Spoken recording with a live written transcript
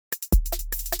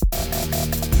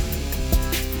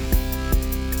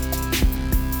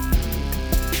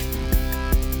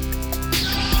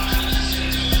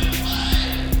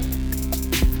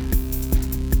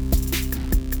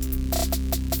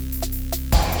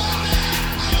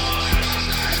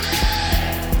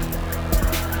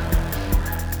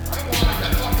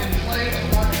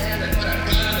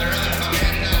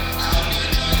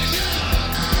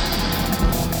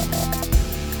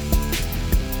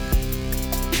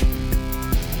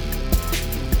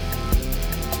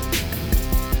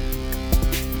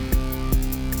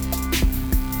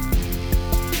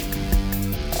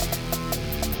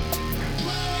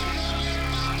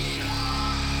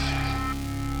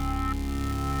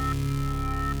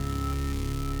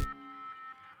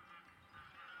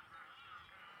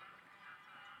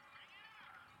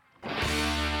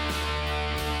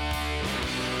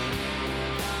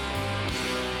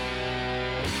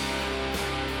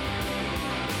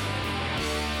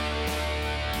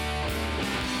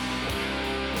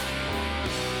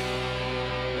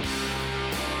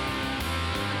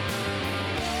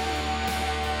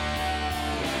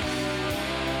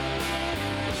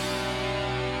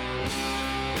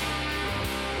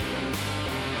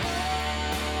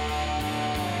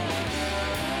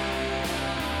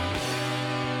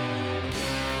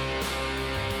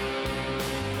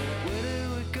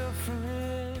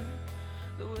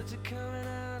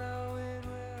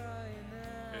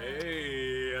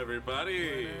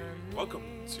everybody. Welcome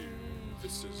to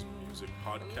This Is Music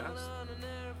Podcast.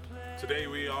 Today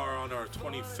we are on our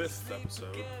 25th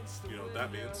episode. You know what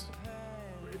that means?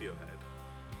 Radiohead.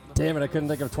 Damn it, I couldn't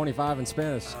think of 25 in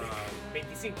Spanish.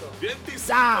 25. 25!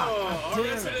 Ah, Our damn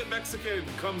resident Mexican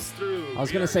comes through. I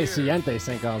was going to say Siente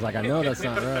Cinco. I was like, I know that's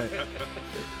not right.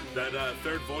 That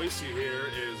third voice you hear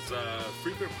is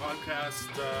frequent podcast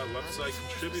website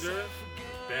contributor,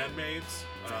 bandmate,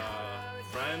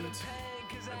 friend,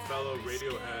 and fellow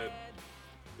Radiohead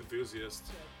enthusiast,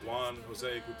 Juan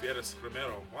Jose Gutierrez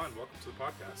Romero. Juan, welcome to the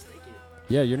podcast. Thank you.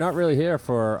 Yeah, you're not really here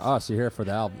for us. You're here for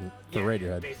the album, for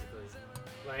Radiohead. Basically.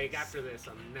 Like, after this,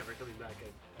 I'm never coming back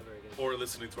ever again. Or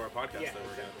listening to our podcast Yeah,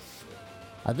 ever again.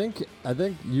 exactly. I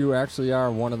think you actually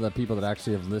are one of the people that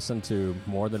actually have listened to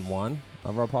more than one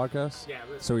of our podcasts. Yeah,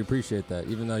 listen. So we appreciate that.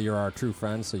 Even though you're our true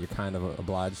friend, so you're kind of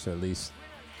obliged to at least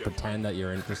pretend that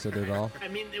you're interested at all. I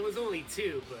mean, it was only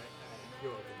two, but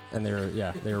you're welcome. And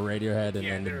they were Radiohead, and Yeah,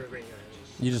 then they're Radiohead.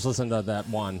 you just listened to that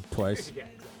one twice. Yeah,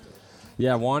 exactly.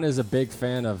 Yeah, Juan is a big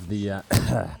fan of the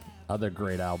other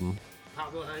great album.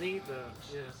 Pablo Honey,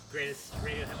 the greatest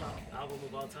Radiohead album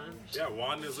of all time. Yeah,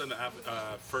 Juan is a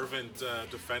fervent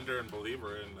defender and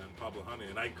believer in Pablo Honey,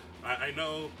 and I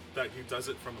know that he does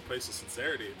it from a place of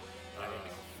sincerity,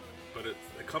 but it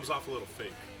comes off a little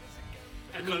fake.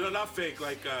 No, not fake,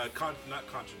 like not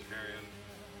contrarian.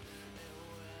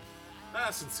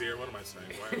 Sincere. What am I saying?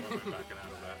 Why am I backing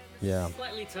out of that? Yeah.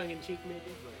 Slightly tongue-in-cheek, maybe,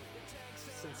 but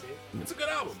it's sincere. It's a good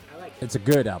album. I like it. It's a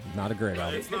good album, not a great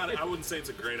album. It's not. I wouldn't say it's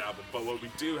a great album, but what we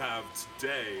do have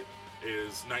today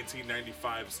is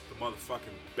 1995's The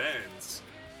Motherfucking Bends.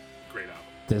 Great album.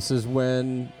 This is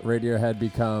when Radiohead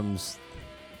becomes,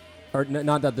 or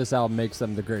not that this album makes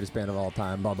them the greatest band of all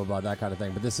time, blah, blah, blah, that kind of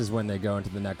thing, but this is when they go into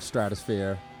the next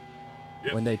stratosphere,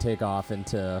 Yep. when they take off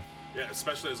into, Yeah,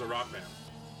 especially as a rock band.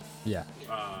 yeah.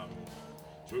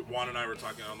 Juan and I were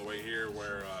talking on the way here,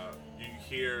 where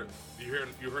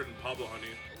you heard in Pablo Honey,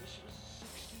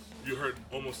 you heard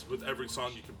almost with every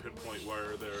song you can pinpoint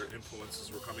where their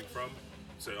influences were coming from.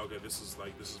 Say, okay, this is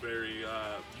very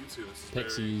U2. This is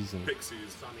Pixies very and-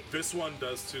 Pixies. Sonic. This one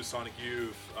does too. Sonic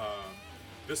Youth.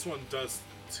 This one does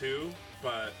too,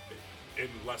 but in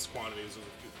less quantities.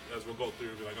 As we'll go through,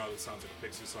 and be like, oh, this sounds like a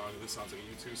Pixie song. This sounds like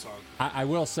a U2 song. I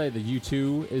will say the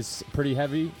U2 is pretty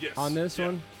heavy Yes, on this yeah.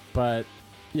 one, but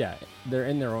yeah, they're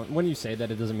in their own. When you say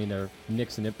that, it doesn't mean they're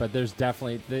nixing it, but there's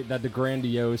definitely the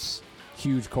grandiose,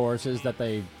 huge choruses that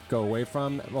they go away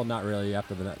from. Well, not really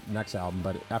after the next album,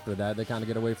 but after that, they kind of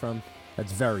get away from.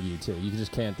 That's very U2. You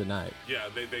just can't deny it. Yeah,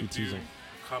 they do teasing.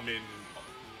 come in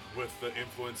with the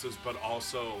influences, but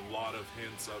also a lot of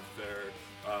hints of their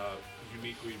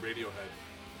uniquely Radiohead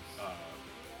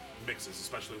mixes,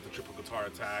 especially with the triple guitar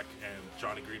attack and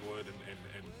Johnny Greenwood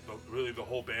and really the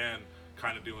whole band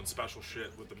kind of doing special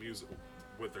shit with the music,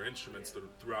 with their instruments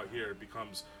throughout here. It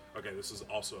becomes, okay, this is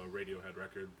also a Radiohead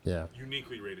record. Yeah.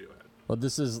 Uniquely Radiohead. Well,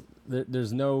 this is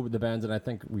there's no the bands, and I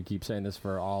think we keep saying this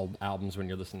for all albums when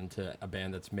you're listening to a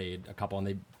band that's made a couple and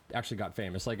they actually got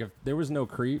famous. Like if there was no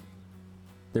Creep,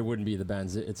 there wouldn't be the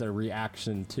bands. It's a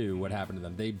reaction to what happened to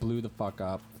them. They blew the fuck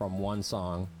up from one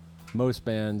song. Most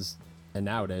bands, and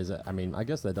nowadays, I mean, I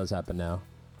guess that does happen now,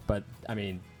 but I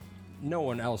mean, no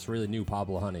one else really knew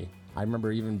Pablo Honey. I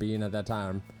remember even being at that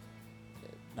time.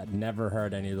 I'd never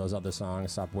heard any of those other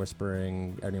songs. Stop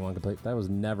Whispering, Anyone Can Play. That was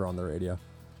never on the radio.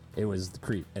 It was the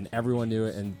Creep, and everyone knew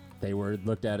it, and they were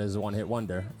looked at as a one-hit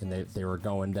wonder, and they were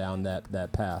going down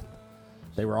that path.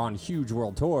 They were on huge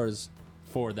world tours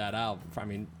for that album. I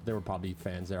mean, there were probably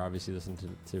fans there, obviously listening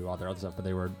to all their other stuff, but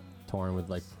they were touring with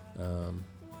like,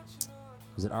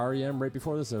 was it REM right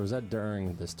before this, or was that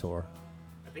during this tour?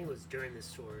 I think it was during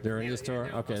this tour. During this tour?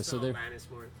 no, Okay, so also they- Alanis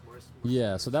Morissette.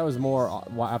 Yeah, so that was more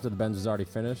after the Benz was already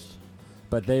finished,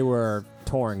 but they were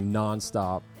touring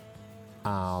nonstop,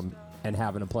 and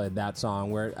having to play that song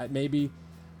where maybe,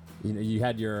 you know, you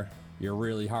had your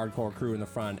really hardcore crew in the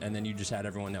front, and then you just had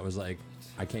everyone that was like,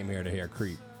 I came here to hear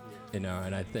Creep, you know,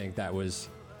 and I think that was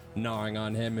gnawing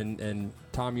on him, and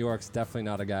Tom York's definitely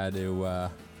not a guy to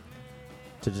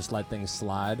just let things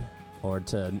slide or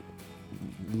to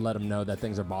let him know that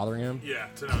things are bothering him. Yeah,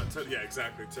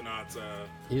 exactly. To not.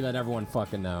 He let everyone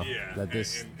fucking know Yeah, that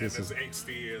this and this as is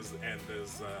angsty as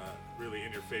really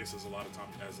in your face as a lot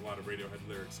of Radiohead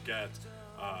lyrics get.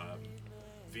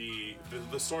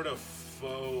 The sort of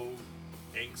faux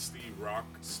angsty rock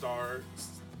star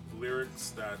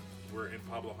lyrics that were in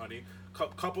Pablo Honey.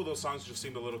 Couple of those songs just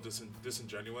seemed a little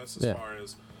disingenuous as far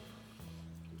as,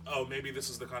 oh, maybe this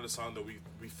is the kind of song that we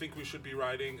think we should be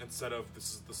writing instead of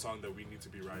this is the song that we need to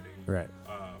be writing. right.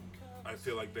 I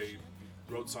feel like they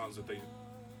wrote songs that they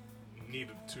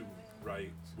needed to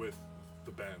write with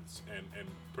the bands and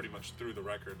pretty much through the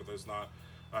record. There's not,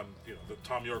 the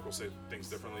Tom York will say things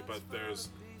differently, but there's,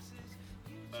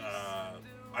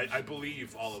 I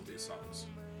believe all of these songs.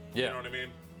 Yeah. You know what I mean?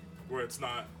 Where it's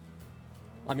not.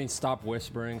 I mean, stop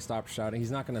whispering, stop shouting.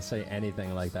 He's not going to say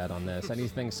anything like that on this.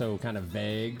 Anything so kind of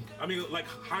vague. I mean, like,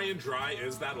 High and Dry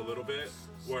is that a little bit,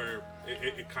 where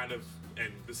it kind of,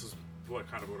 and this is what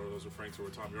I was referring to,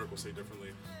 where Tom York will say differently,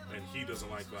 and he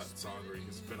doesn't like that song, or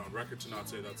he's been on record to not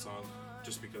say that song,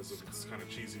 just because it's kind of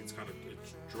cheesy, it's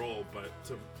droll, but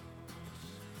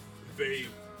they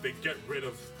get rid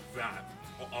of that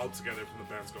altogether from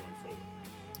the bands going forward.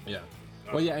 Yeah.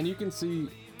 Well, yeah, and you can see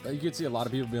a lot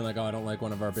of people being like, "Oh, I don't like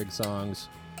one of our big songs,"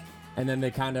 and then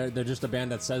they're just a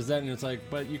band that says that, and it's like,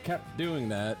 but you kept doing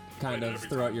that kind of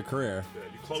throughout your career. Yeah,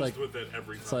 you closed with it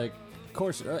every time. It's like, of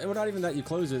course, well, not even that you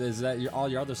closed it, is that all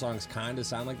your other songs kind of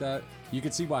sound like that. You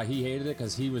could see why he hated it,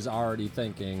 because he was already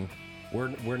thinking,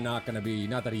 we're not going to be,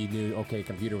 not that he knew, okay,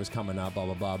 Computer was coming up, blah,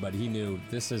 blah, blah, but he knew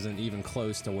this isn't even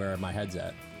close to where my head's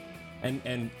at.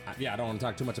 And yeah, I don't want to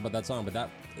talk too much about that song, but that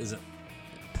is a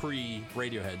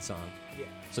pre-Radiohead song. Yeah.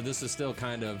 So this is still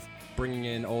kind of bringing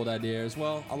in old ideas.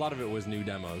 Well, a lot of it was new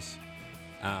demos.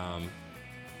 Yeah,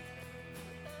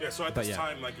 so at this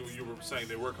time, like you were saying,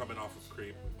 they were coming off of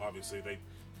Creep. Obviously, in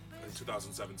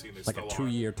 2017, they like still a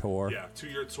 2-year tour. Yeah,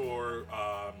 2-year tour.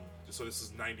 So this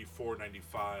is 94,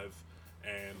 95,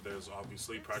 and there's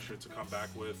obviously pressure to come back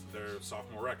with their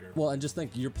sophomore record. Well, and just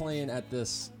think, you're playing at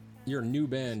this. You're a new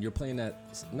band. You're playing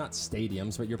at not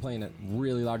stadiums, but you're playing at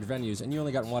really large venues, and you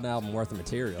only got one album worth of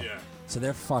material. Yeah. So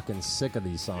they're fucking sick of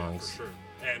these songs. Yeah, for sure.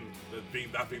 And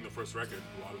being the first record,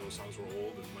 a lot of those songs were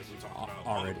old, and like we talked about,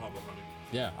 already. Pablo Honey.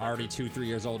 Yeah, already 2-3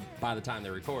 years old by the time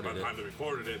they recorded it. By the time they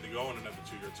recorded it, they go on another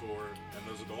 2-year tour, and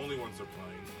those are the only ones they're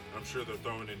playing. And I'm sure they're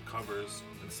throwing in covers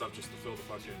and stuff just to fill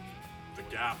the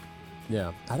gap.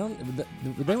 Yeah,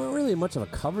 they weren't really much of a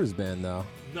covers band though.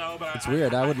 No, but it's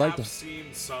weird. I would like to.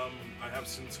 I have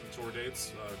seen some tour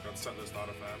dates on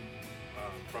Setlist.fm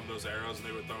from those eras, and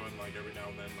they were throwing like every now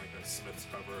and then like a Smiths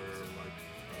cover, or like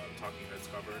Talking Heads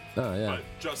cover. Oh yeah. But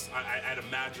just I'd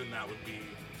imagine that would be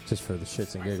just for the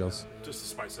shits and giggles. Just to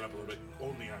spice it up a little bit,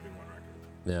 only having one record.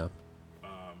 Yeah.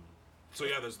 So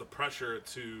yeah, there's the pressure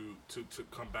to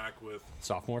come back with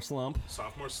sophomore slump,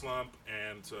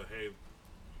 and hey,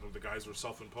 the guys were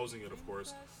self-imposing it, of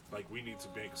course. Like, we need to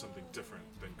make something different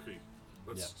than Creep.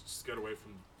 Let's just get away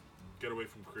from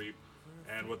Creep.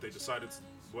 And what they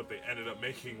ended up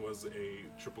making was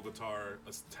a triple guitar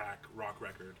attack rock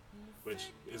record, which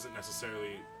isn't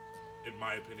necessarily, in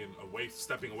my opinion,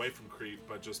 stepping away from Creep,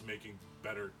 but just making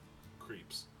better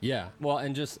Creeps. Yeah, well,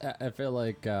 and just I feel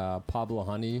like Pablo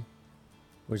Honey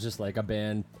was just like a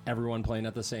band, everyone playing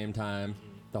at the same time,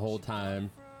 the whole time.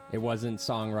 It wasn't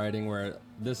songwriting, where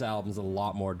this album's a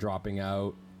lot more dropping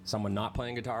out, someone not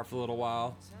playing guitar for a little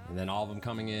while, and then all of them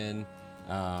coming in.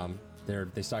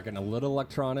 They start getting a little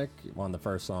electronic on the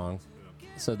first song,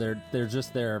 so they're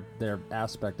just their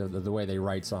aspect of the way they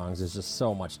write songs is just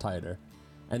so much tighter,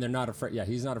 and they're not afraid. Yeah,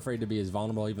 he's not afraid to be as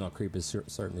vulnerable, even though Creep is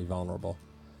certainly vulnerable,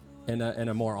 in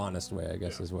a more honest way, I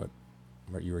guess, is what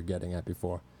you were getting at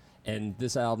before. And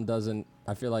this album doesn't.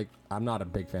 I feel like I'm not a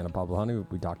big fan of Pablo Honey.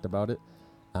 We talked about it.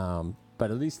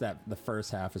 But at least the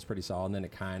first half is pretty solid, and then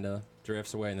it kind of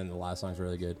drifts away, and then the last song's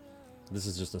really good. This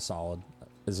is just a solid.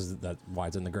 That's why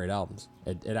it's in the great albums.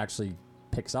 It actually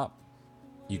picks up,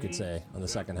 you could say, on the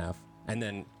second half, and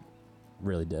then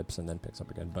really dips and then picks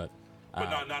up again. But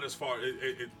not as far.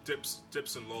 It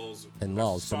dips and lulls. And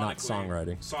lulls, but not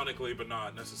songwriting. Sonically, but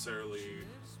not necessarily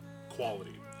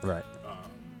quality. Right.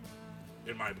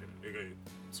 In my opinion,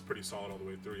 it's pretty solid all the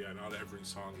way through. Yeah, not every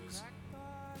song is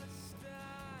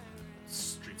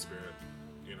Street Spirit,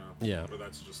 you know. Yeah. But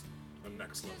that's just a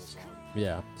next level song.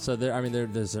 Yeah. So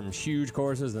there's some huge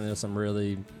choruses, and there's some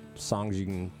really songs you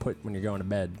can put when you're going to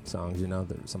bed. Songs, you know,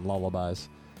 there's some lullabies.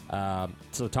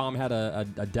 So Tom had a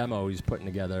demo he's putting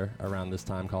together around this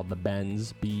time called The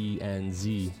Benz,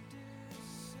 B-N-Z.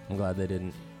 I'm glad they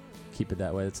didn't keep it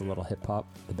that way. It's a little hip hop.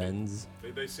 The Benz.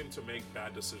 They seem to make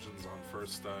bad decisions on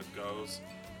first goes,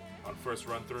 on first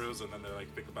run throughs, and then they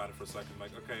like think about it for a second,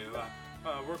 like, okay,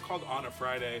 we're called On a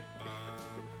Friday.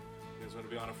 You guys want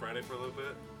to be on a Friday for a little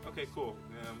bit? Okay, cool.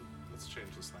 Yeah, let's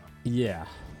change this now. Yeah.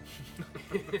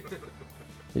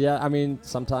 Yeah, I mean,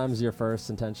 sometimes your first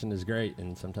intention is great,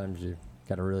 and sometimes you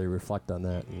got to really reflect on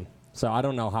that. And so I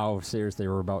don't know how serious they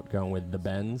were about going with the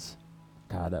Benz.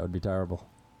 God, that would be terrible.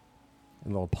 A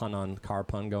little car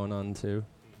pun going on too.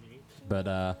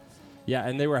 But yeah,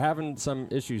 and they were having some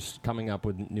issues coming up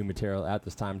with new material at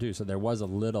this time too. So there was a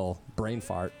little brain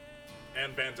fart.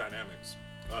 And band dynamics.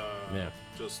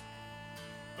 Just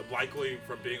likely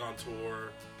from being on tour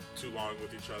too long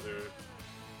with each other,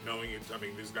 knowing it. I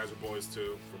mean, these guys are boys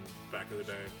too from back in the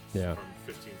day. Yeah. From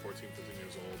 15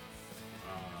 years old.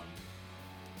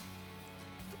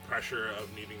 The pressure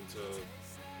of needing to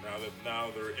now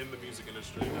they're in the music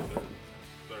industry,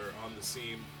 they're on the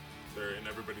scene, they're in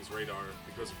everybody's radar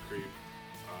because of Creep,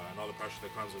 and all the pressure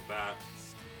that comes with that.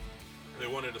 They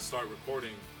wanted to start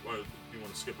recording. Or do you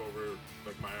want to skip over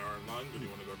like My Iron Lung, or do you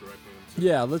want to go directly into?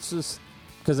 Yeah, let's just.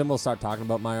 Because then we'll start talking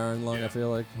about My Iron Lung, I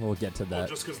feel like. We'll get to that.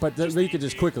 But we could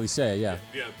just quickly say, in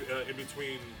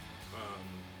between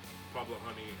Pablo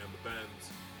Honey and the Bends,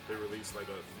 they released like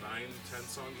a 9-10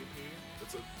 song EP.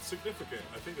 It's a significant,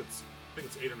 I think it's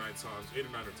 8 or 9 songs, 8 or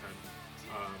 9 or 10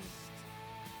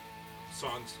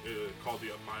 songs called the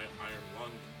My Iron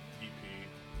Lung EP.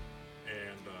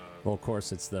 And well, of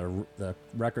course, it's the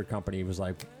record company was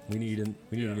like, we need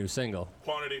a new single.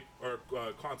 Quantity or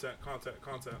content.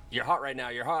 You're hot right now.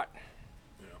 You're hot.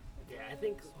 Yeah, I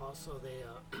think also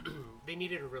they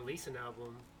needed to release an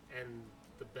album, and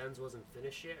the Benz wasn't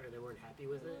finished yet, or they weren't happy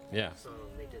with it. Yeah. So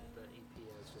they did the EP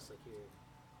as just like here.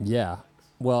 Yeah.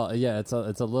 Well, yeah, it's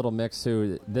a little mix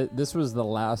too. This was the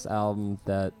last album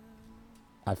that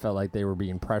I felt like they were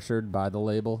being pressured by the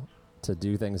label to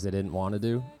do things they didn't want to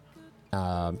do.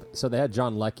 So they had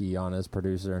John Leckie on as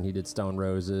producer, and he did Stone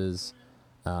Roses.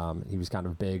 He was kind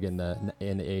of big in the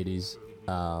 80s,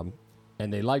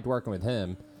 and they liked working with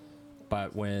him.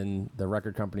 But when the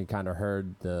record company kind of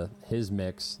heard his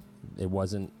mix, it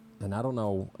wasn't. And I don't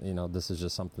know, this is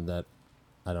just something that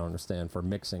I don't understand for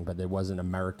mixing, but it wasn't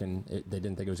American. They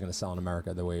didn't think it was going to sell in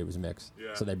America the way it was mixed.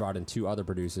 Yeah. So they brought in 2 other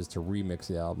producers to remix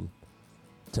the album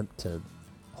to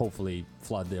hopefully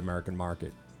flood the American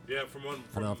market. Yeah, I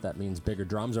don't know if that means bigger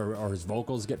drums or his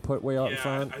vocals get put way out in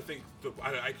front. I think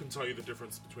I can tell you the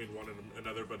difference between one and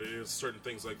another, but it is certain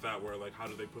things like that where like how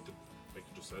do they put like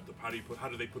you just said, how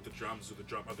do they put the drums?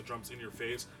 Are the drums in your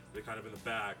face? Are they kind of in the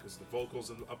back? Is the vocals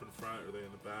up in front? Are they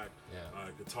in the back?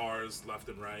 Yeah. Guitars left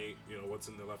and right. What's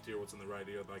in the left ear? What's in the right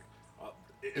ear? Like,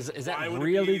 is that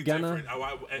really gonna?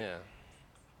 Yeah.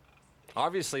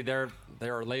 Obviously, they're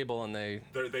a label, and they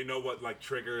know what like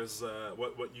triggers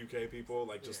what UK people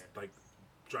like just like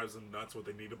drives them nuts. What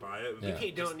they need to buy it. Yeah.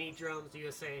 UK don't need drums.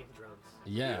 USA drums.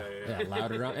 Yeah,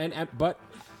 louder drum. But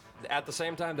at the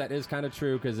same time, that is kind of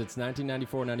true because it's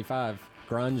 1994-95.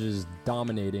 Grunge is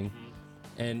dominating,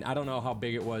 and I don't know how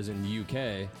big it was in the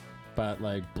UK, but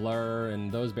like Blur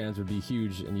and those bands would be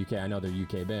huge in UK. I know they're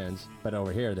UK bands, but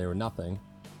over here they were nothing.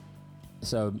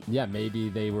 So, yeah, maybe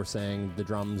they were saying the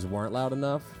drums weren't loud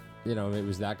enough. It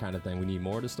was that kind of thing. We need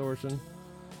more distortion.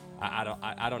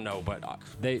 I don't know, but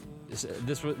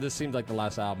this seemed like the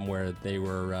last album where they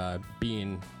were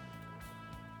being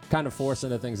kind of forced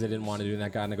into things they didn't want to do, and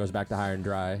that kind of goes back to High and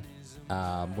Dry,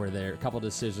 where a couple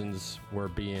decisions were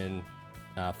being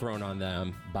thrown on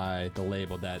them by the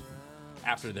label that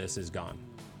after this is gone.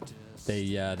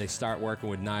 They start working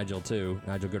with Nigel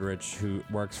Goodrich, who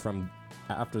works from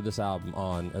after this album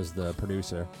on as the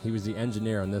producer. He was the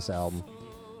engineer on this album,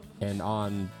 and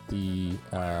on the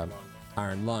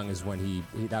Iron Lung is when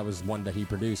that was one that he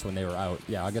produced when they were out.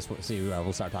 Yeah, I guess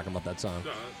we'll start talking about that song.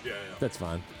 Yeah. That's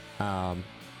fine.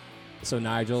 So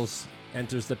Nigel's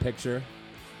enters the picture.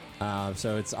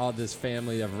 So it's all this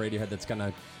family of Radiohead that's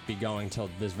gonna be going till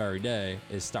this very day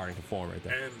is starting to form right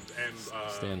there.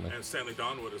 And Stanley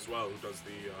Donwood as well, who does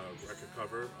the record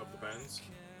cover of the Bends.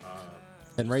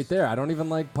 And right there, I don't even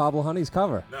like Pablo Honey's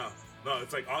cover. No,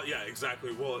 it's like, yeah,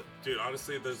 exactly. Well, dude,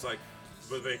 honestly, there's like,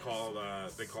 what they call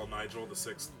Nigel the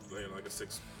sixth, like a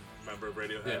sixth member of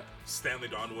Radiohead. Yeah. Stanley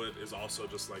Donwood is also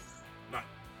just like, not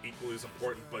equally as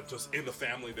important, but just in the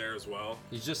family there as well.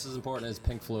 He's just as important as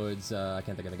Pink Floyd's, I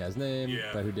can't think of the guy's name,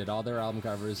 but who did all their album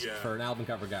covers for an album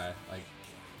cover guy, like,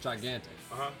 gigantic.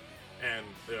 And,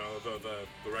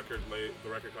 the record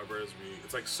cover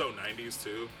it's like so 90s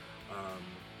too.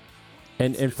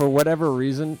 And for whatever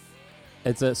reason,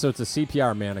 it's a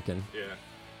CPR mannequin. Yeah.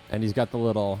 And he's got the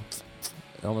little.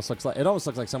 It almost looks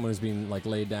like someone who's being like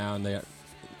laid down. They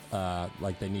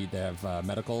they have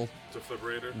medical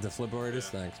defibrillators.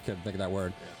 Yeah. Thanks, couldn't think of that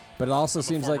word. Yeah. But it also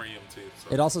seems like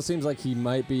EMT, it also seems like he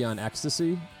might be on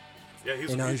ecstasy. Yeah,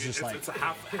 he's just like it's a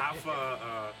half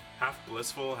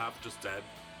blissful, half just dead.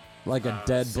 Like a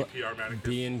dead CPR mannequin.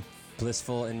 Being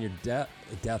blissful in your death.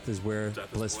 Death is where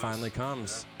bliss finally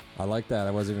comes. Yeah. I like that.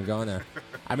 I wasn't even going there.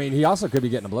 I mean, he also could be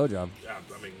getting a blowjob. Yeah,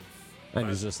 I mean, and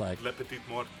he's just like le petit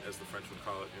mort, as the French would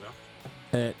call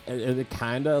it, And it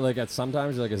kind of like at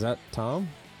sometimes you're like, is that Tom?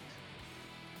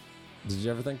 Did you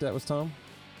ever think that was Tom?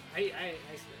 I thought it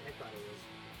was,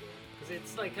 because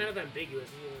it's like kind of ambiguous.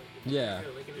 Yeah. Yeah.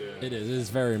 It is. It is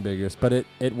very ambiguous, but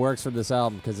it works for this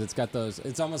album because it's got those.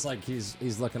 It's almost like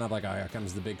he's looking up like, oh, here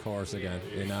comes the big chorus again,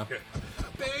 you know?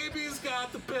 Baby's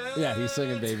got the best. Yeah, he's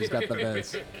singing "Baby's Got the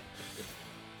Best."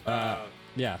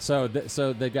 Yeah, so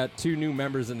so they got 2 new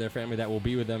members in their family that will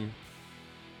be with them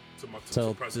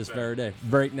till this very day,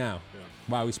 right now. Yeah.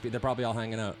 While we speak, they're probably all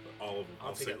hanging out. All of them,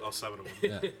 all 7 of them.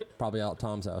 Yeah, probably out at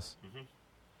Tom's house.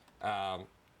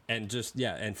 And just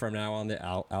and from now on, the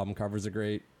album covers are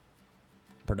great,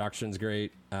 production's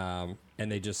great, and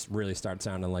they just really start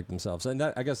sounding like themselves. And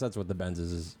I guess that's what the Benz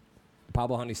is.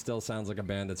 Pablo Honey still sounds like a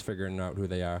band that's figuring out who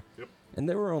they are. Yep. And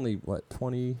they were only, what,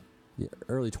 20,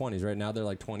 early 20s. Right now they're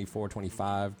like 24,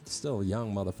 25. Still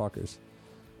young motherfuckers.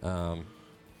 I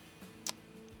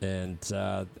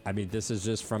mean, this is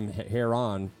just from here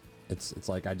on. It's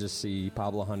like I just see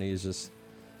Pablo Honey is just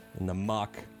in the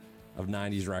muck of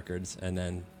 90s records, and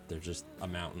then they're just a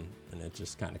mountain, and it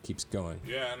just kind of keeps going.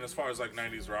 Yeah, and as far as like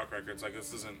 90s rock records, like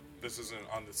this isn't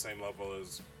on the same level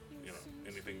as,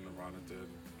 anything Nirvana did,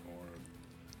 or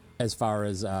as far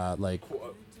as like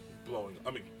blowing.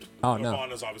 I mean, Oh,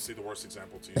 Nirvana's obviously the worst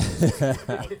example to use. It's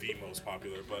the most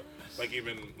popular, but like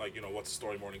even like What's the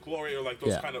Story, Morning Glory, or like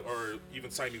those kind of, or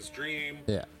even Siamese Dream.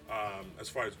 Yeah. As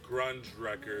far as grunge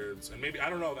records, and maybe I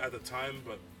don't know at the time,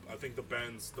 but I think the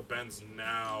Benz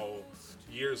now,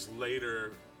 years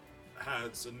later,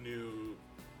 has a new.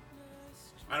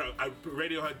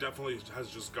 Radiohead definitely has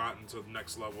just gotten to the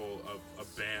next level of a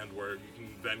band where you can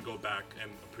then go back and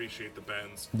appreciate the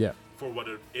Benz for what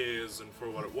it is and for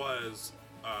what it was,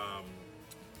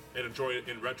 and enjoy it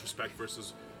in retrospect.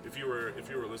 Versus if you were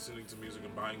listening to music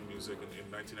and buying music in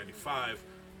 1995,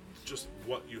 just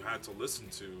what you had to listen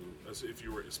to, as if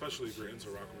you were, especially if you're into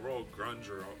rock and roll, grunge,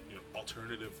 or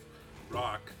alternative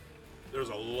rock. There's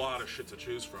a lot of shit to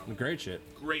choose from. Great shit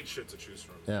To choose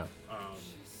from. Yeah.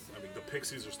 I mean, the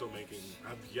Pixies are still making.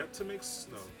 Have yet to make.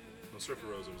 No, Surfer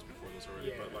Rosa was before this already.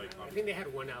 Yeah, But like, I think they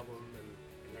had one album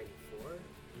in '94.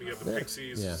 You have the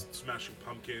Pixies, Smashing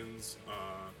Pumpkins.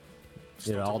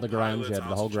 All the grunge, Pilots, the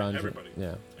whole grunge. Everybody.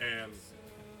 Yeah.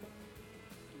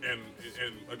 And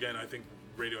again, I think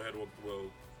Radiohead will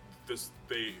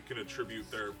they can attribute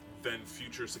their then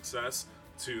future success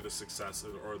to the success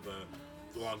or the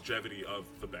longevity of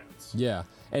the bands. Yeah,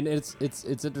 and it's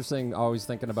interesting always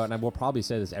thinking about, and we'll probably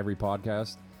say this every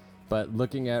podcast, but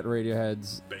looking at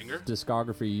Radiohead's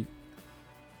discography,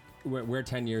 we're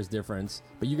 10 years difference,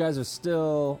 but you guys are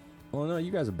still, well, no,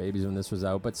 you guys are babies when this was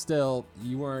out, but still,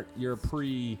 you're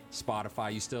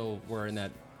pre-Spotify, you still were in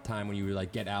that time when you would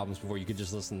like get albums before you could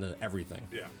just listen to everything.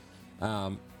 Yeah.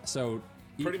 So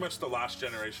pretty much the last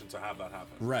generation to have that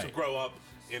happen. Right. To grow up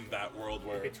in that world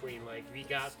where between like we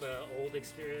got the old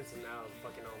experience and now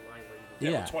fucking online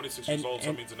where we're 26 years old, so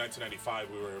it means in 1995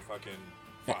 we were fucking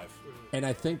 5. And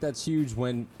I think that's huge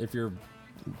if you're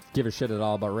give a shit at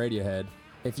all about Radiohead.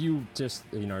 If you just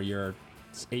you're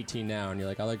 18 now and you're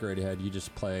like, I like Radiohead, you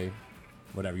just play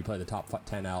whatever, you play the top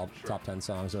 10 top 10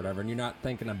 songs or whatever, and you're not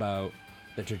thinking about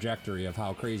the trajectory of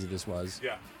how crazy this was.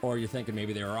 Yeah. Or you're thinking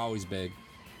maybe they were always big.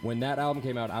 When that album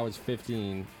came out, I was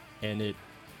 15, and it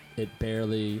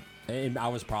barely, and I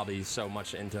was probably so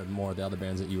much into more of the other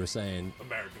bands that you were saying.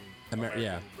 American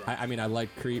yeah. I mean, I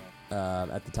liked Creep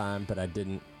at the time, but I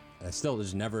still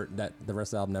just never, the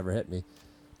rest of the album never hit me.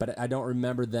 But I don't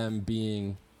remember them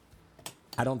being,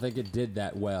 I don't think it did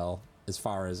that well as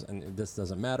far as, and this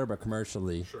doesn't matter, but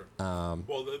commercially. Sure.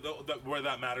 Well, where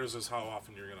that matters is how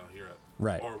often you're going to hear it.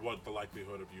 Right. Or what the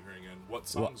likelihood of you hearing it, what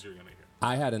songs you're going to hear.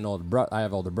 I had I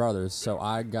have older brothers, so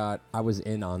I was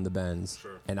in on the Benz,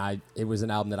 and it was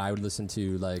an album that I would listen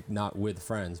to like not with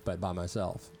friends but by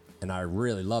myself, and I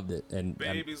really loved it. And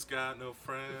Baby's got no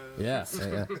friends. Yeah.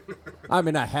 I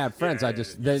mean, I had friends. I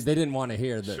just they didn't want to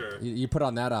hear that. Sure. You put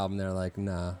on that album, they're like,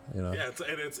 nah, Yeah,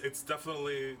 it's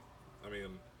definitely, I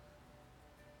mean,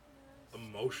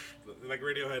 emotion like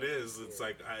Radiohead is. It's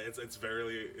like it's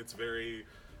very.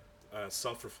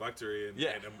 Self-reflectory and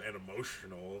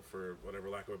emotional, for whatever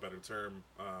lack of a better term,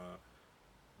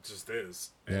 just is.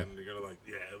 And you're gonna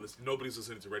nobody's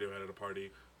listening to Radiohead at a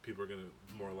party. People are gonna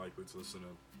more likely to listen to.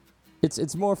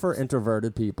 It's more for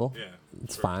introverted people. Yeah,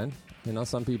 it's fine.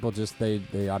 Some people just they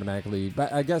automatically.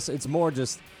 But I guess it's more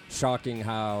just shocking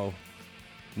how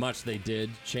much they did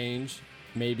change.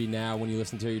 Maybe now when you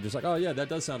listen to it, you're just like, oh yeah, that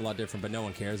does sound a lot different, but no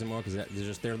one cares anymore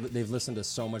because they've listened to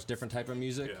so much different type of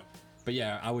music. Yeah. But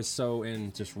yeah, I was so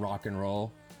in just rock and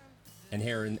roll, and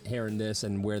hearing this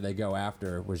and where they go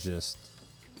after was just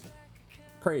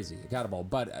crazy, incredible.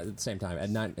 But at the same time,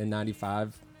 in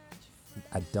 '95,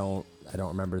 I don't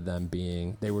remember them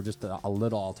being. They were just a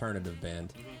little alternative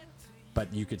band.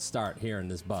 but you could start hearing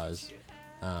this buzz.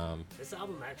 This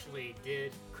album actually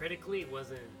did critically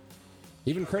wasn't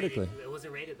Even critically, rated, it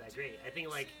wasn't rated that great. I think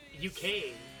like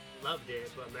UK loved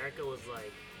it, but America was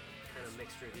like kind of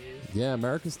mixed reviews. yeah,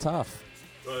 America's tough.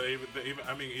 Well, even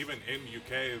in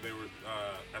UK, they were.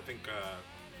 I think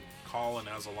Colin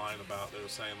has a line about they were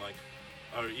saying like,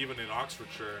 or even in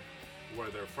Oxfordshire,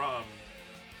 where they're from,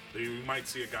 you might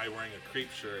see a guy wearing a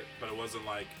Creep shirt, but it wasn't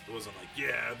like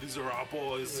yeah, these are our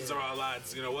boys, these are our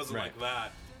lads. You know, it wasn't like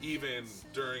that. Even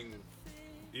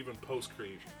post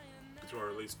Creep, or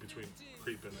at least between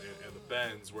Creep and the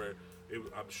Bends, where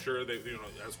I'm sure they,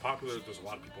 as popular, there's a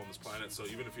lot of people on this planet. So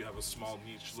even if you have a small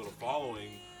niche little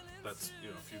following, that's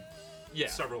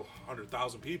several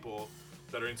 100,000 people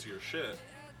that are into your shit,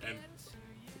 and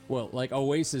well, like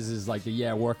Oasis is like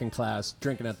the working class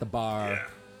drinking at the bar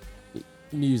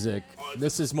music.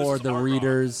 This is more the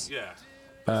readers,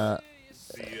 the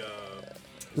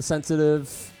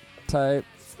sensitive type.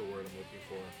 What's the word I'm looking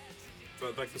for?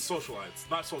 But like the socialites,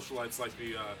 not socialites, like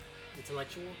the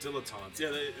Intellectual? dilettantes.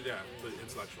 The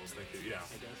intellectuals. Thank you. Yeah,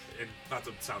 and not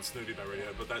to sound snooty about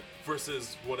Radiohead, but that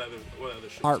versus what other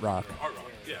shit? Art rock. Art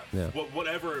rock. Yeah.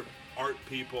 Whatever art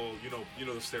people,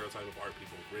 the stereotype of art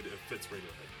people. It fits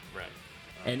Radiohead. Right.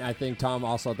 And I think Tom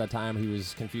also at that time he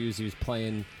was confused. He was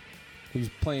putting his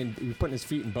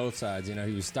feet in both sides. He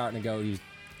was starting to go. He was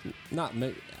not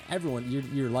everyone.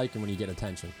 You're liking when you get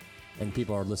attention, and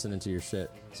people are listening to your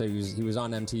shit. So he was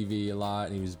on MTV a lot,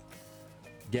 and he was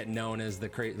getting known as the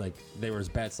crazy. Like there was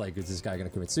bets like, is this guy gonna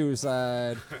commit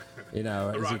suicide?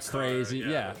 Is he crazy?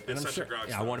 Yeah. And I'm sure.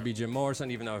 Yeah, I want to be Jim Morrison,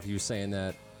 even though if he was saying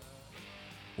that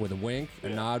with a wink, a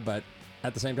nod, but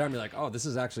at the same time, you're like, oh, this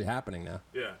is actually happening now.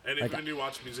 Yeah, and like, when you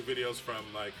watch music videos from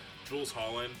like Jules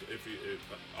Holland, it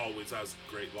always has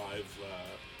great live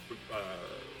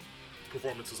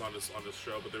performances on this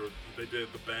show. But they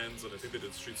did the Bends, and I think they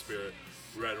did Street Spirit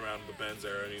right around the Bends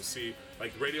era, and you see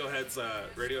like Radiohead's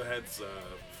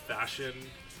fashion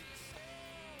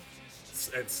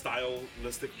and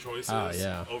stylistic choices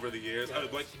over the years.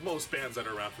 Like most bands that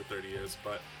are around for 30 years,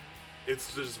 but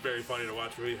it's just very funny to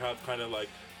watch. Where you have kind of like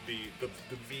the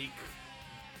meek,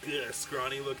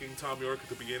 scrawny looking Tom York at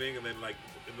the beginning, and then like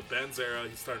in the Benz era,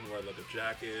 he's starting to wear leather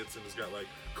jackets, and he's got like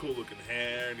cool looking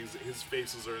hair, and his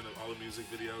faces are in all the music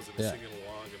videos, and he's singing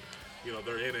along, and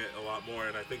they're in it a lot more.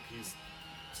 And I think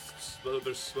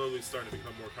they're slowly starting to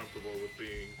become more comfortable with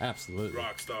being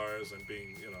rock stars and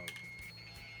being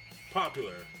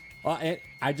popular. Well, and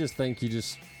I just think he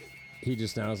just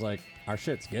knows like our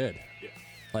shit's good. Yeah.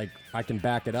 Like I can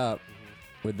back it up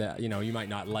with that. You might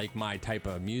not like my type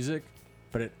of music,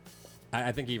 but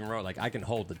I think he even wrote like I can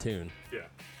hold the tune. Yeah.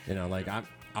 Like I'm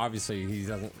obviously he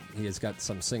has got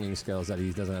some singing skills that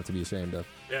he doesn't have to be ashamed of.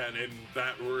 Yeah, and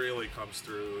that really comes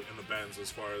through in the Bends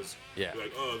as far as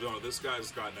like, oh no, this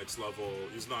guy's got next level.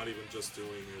 He's not even just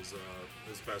doing his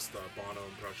best Bono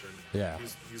impression. Yeah,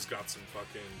 he's got some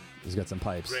fucking. He's got some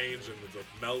pipes. Range and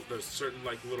there's certain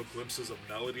like little glimpses of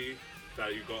melody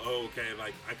that you go, oh okay,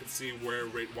 like I can see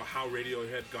how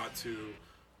Radiohead got to.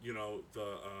 The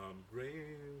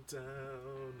rain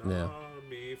down on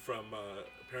me from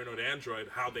Paranoid Android,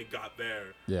 how they got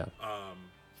there. Yeah.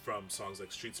 From songs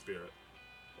like Street Spirit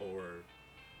or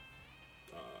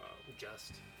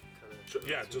just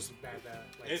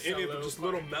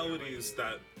little melodies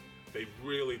that they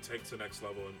really take to the next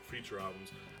level in future albums.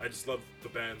 I just love the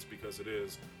Bands because it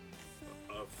is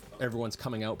everyone's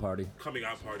coming out party,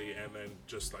 and then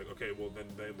just like okay, well then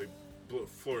they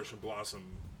flourish and blossom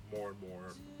more and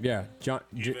more. Yeah,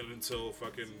 even until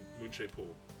fucking Moonshade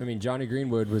Pool. I mean, Johnny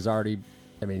Greenwood was already.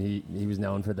 I mean, he was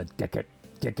known for the kick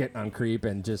it on Creep,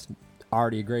 and just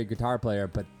already a great guitar player,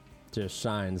 but just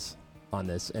shines on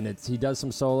this. And he does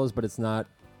some solos, but it's not.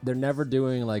 They're never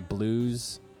doing like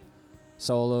blues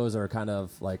solos or kind of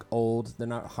like old. They're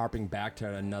not harping back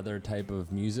to another type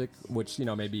of music, which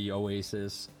maybe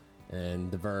Oasis and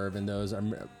the Verve and those are.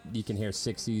 You can hear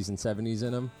 60s and 70s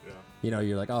in them. Yeah.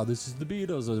 You're like, oh, this is the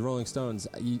Beatles or the Rolling Stones.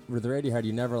 With the Radiohead,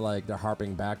 you never like they're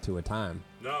harping back to a time.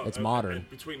 No, it's modern. And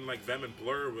between like them and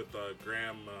Blur with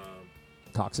Graham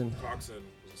Coxon, I was gonna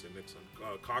say Nixon,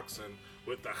 Coxon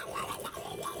with the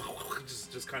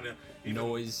just kind of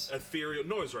noise, ethereal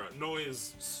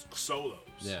noise solos.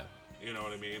 Yeah, you know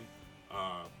what I mean.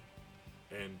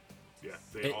 And yeah,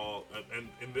 they all and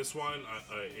in this one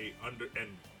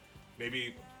and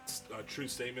maybe. A true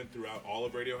statement throughout all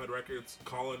of Radiohead records.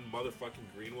 Colin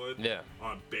motherfucking Greenwood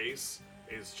on bass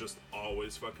is just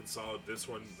always fucking solid. This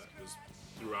one is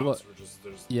throughout.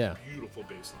 There's beautiful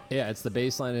bass line. Yeah, it's the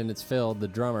bass line and it's Phil, the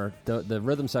drummer. The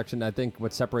rhythm section, I think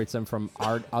what separates them from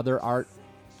other art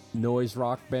noise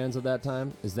rock bands of that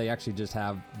time is they actually just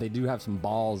they do have some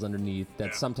balls underneath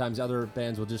that sometimes other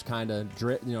bands will just kind of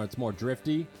drift, it's more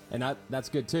drifty, and that's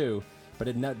good too, but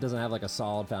it doesn't have like a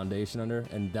solid foundation under,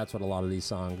 and that's what a lot of these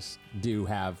songs do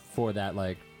have for that.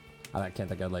 Like, I can't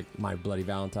think of like My Bloody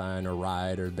Valentine or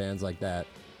Ride or bands like that,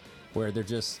 where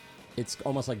it's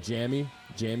almost like jammy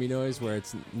noise, where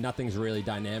nothing's really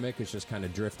dynamic, it's just kind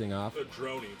of drifting off. The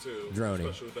drony too. Drony.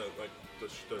 Especially with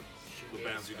the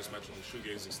bands you just mentioned, the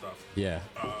shoegazy stuff. Yeah.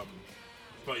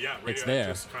 But yeah, Radiohead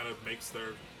just kind of makes their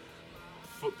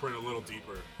footprint a little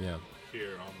deeper. Yeah.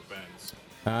 Here on the bands.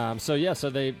 So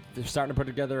they're starting to put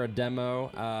together a demo.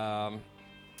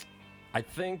 I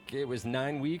think it was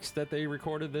 9 weeks that they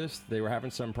recorded this. They were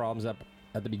having some problems at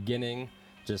the beginning,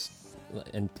 just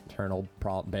internal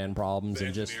band problems, the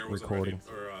and just recording.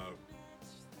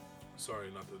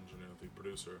 Sorry, not the engineer, the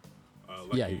producer.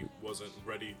 He wasn't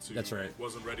ready to. That's right.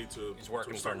 Wasn't ready to. He's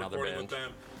working start for another recording band with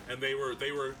them, and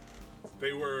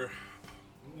they were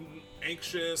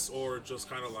anxious, or just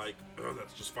kind of like,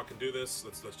 let's just fucking do this.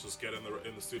 Let's just get in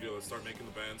the studio. Let's start making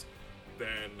the bands.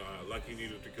 Then Lucky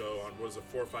needed to go on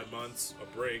 4 or 5 months a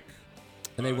break,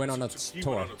 and they went on a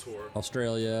tour.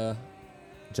 Australia,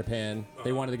 Japan.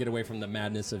 They wanted to get away from the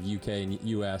madness of UK and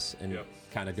US and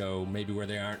kind of go maybe where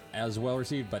they aren't as well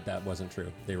received, but that wasn't true.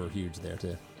 They were huge there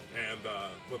too. And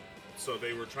so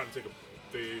they were trying to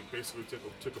they basically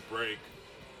took a break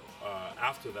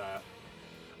after that,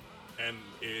 and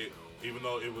even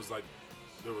though it was like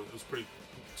it was pretty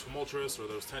tumultuous, or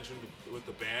there was tension with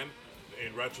the band,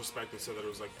 in retrospect they said that it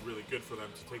was like really good for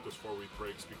them to take those 4-week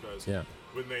breaks, because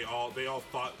when they all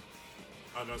thought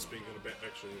on us being in a band.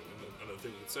 Actually, another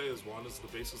thing we could say is one is the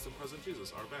bassist in Present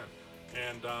Jesus, our band,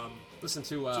 and listen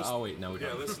to we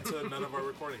don't. Listen to none of our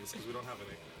recordings because we don't have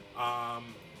any. I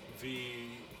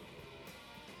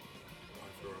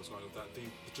forgot where I was going with that.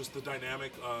 Just the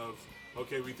dynamic of,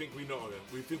 okay, we think we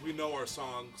know our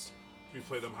songs. We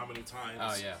play them how many times?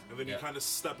 Oh yeah. And then you kind of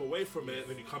step away from it, and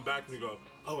then you come back and you go,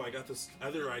 oh, I got this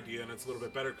other idea, and it's a little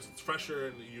bit better because it's fresher,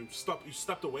 and you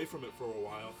stepped away from it for a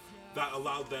while. That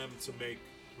allowed them to make,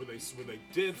 when they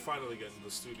did finally get in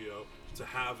the studio, to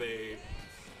have a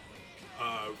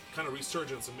kind of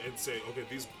resurgence and say, okay,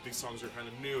 these songs are kind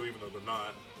of new, even though they're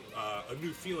not. A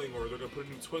new feeling, or they're going to put a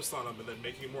new twist on them, and then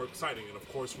making it more exciting. And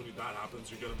of course, when that happens,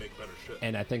 you're going to make better shit.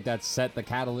 And I think that set the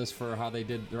catalyst for how they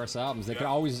did the rest of the albums.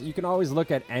 You can always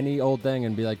look at any old thing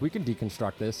and be like, we can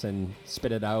deconstruct this and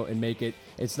spit it out and make it.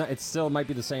 It still might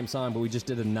be the same song, but we just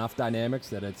did enough dynamics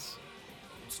that it's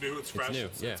new, it's fresh,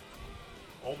 it's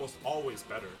almost always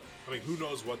better. I mean, who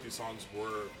knows what these songs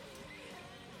were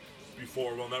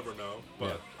before? We'll never know,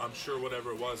 but I'm sure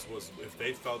whatever it was if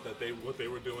they felt that what they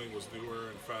were doing was newer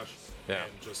and fresh,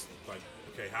 and just like,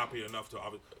 okay, happy enough to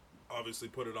obviously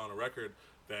put it on a record,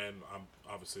 then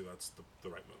obviously that's the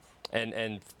right move.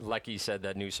 And Lecky said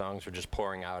that new songs were just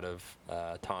pouring out of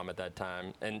Tom at that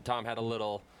time, and Tom had a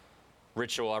little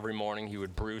ritual every morning. He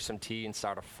would brew some tea and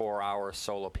start a 4-hour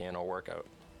solo piano workout.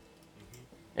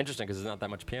 Interesting, because there's not that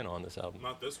much piano on this album.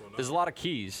 Not this one. No. There's a lot of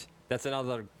keys. That's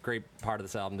another great part of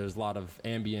this album. There's a lot of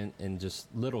ambient and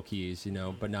just little keys,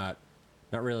 but not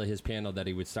really his piano that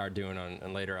he would start doing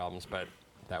on later albums, but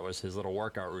that was his little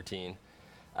workout routine.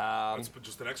 That's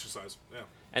just an exercise, yeah.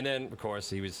 And then, of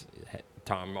course,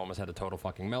 Tom almost had a total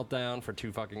fucking meltdown for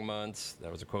 2 fucking months.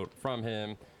 That was a quote from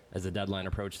him as the deadline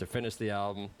approached to finish the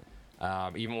album.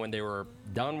 Even when they were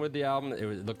done with the album,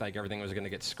 it looked like everything was going to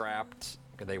get scrapped.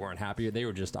 They weren't happy. They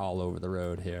were just all over the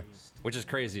road here, which is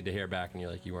crazy to hear back, and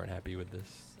you're like, you weren't happy with this.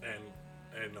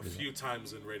 And a few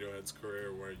times in Radiohead's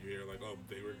career where you hear like, oh,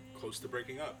 they were close to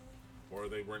breaking up, or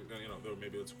they weren't,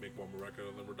 maybe let's make one more record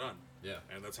and then we're done. Yeah.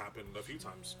 And that's happened a few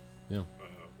times. Yeah.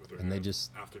 With and they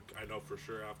just after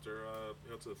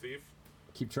To the Thief.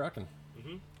 Keep trucking.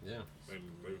 Mm-hmm. Yeah. And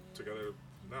they're together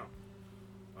now.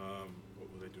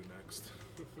 What will they do next?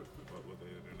 What will they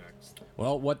do next?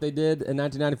 Well, what they did in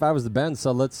 1995 was the bend.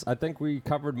 So I think we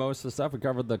covered most of the stuff. We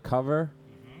covered the cover,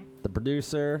 the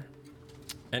producer.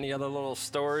 Any other little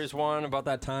stories, about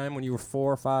that time when you were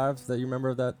 4 or 5 that you remember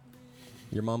of that?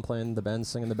 Your mom playing the bend,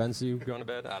 singing the bend to you going to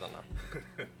bed? I don't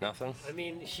know. Nothing? I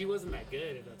mean, she wasn't that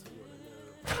good, if that's what you want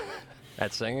to know.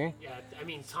 At singing? Yeah, I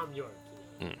mean, Tom York.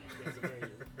 He has a very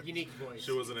unique voice.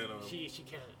 She wasn't in on She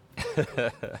can't.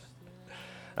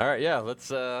 All right, yeah, let's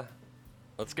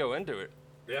go into it.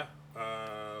 Yeah.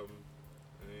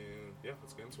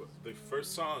 Let's get into it. The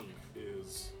first song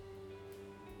is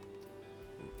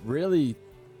really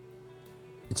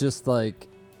just like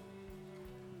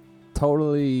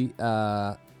totally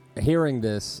hearing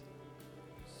this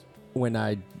when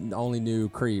I only knew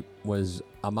Creep was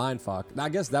a mindfuck. I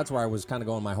guess that's where I was kind of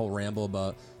going my whole ramble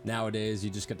about nowadays you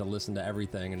just get to listen to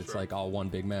everything and it's like all one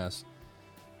big mess.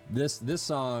 This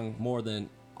song, more than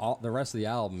all the rest of the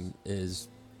album,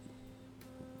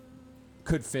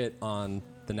 could fit on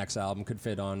the next album, could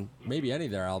fit on maybe any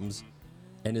of their albums,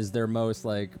 and is their most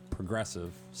like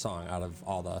progressive song out of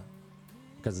all the,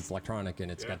 because it's electronic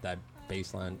and it's got that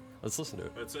bass line. Let's listen to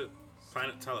it. That's it.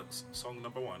 Planet Telex, song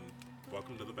number 1.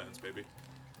 Welcome to the bands, baby.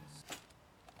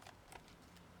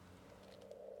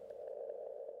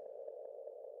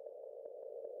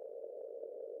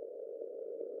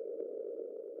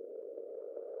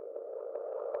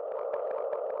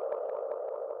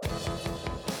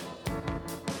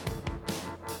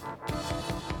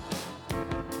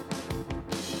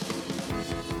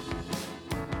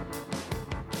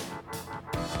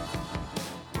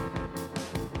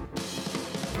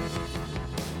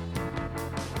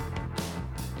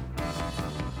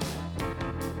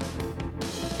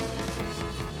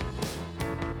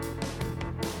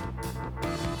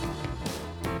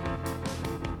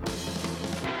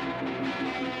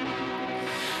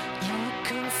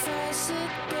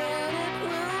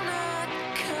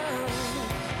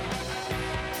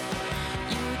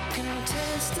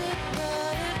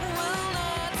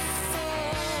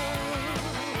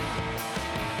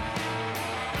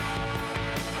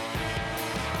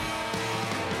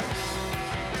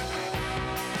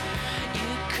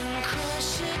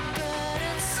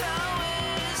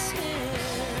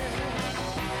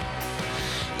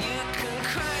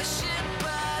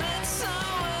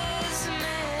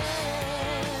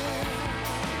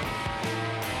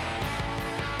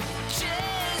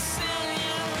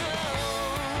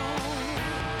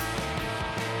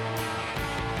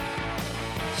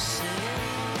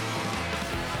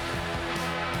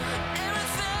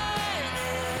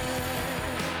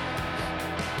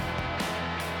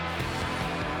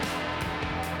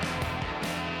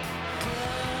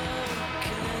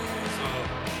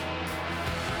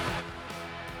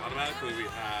 We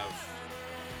have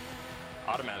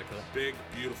automatically big,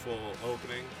 beautiful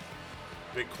opening,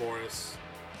 big chorus,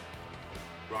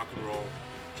 rock and roll,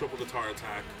 triple guitar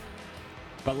attack,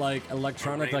 but like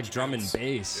electronic, like drum and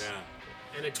bass.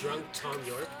 Yeah. And a drunk Tom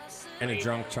York. And a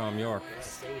drunk Tom York. Yeah,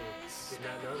 singing. Did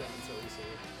not know that until we sang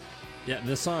it. Yeah,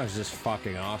 this song is just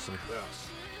fucking awesome. Yeah.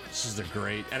 This is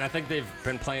great, and I think they've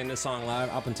been playing this song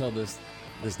live up until this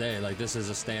day. Like, this is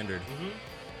a standard. Mm-hmm.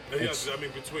 Yeah, I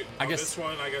mean, between this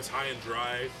one, I guess High and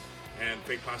Dry and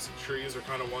Fake Plastic Trees are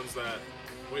kind of ones that.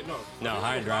 Wait, no.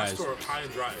 High and Dry. High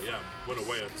and Dry, yeah, went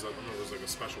away because I remember it was like a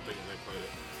special thing when they played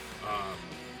it.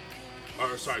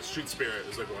 Or sorry, Street Spirit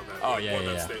is like one that. Oh like, yeah, one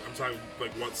yeah. That stayed, I'm talking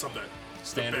like some that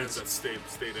standards the bands that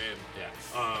stayed in. Yeah.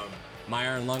 My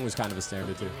Iron Lung was kind of a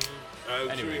standard too.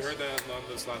 We heard that on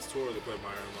this last tour. They played My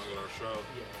Iron Lung at our show.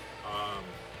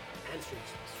 Yeah. And Street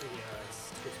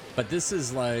But this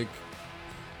is like.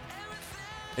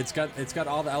 It's got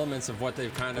all the elements of what they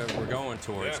kind of were going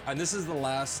towards. Yeah. And this is the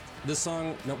last. This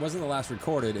song wasn't the last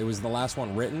recorded. It was the last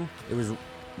one written. It was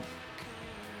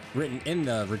written in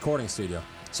the recording studio.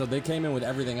 So they came in with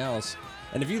everything else.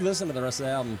 And if you listen to the rest of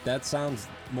the album, that sounds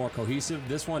more cohesive.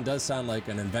 This one does sound like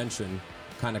an invention,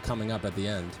 kind of coming up at the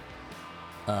end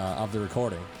of the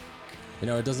recording. You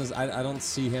know, it doesn't. I don't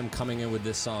see him coming in with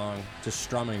this song just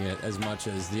strumming it as much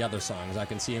as the other songs. I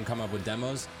can see him come up with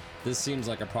demos. This seems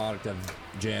like a product of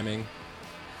jamming.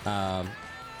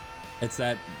 It's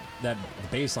that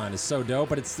bass line is so dope,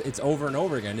 but it's over and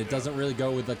over again. It doesn't really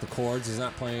go with like the chords. He's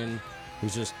not playing.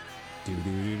 He's just do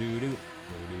do do do do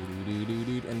do do do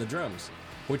do and the drums,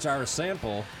 which are a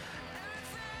sample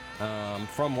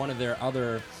from one of their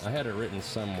other. I had it written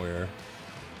somewhere.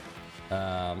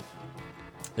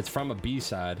 It's from a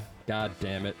B-side. God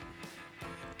damn it.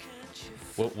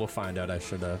 We'll find out. I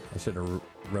should have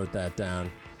wrote that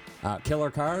down. Killer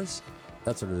Cars,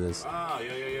 that's what it is. Yeah.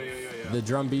 The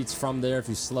drum beats from there, if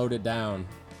you slowed it down,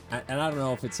 and I don't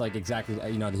know if it's like exactly,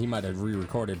 he might have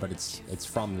re-recorded, but it's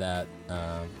from that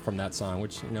song,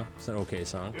 which it's an okay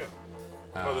song. Yeah.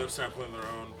 They're sampling their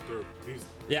own.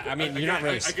 I mean, you're not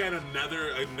really. Again,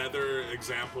 another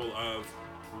example of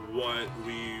what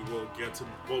we will get to,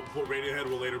 what Radiohead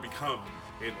will later become,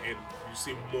 and you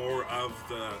see more of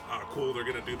the cool. They're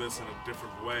gonna do this in a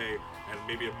different way, and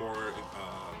maybe a more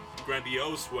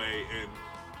grandiose way in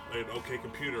OK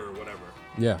Computer or whatever.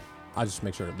 Yeah, I'll just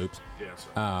make sure it loops. Yeah.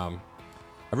 So.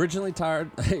 Originally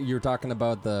tired. You were talking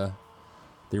about the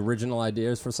original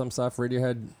ideas for some stuff.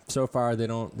 Radiohead so far they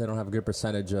don't have a good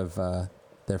percentage of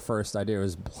their first idea. It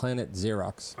was Planet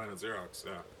Xerox. Planet Xerox,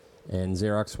 yeah. And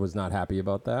Xerox was not happy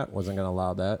about that. Wasn't going to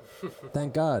allow that.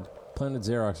 Thank God. playing at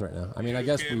Xerox right now. I mean, I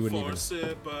guess we wouldn't even. Force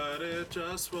it, but it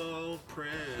just won't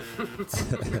print.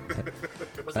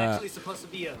 It was actually supposed to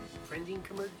be a printing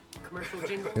commercial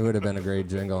jingle. It would have been a great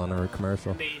jingle on a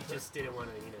commercial. They just didn't want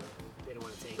to, they didn't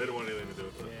want to take They it. don't want anything to do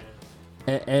with it.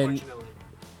 Yeah. And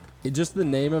Unfortunately. just the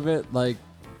name of it, like,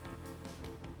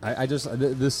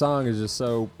 this song is just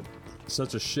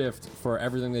such a shift for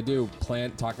everything they do.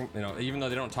 Even though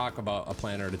they don't talk about a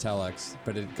planet or a telex,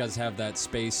 but it does have that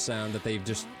space sound that they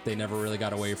never really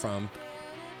got away from.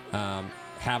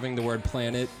 Having the word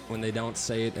planet when they don't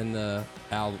say it in the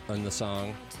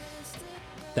song.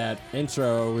 That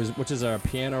intro which is a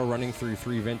piano running through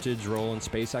 3 vintage Roland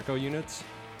space echo units,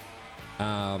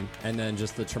 and then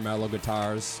just the tremolo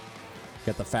guitars.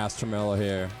 Get the fast tremolo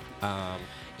here.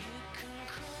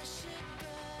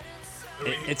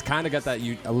 It's kind of got that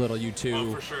a little U2.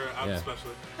 Oh, for sure. Yeah.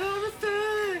 Especially.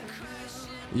 Everything.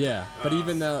 Yeah, but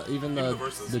even the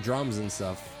verses. the drums and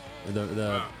stuff,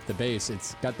 the bass,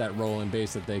 it's got that rolling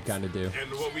bass that they kind of do.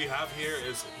 And what we have here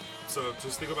is, so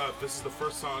just think about, this is the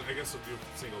first song, I guess we'll do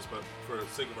singles, but for the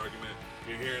sake of argument,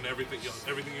 you're hearing everything you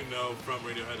know from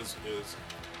Radiohead is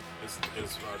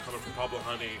coming from Pablo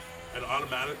Honey, and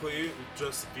automatically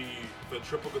just the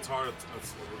triple guitar,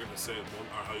 we're gonna say it,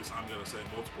 or at least I'm gonna say it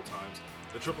multiple times.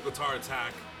 The triple guitar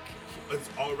attack is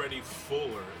already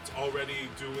fuller. It's already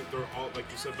they're all, like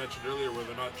you said, mentioned earlier, where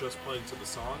they're not just playing to the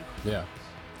song. Yeah.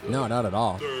 No, not at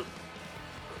all.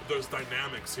 There's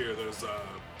dynamics here. There's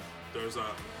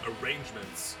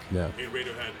arrangements Yeah. in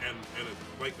Radiohead, and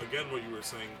like again what you were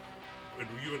saying, and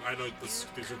I know these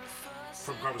are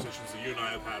from conversations that you and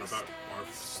I have had about our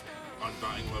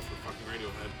undying love for fucking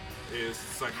Radiohead.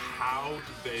 It's like, how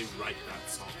did they write that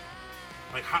song?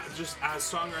 Like, how, just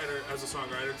as a songwriter,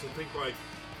 to think like,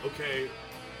 okay,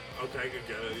 I can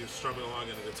get it. You're strumming along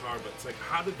in the guitar, but it's like,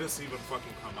 how did this even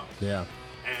fucking come up? Yeah.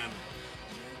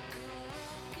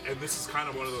 And this is kind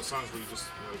of one of those songs where you just,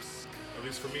 at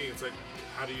least for me, it's like,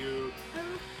 how do you?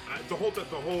 The whole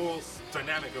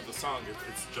dynamic of the song,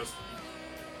 it's just,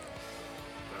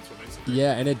 that's what makes it great.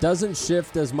 Yeah, and it doesn't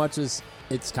shift as much as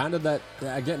it's kind of that,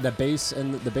 again, the bass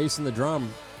and the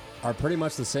drum are pretty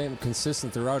much the same,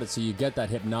 consistent throughout it, so you get that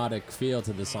hypnotic feel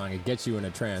to the song. It gets you in a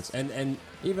trance, and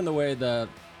even the way the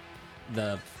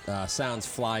sounds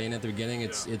fly in at the beginning,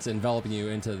 it's enveloping you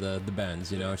into the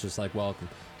bends. It's just like, welcome,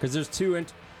 because there's two.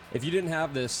 If you didn't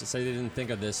have this, say they didn't think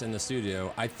of this in the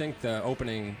studio, I think the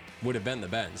opening would have been the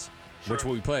bends, which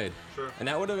we played, and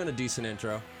that would have been a decent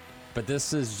intro. But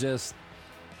this is just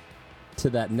to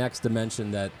that next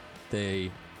dimension that they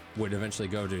would eventually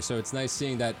go to. So it's nice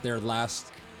seeing that their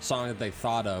last song that they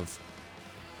thought of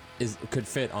could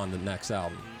fit on the next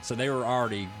album. So they were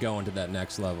already going to that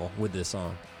next level with this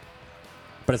song.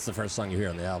 But it's the first song you hear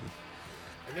on the album.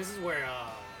 And this is where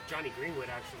Johnny Greenwood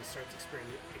actually starts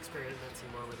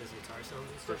experimenting more with his guitar sounds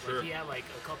and stuff. For sure. Like, he had like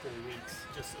a couple of weeks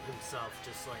just of himself,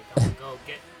 just like, I'm gonna go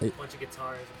get a bunch of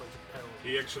guitars, a bunch of pedals.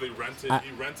 He actually rented a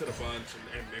bunch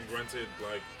and rented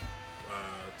like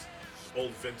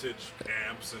old vintage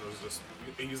amps, and it was just,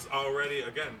 he's already,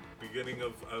 again, beginning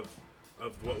of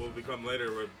what will become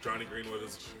later, where Johnny Greenwood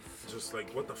is just like,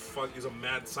 what the fuck, he's a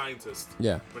mad scientist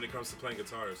when it comes to playing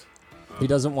guitars. He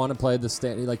doesn't want to play the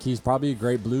like, he's probably a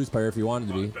great blues player if he wanted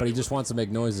to be, but he just wants to make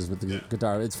noises with the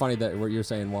guitar. It's funny that what you're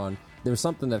saying, Juan. There was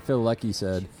something that Phil Leckie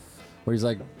said where he's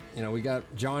like, we got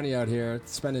Johnny out here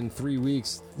spending 3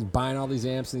 weeks buying all these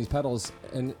amps and these pedals,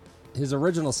 and his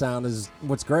original sound is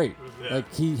what's great. Yeah.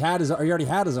 Like, he already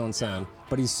had his own sound,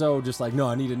 but he's so just like, no,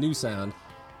 I need a new sound.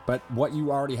 But what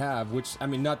you already have, which, I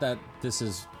mean, not that this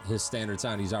is his standard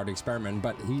sound, he's already experimenting,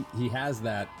 but he has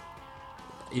that,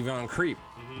 even on Creep,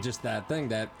 just that thing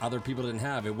that other people didn't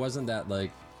have. It wasn't that,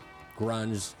 like,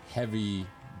 grunge heavy,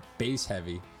 bass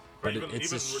heavy, but even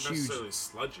it's this huge, necessarily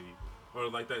sludgy, or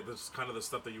like that. That's kind of the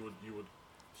stuff that you would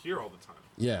hear all the time.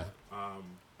 Yeah.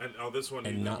 And this one,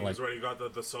 And he's not like- already got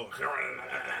the soul.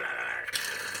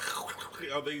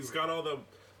 He's got all the,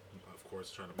 of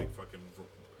course, trying to make fucking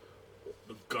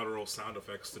guttural sound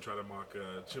effects to try to mock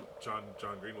John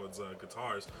Greenwood's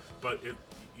guitars, but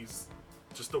he's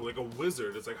just like a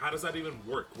wizard. It's like, how does that even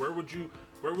work? Where would you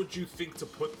think to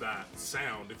put that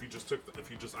sound if you just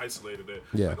isolated it?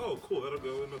 Yeah. Like, oh, cool, that'll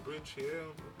go in the bridge here.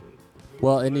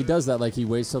 Well, and he does that, like, he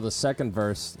waits till the second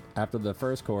verse after the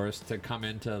first chorus to come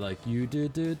into, like, he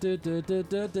does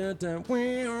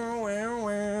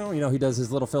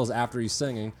his little fills after he's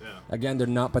singing. Yeah. Again, they're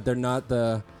not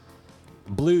the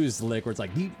blues lick where it's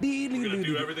like, You're gonna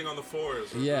do everything on the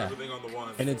fours, or everything on the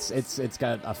ones. and it's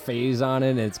got a phase on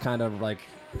it, and it's kind of like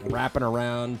wrapping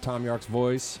around Tom York's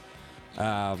voice.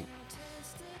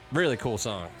 Really cool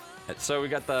song. So we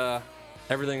got the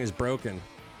Everything Is Broken.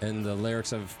 And the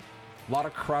lyrics have a lot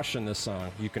of crush in this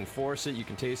song. You can force it, you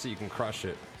can taste it, you can crush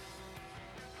it.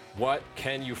 What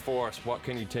can you force? What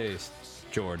can you taste,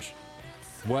 George?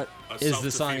 What is the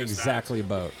song exactly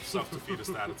about?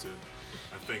 Self-defeatist attitude.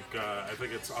 I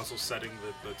think it's also setting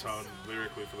the tone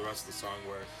lyrically for the rest of the song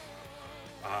where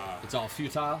It's all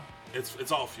futile?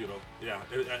 it's all futile. Yeah,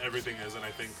 everything is, and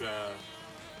I think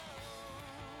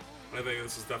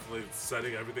this is definitely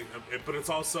setting everything. But it's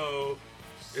also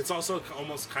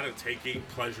almost kind of taking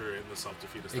pleasure in the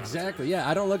self-defeatist Exactly. attitude. Yeah,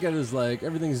 I don't look at it as like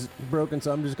everything's broken,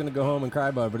 so I'm just gonna go home and cry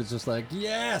about it. But it's just like,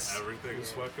 yes,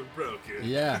 Everything's fucking broken.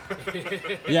 yeah,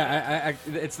 yeah.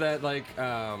 It's that like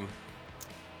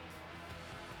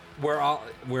we're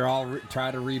all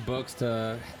try to read books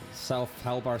to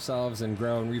self-help ourselves and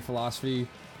grow and read philosophy,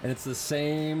 and it's the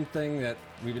same thing that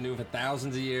we've been doing for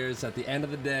thousands of years. At the end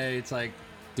of the day, it's like,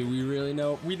 do we really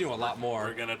know? We knew a lot more.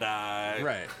 We're gonna die.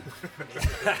 Right.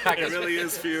 It really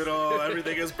is futile.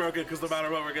 Everything is broken because no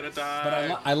matter what, we're gonna die.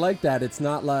 But I like that. It's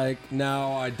not like,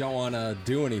 no, I don't want to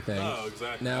do anything. Oh,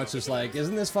 exactly. Now it's just like,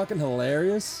 isn't this fucking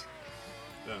hilarious?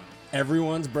 Yeah.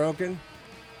 Everyone's broken.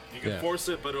 You can force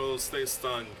it, but it'll stay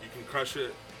stung. You can crush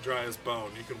it dry as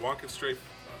bone. You can walk it straight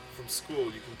from school.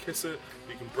 You can kiss it.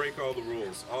 You can break all the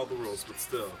rules, but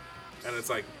still. And it's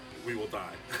like, we will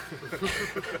die.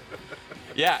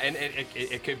 Yeah, and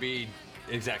it could be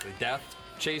exactly death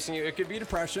chasing you. It could be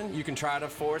depression. You can try to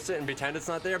force it and pretend it's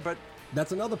not there, but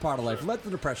that's another part of life. Let the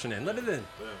depression in. Let it in.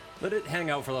 Yeah. Let it hang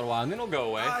out for a little while, and then it'll go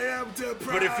away. I am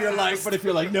depressed. But if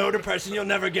you're like, no depression, you'll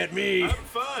never get me. I'm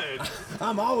fine.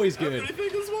 I'm always good.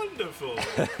 Everything is wonderful.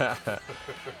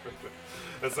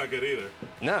 That's not good either.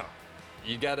 No,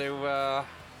 you got to.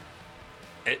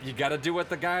 You got to do what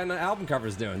the guy on the album cover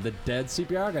is doing. The dead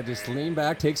CPR guy. Just lean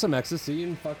back, take some ecstasy,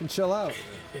 and fucking chill out.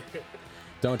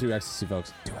 Don't do ecstasy,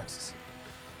 folks. Do ecstasy.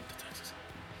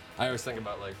 I always think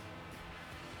about like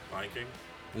Lion King.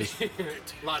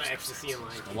 A lot of ecstasy in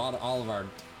life. all of our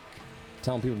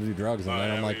telling people to do drugs, and Oh, then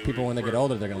yeah, I'm like, people when they get we're-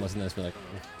 older, they're gonna listen to this, and be like,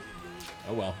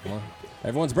 oh well,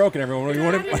 everyone's broken. Everyone, what do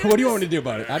you want me to do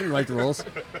about it? I didn't write the rules.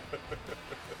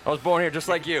 I was born here just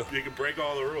like you. You can break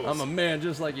all the rules. I'm a man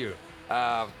just like you.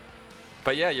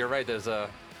 But yeah, you're right. There's a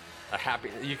happy.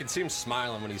 You can see him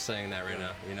smiling when he's saying that right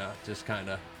now. You know, just kind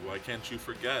of Why can't you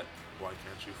forget? Why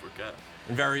can't you forget?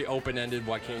 very open-ended.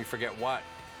 Why can't you forget what?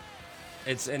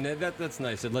 That's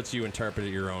nice. It lets you interpret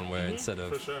it your own way instead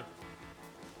of For sure.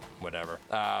 whatever.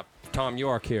 Tom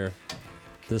York here.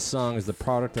 This song is the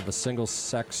product of a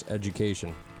single-sex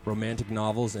education, romantic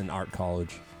novels, and art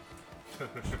college.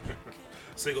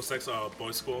 Single sex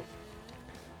boys school.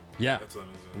 Yeah. That's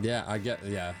amazing. Yeah, I get.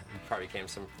 Yeah, probably came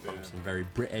from Yeah. some very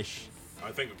British.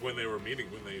 I think when they all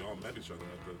met each other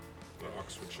at the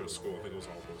Oxfordshire school, I think it was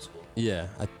all boys school. Yeah,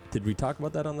 did we talk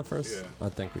about that on the first? Yeah. I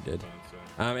think we did.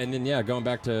 So, And then going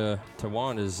back to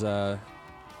Juan is,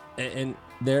 and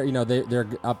they're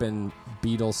up in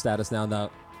Beatles status now.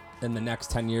 That in the next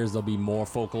 10 years there'll be more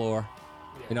folklore.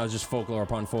 Yeah. Just folklore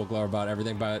upon folklore about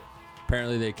everything. But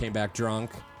apparently they came back drunk.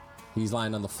 He's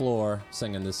lying on the floor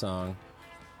singing this song.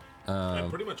 and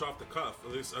pretty much off the cuff,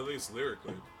 at least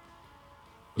lyrically.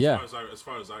 Yeah. As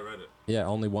far as I read it. Yeah,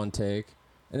 only one take.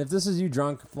 And if this is you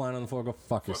drunk flying on the floor, go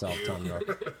fuck yourself, you. Tom York.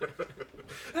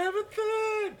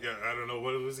 Everything. Yeah, I don't know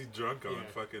what was he drunk on. Yeah.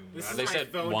 Fucking. This is They my said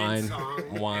phone-in wine.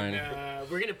 song. Wine. And,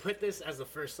 we're gonna put this as the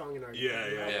first song in our.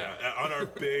 Yeah. On our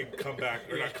big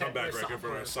comeback, or not comeback record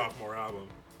for our sophomore album.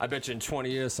 I bet you in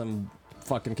 20 years some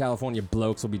fucking California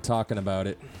blokes will be talking about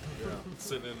it. Yeah.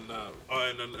 Sitting in.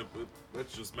 And then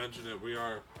let's just mention it. We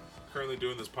are currently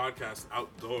doing this podcast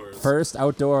outdoors. First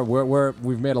outdoor,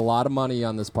 we've made a lot of money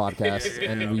on this podcast,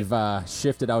 and we've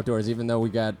shifted outdoors. Even though we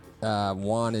got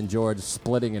Juan and George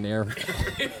splitting an ear,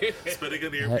 Spitting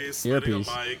an earpiece, splitting a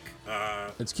earpiece. mic.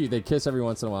 It's cute. They kiss every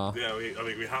once in a while, Yeah, we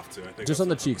have to. I think just that's on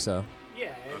the what- cheeks though.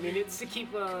 Yeah, I mean it's to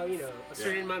keep a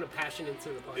certain amount of passion into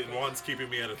the podcast. And Juan's keeping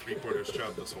me at a 3/4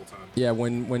 chub this whole time. Yeah,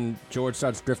 when George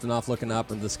starts drifting off, looking up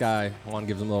into the sky, Juan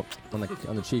gives him a little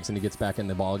on the cheeks, and he gets back in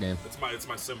the ball game. It's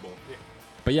my symbol.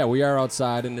 But yeah, we are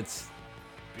outside, and it's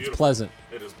Beautiful. pleasant.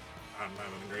 It is. I'm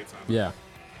having a great time. Yeah,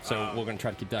 so we're gonna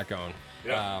try to keep that going.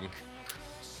 Yeah.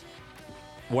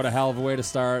 What a hell of a way to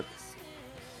start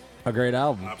a great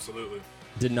album. Absolutely.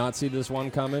 Did not see this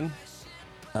one coming.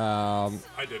 I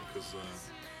did because.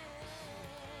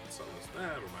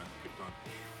 Never mind. Keep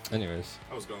going. Anyways,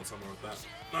 I was going somewhere with that.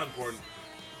 Not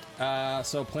important.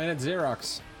 so Planet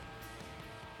Xerox.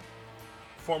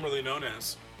 Formerly known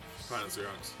as Planet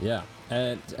Xerox. Yeah,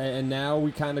 and now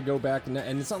we kind of go back, and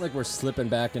it's not like we're slipping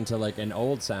back into like an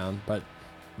old sound, but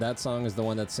that song is the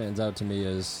one that stands out to me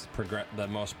as the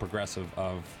most progressive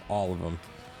of all of them.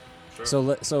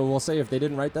 Sure. So we'll say if they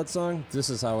didn't write that song, this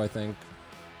is how I think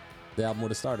the album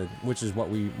would have started, which is what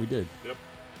we did. Yep.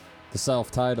 The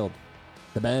self-titled,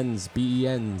 the Benz,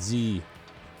 Benz,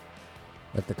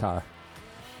 like the car.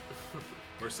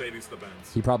 Mercedes the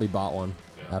Benz. He probably bought one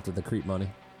Yeah. after the creep money.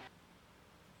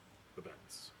 The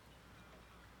Benz.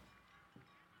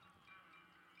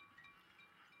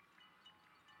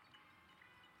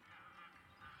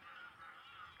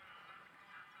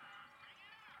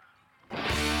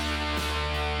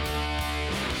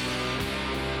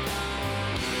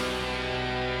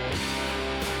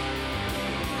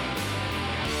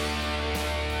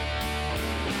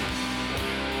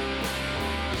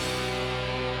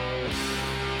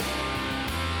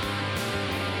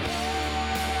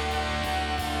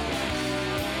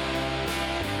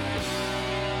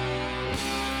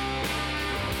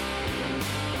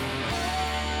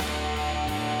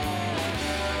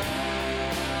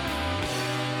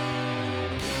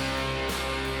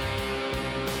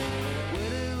 Where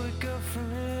do we go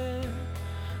from here?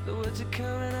 The words are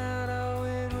coming out, oh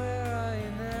wait, where are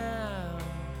you now?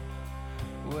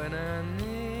 When I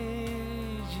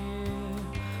need you,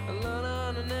 alone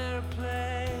on an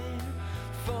airplane,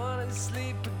 falling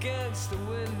asleep against the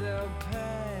window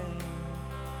pane,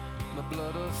 my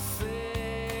blood will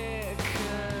thicken.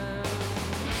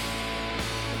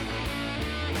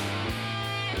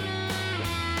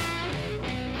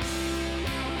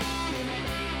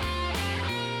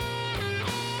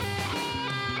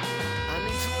 I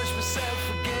need to wash myself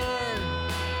again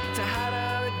to hide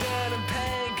all the dirt and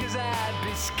pain, 'cause I'd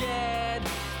be scared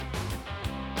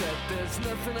that there's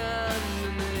nothing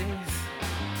underneath.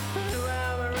 Who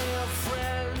are my real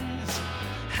friends?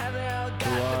 Have they all got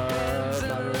Who the are bends my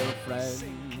and real rings?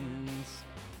 friends?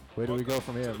 Where do we go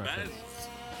from here, To the my friend? Benz.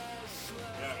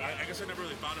 Yeah, I guess I never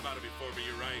really thought about it before, but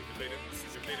you're right. If they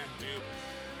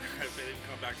didn't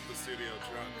come back to the studio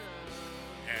drunk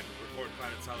and record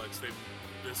Planet Telex,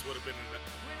 this would have been an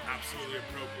absolutely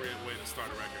appropriate way to start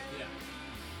a record. Yeah.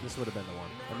 This would have been the one.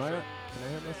 Am I right? Can I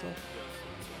hear myself?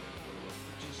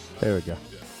 Yes. There we go.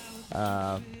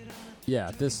 Yeah.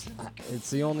 Yeah, it's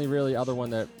the only really other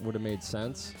one that would have made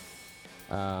sense.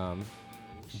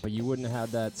 But you wouldn't have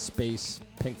had that space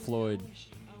Pink Floyd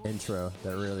intro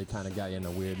that really kind of got you in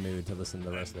a weird mood to listen to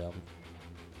the rest of the album.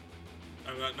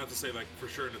 I'm not to say like for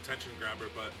sure an attention grabber,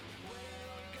 but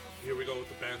here we go with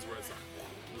the bands where it's like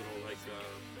a little like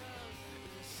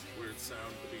weird sound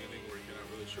at the beginning where you're not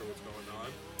really sure what's going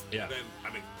on. Yeah. And then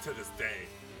I mean to this day,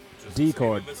 just D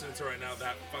chord. listening to right now,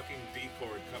 that fucking D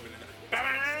chord coming in.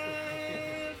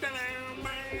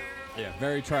 Yeah,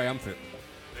 very triumphant.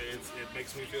 It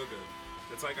makes me feel good.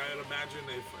 It's like I'd imagine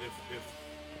if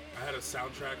I had a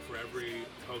soundtrack for every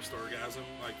post orgasm,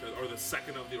 like or the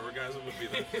second of the orgasm would be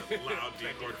that loud D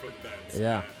chord from the bands.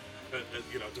 Yeah.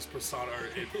 You know, just persona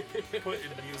put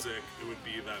in music, it would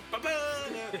be that.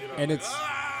 You know, And like,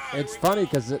 it's funny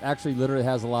because it actually literally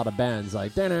has a lot of bends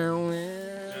like down.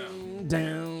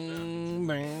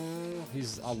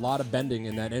 He's a lot of bending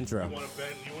in that intro. You want to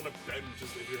bend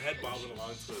just if your head bobbing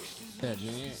along to Yeah,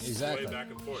 exactly. sway back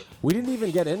and forth. We didn't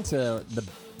even get into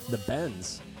the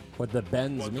bends. What the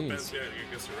bends Well, means. depends, yeah,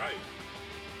 I guess you're right.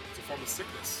 It's a form of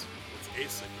sickness. It's a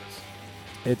sickness.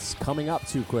 It's coming up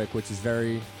too quick, which is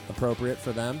very appropriate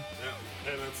for them.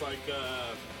 Yeah, and it's like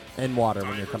And water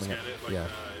when you're divers coming up. get it. Like, Yeah.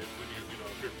 when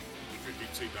if you're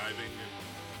deep sea diving and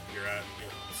you're at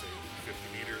say 50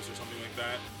 meters or something like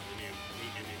that, and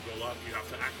you go up, you have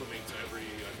to acclimate to every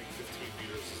 15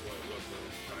 meters is what the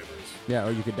divers. Yeah,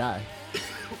 or you could die. You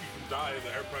can die,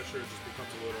 the air pressure just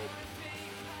becomes a little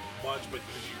much, but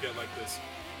then you get like this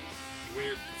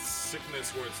weird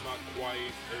sickness where it's not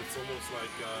quite. It's almost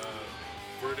like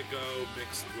vertigo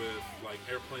mixed with like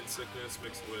airplane sickness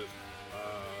mixed with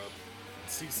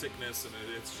seasickness, and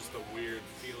it's just a weird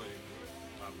feeling.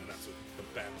 And that's what the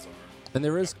bends are. And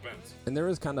there is The bends. and there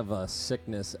is kind of a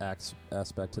sickness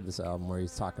aspect to this album where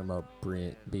he's talking about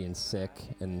being sick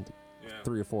in Yeah.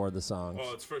 3 or 4 of the songs.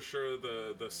 Well, it's for sure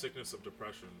the sickness of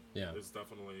depression. Yeah. is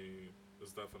definitely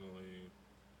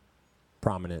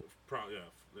Prominent.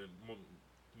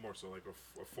 more so like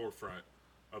a forefront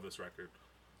of this record.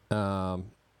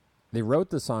 They wrote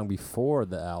the song before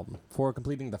the album, before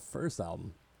completing the first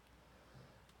album.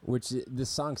 This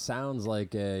song sounds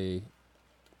like I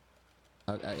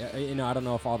don't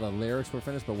know if all the lyrics were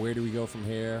finished, but where do we go from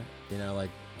here?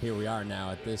 Like here we are now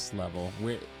at this level.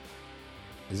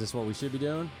 Is this what we should be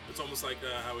doing? It's almost like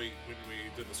how when we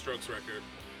did the Strokes record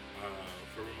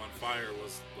for Room on Fire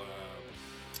was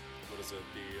what is it?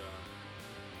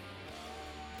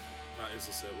 Not Is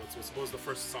This It? What was the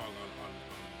first song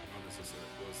on Is This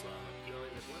It? Was You only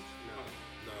live once?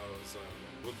 No. no, it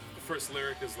was the first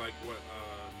lyric is like what?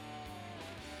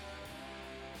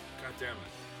 God damn it.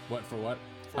 What for what?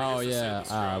 For Oh It's the Same yeah, as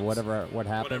Strokes. what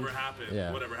happened? Whatever happened.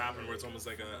 Yeah. Whatever happened. Where it's almost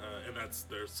like and that's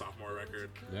their sophomore record.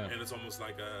 Yeah. And it's almost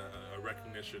like a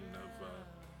recognition of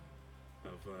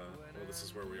well, this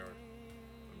is where we are.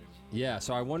 Yeah,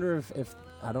 so I wonder if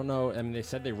I don't know. I mean, they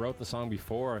said they wrote the song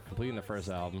before completing the first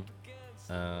album,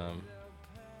 so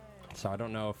I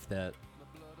don't know if that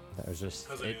was just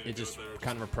it just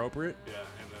kind of appropriate. Yeah,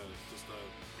 and just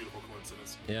a beautiful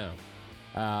coincidence. Yeah.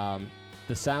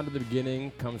 The sound of the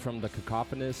beginning comes from the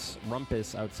cacophonous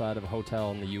rumpus outside of a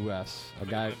hotel in the U.S. A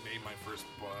guy. I named my first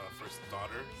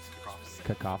daughter Cacophony.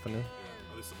 Cacophony.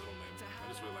 Yeah, at least a middle name. I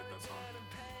just really like that song.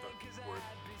 That word.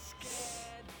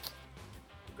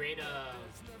 Great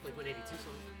Blink 182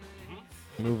 song.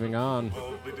 Moving on.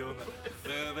 We'll be doing that.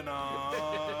 Living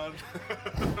on.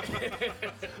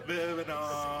 Living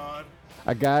on.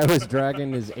 A guy was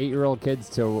dragging his 8-year-old kids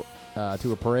to a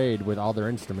parade with all their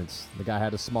instruments. The guy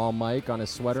had a small mic on his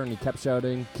sweater and he kept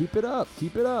shouting, "Keep it up,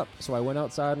 keep it up." So I went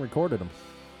outside and recorded him.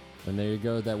 And there you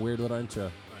go, that weird little intro.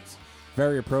 Nice.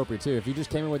 Very appropriate too. If you just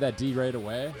came in with that D right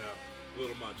away. Yeah, a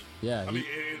little much. Yeah. I mean,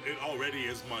 it already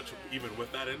is much, even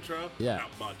with that intro. Yeah.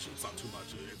 Not much. It's not too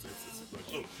much. It's like,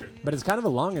 oh shit. But it's kind of a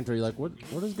long intro. You're like,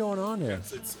 what is going on here?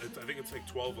 It's I think it's like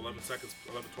 12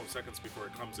 seconds before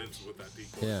it comes into with that D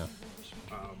chord. Yeah.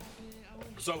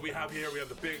 So we have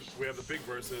the big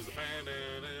verses, and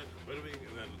then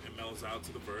it mellows out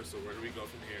to the verse. So where do we go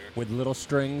from here? With little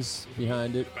strings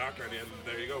behind it. The background, and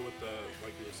there you go with the,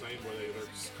 like you were saying, where they're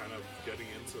just kind of getting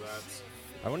into that.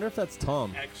 I wonder if that's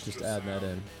Tom Extra just adding that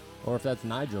sound. in, or if that's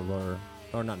Nigel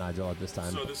or not Nigel at this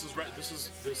time. So this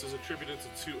is attributed to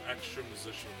two extra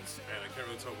musicians, and I can't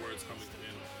really tell where it's coming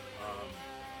in.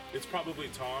 It's probably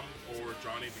Tom or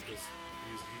Johnny because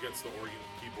he gets the organ,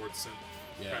 keyboard, synth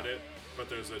credit. But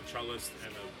there's a cellist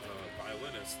and a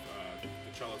violinist. The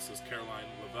cellist is Caroline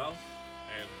Lavelle,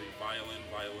 and the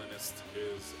violinist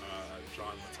is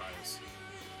John Matthias.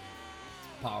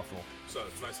 Powerful. So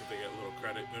it's nice that they get a little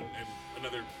credit. And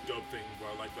another dope thing,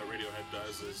 what I like that Radiohead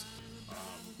does is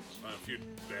a few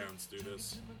bands do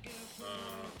this,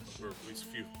 or at least a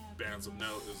few bands of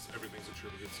note, is everything's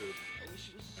attributed to,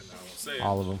 and I will say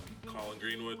all of them. Colin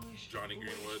Greenwood, Johnny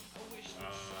Greenwood,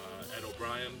 Ed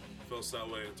O'Brien, Phil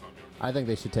Selway, and Tom York. I think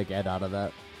they should take Ed out of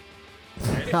that.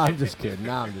 I'm just kidding.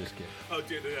 No, I'm just kidding. Oh,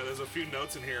 dude, yeah, there's a few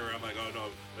notes in here where I'm like, oh no,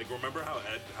 like remember how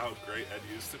great Ed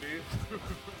used to be?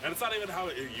 And it's not even how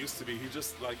it used to be. He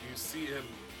just, like, you see him,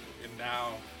 and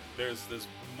now there's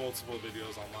multiple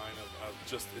videos online of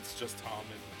it's just Tom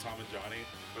and Johnny,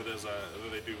 where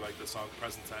where they do like the song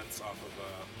Present Tense off of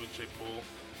Moonshaped Pool,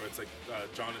 where it's like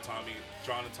John and Tom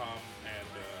and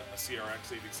a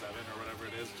CRX 87 or whatever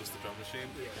it is, just a drum machine.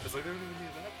 Yeah. It's like, they don't even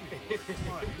need that anymore.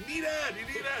 Come on, you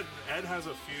need Ed. Ed has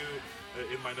a few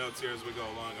in my notes here as we go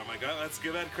along. I'm like, let's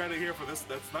give Ed credit here for this.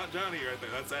 That's not Johnny right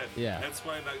there. That's Ed. Yeah. Ed's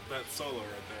playing that solo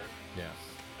right there. Yeah.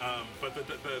 But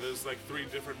there's like three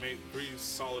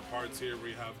solid parts here. Where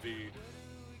you have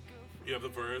the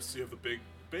verse, you have the big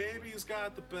baby's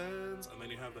got the bends, and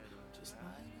then you have the just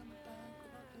lying in the bank.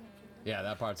 Yeah,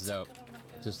 that part's dope.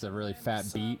 Just a really fat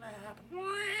beat.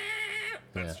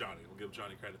 That's Johnny. We'll give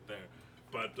Johnny credit there.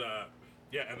 But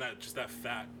yeah, and that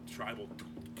fat tribal.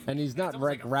 And he's not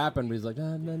rapping, but he's like, he's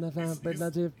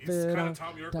kind of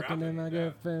Tom York talking to rapping. my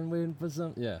girlfriend, waiting for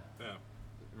some. Yeah.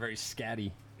 Very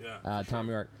scatty. Yeah. Tom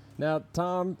York. Now,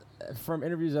 Tom, from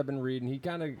interviews I've been reading, he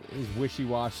kind of is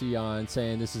wishy-washy on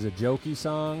saying this is a jokey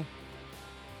song.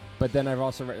 But then I've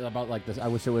also read about like this. I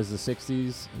wish it was the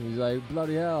 '60s. And he's like,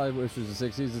 bloody hell, I wish it was the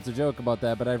 '60s. It's a joke about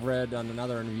that. But I've read on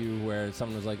another interview where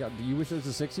someone was like, do you wish it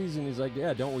was the '60s? And he's like,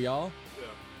 yeah, don't we all?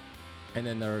 Yeah. And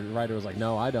then the writer was like,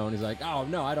 no, I don't. He's like, oh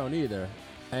no, I don't either.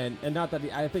 And not that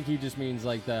I think he just means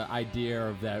like the idea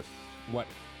of that what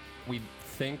we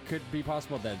think could be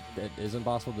possible that isn't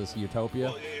possible. This utopia.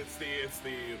 Well, it's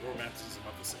the romanticism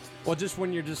of the '60s. Well, just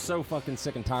when you're just so fucking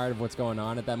sick and tired of what's going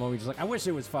on at that moment, you're just like, I wish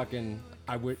it was fucking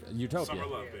utopia. Summer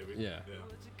love, baby. Yeah.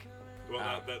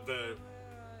 Well,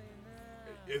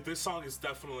 this song is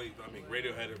definitely. I mean,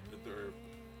 Radiohead.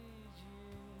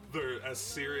 They're as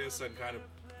serious and kind of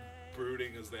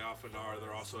brooding as they often are.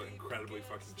 They're also incredibly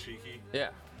fucking cheeky.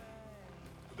 Yeah.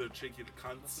 They're cheeky to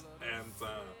cunts, and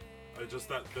just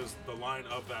that there's the line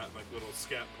of that like little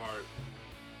scat part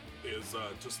is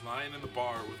just lying in the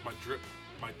bar with my drip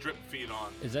feed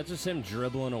on. Is that just him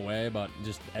dribbling away about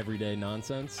just everyday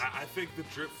nonsense? I think the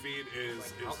drip feed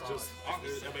is just.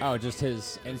 Just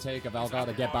his intake of alcohol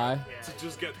to get by? To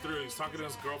just get through. He's talking to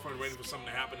his girlfriend, waiting for something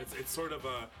to happen. It's sort of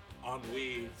a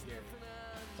ennui.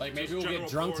 Like maybe Just we'll get general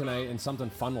drunk boredom. tonight and something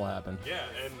fun will happen. Yeah,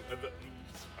 and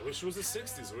I wish it was the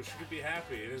 60s. I wish you could be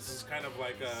happy. And it's just kind of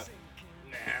like I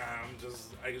can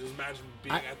just imagine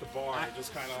being at the bar,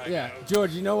 just kind of like. Yeah,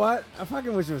 George, you know what? I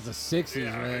fucking wish it was the 60s,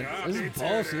 Yeah, man. yeah, This me is too,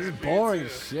 bullshit. This is me boring too.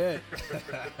 shit.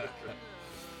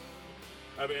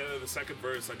 I mean, the second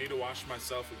verse, I need to wash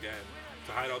myself again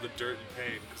to hide all the dirt and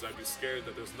pain, because I'd be scared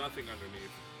that there's nothing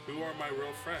underneath. Who are my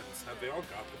real friends? Have they all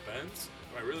got the bends?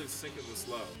 Am I really sinking this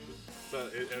low?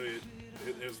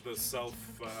 It is the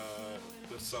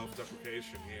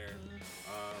self-deprecation here,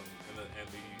 and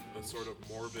the sort of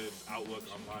morbid outlook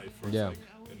on life. Where Yeah. it's like,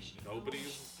 and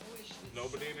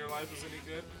nobody in your life is any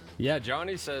good. Yeah,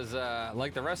 Johnny says,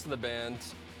 like the rest of the band,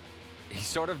 he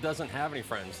sort of doesn't have any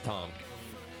friends, Tom.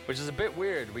 Which is a bit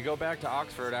weird. We go back to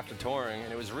Oxford after touring,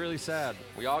 and it was really sad.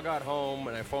 We all got home,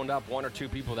 and I phoned up 1 or 2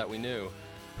 people that we knew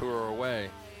who were away.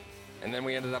 And then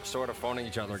we ended up sort of phoning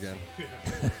each other again.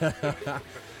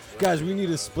 Guys, we need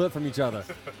to split from each other.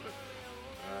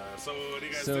 So what do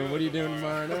you guys So what are you doing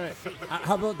tomorrow night?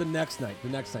 How about the next night? The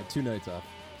next night, 2 nights off.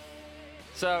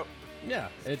 So, yeah,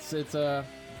 it's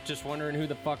just wondering who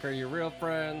the fuck are your real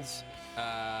friends.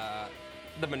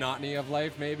 The monotony of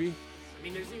life, maybe. I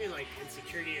mean, there's even like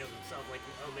insecurity of himself, like,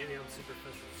 oh, maybe I'm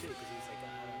superficial too, because he's like,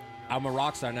 I'm a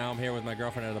rock star now. I'm here with my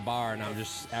girlfriend at a bar, and I'm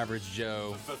just average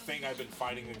Joe. The thing I've been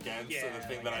fighting against, and the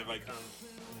thing that I've like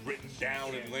written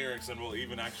down in lyrics and will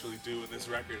even actually do in this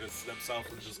record is themselves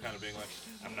and just kind of being like,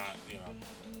 I'm not, you know.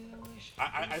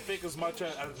 I think as much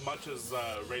as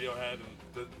Radiohead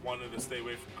wanted to stay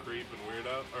away from creep and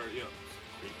weirdo, or you know,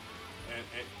 creep, and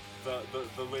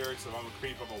the lyrics of I'm a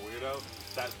creep, I'm a weirdo,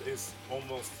 that is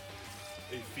almost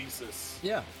a thesis.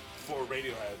 Yeah. For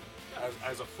Radiohead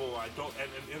as a full. I don't, and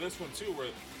in this one too, where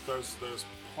there's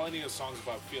plenty of songs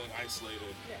about feeling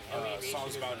isolated,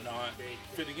 songs about not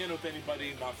fitting in with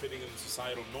anybody, not fitting in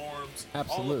societal norms.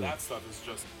 Absolutely. All of that stuff is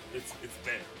just it's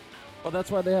there. Well,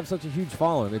 that's why they have such a huge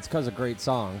following. It's because of great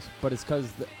songs, but it's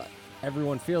because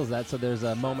everyone feels that, so there's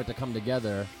a moment to come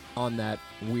together on that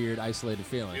weird, isolated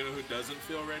feeling. You know who doesn't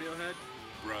feel Radiohead?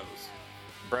 Bros.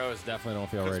 Bros definitely don't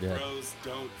feel Radiohead. Bros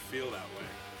don't feel that way.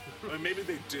 I mean, maybe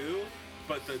they do,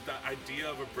 but the idea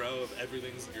of a bro of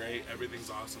everything's great, everything's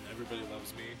awesome, everybody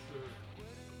loves me.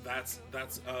 That's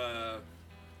I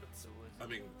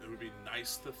mean, it would be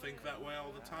nice to think that way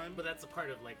all the time. but that's a part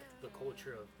of like the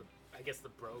culture of I guess the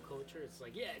bro culture. It's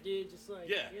like, yeah, dude, just like,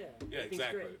 Yeah, everything's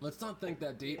exactly. great. Let's not think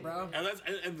that deep, bro. And that's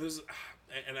and there's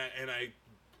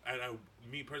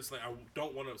me personally, I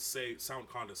don't want to sound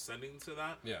condescending to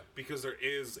that. Yeah. Because there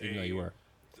is Even though you were.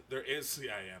 There is,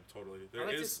 yeah, I am totally. There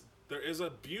is a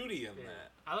beauty in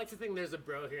that. I like to think there's a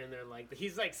bro here and there, like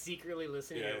he's like secretly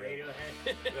listening to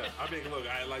Radiohead. Yeah, I mean, look,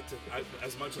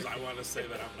 as much as I want to say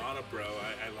that I'm not a bro,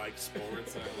 I like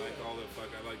sports and I like all the fuck.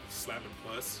 I like slamming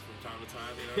puss from time to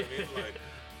time. You know what I mean? Like,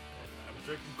 I'm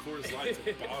drinking Coors Lights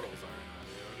in bottles right now.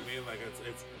 You know what I mean? Like,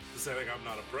 it's to say like I'm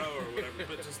not a bro or whatever,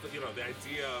 but just the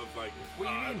idea of like. What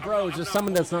you mean, bro? Is just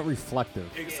someone that's not reflective.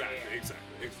 Exactly.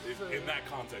 In that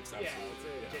context, absolutely.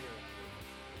 Yeah, it's a genuine.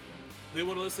 They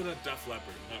want to listen to Def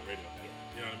Leppard, not Radiohead.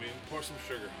 You know what I mean? Pour some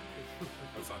sugar on it.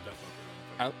 That's not Def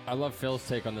Leppard. I love Phil's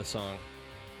take on this song.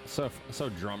 So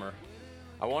drummer.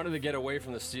 I wanted to get away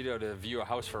from the studio to view a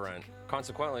house for rent.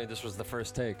 Consequently, this was the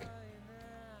first take.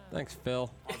 Thanks,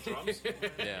 Phil. On drums?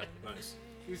 Yeah. Nice.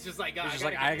 He was just like, He's just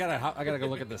like, I gotta go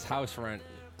look at this house for rent.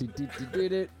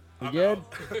 Did it? You I'm good?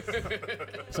 out.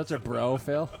 Such a bro,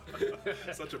 Phil.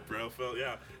 Such a bro, Phil.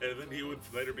 Yeah. And then he would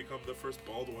later become the first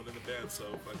bald one in the band, so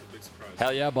like a big surprise.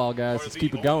 Hell yeah, ball guys. Or Let's the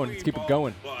keep it going. only Let's keep it bald-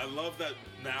 going. Well, I love that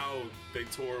now they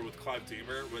tour with Clive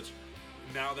Deemer, which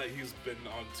now that he's been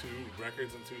on 2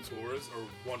 records and 2 tours, or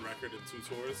 1 record and 2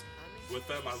 tours with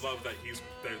them, I love that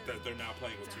they're now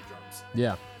playing with 2 drums.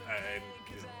 Yeah. And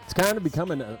you know, It's kind of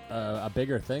becoming a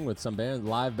bigger thing with some bands,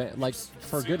 live band. Like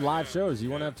for good live shows, you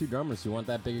want to have 2 drummers. You want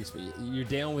that big. You're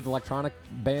dealing with electronic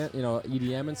band,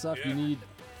 EDM and stuff. You Yeah. need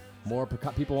more.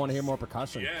 People want to hear more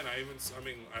percussion. yeah, and I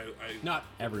Not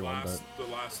everyone, the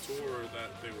last tour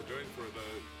that they were doing for the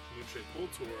Moonshade Pool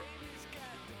tour,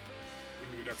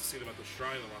 we got to see them at the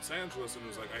Shrine in Los Angeles, and it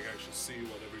was like I could actually see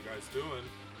what every guy's doing.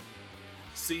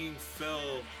 Seeing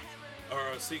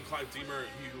Clive Deemer,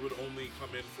 he would only come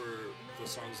in for the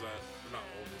songs that, not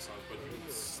only songs, but he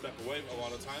would step away a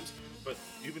lot of times. But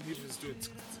even he was doing.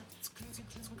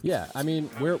 Yeah, I mean,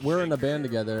 we're in a band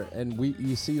together, and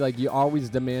you see, like, you're always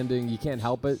demanding. You can't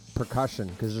help it, percussion,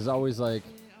 because there's always like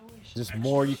just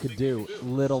more you could do,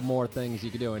 little more things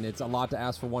you could do, and it's a lot to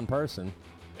ask for one person.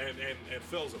 And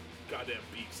Phil's a goddamn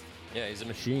beast. Yeah, he's a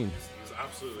machine. He's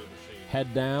absolutely a machine.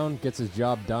 Head down, gets his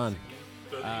job done.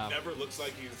 He never looks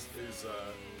like he's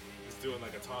doing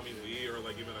like a Tommy Lee or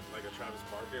like even like a Travis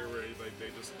Barker, where like they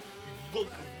just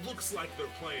looks like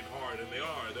they're playing hard, and they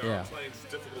are. They're playing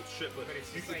difficult shit, but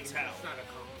it's you just can like, tell. it's not a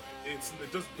compliment. It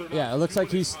just they're Yeah, not, it looks you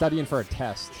like he's wouldn't studying for a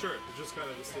compliment. test. Sure, just kind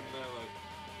of just sitting there like.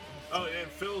 Oh, and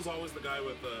Phil's always the guy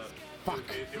with the. Fuck.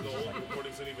 In the old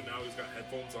recordings, and even now he's got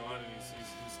headphones on, and he's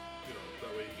you know,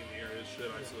 that way you can hear his shit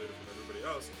isolated from everybody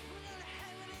else,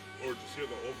 or just hear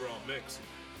the overall mix.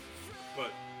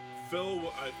 But Phil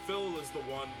is the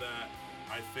one that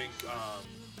I think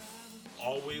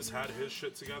always had his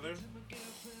shit together.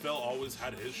 Phil always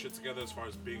had his shit together as far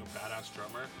as being a badass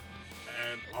drummer,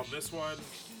 and on this one,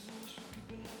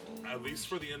 at least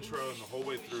for the intro and the whole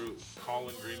way through,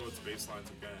 Colin Greenwood's bass lines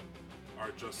again are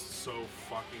just so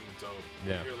fucking dope.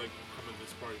 Yeah. You hear like coming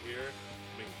this part here.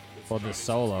 I mean, it's Well, the Johnny's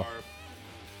solo. guitar,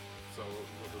 so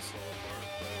with the solo part,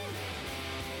 but like,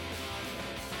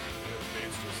 the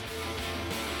bass just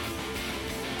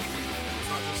it's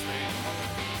not just staying.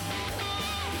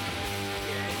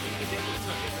 Yeah, he definitely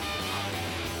took it from the top.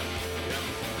 Yeah.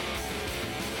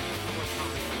 How much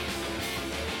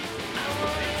time?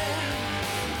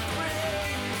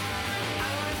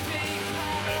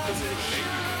 And does it make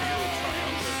you feel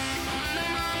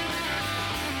triumphant?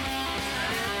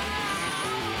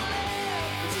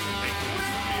 This isn't making us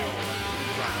feel like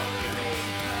triumphant.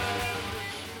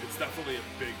 It's definitely a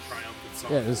big triumphant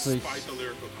song, Yeah, this is despite the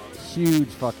lyrical content. Huge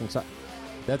fucking song.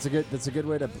 That's a good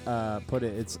way to put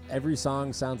it. It's every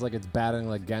song sounds like it's battling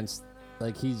against,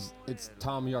 like it's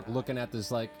Tom York looking at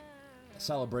this like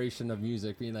celebration of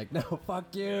music, being like, no,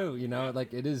 fuck you, you know,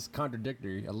 like it is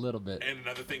contradictory a little bit. And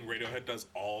another thing Radiohead does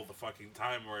all the fucking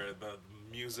time, where the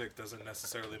music doesn't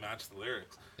necessarily match the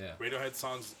lyrics. Yeah. Radiohead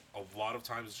songs a lot of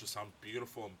times just sound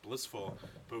beautiful and blissful,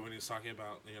 but when he's talking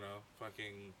about, you know,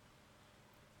 fucking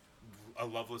a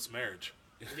loveless marriage,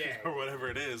 Yeah. or whatever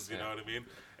it is, you know what I mean?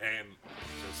 And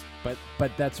just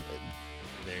But that's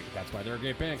why they're a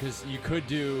great band, because you could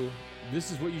do,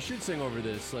 this is what you should sing over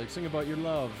this, like sing about your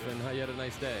love and how you had a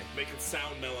nice day. make it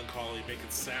sound melancholy, make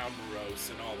it sound morose,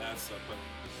 and all that stuff. But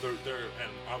they're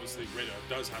and obviously Radiohead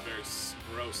does have very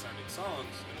morose sounding songs,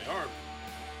 and they are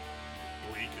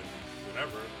bleak and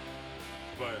whatever,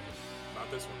 but not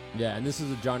this one. Yeah, and this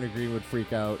is a Johnny Greenwood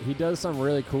freak out. He does some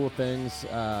really cool things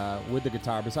with the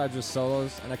guitar, besides just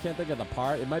solos, and I can't think of the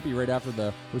part. It might be right after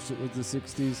which was the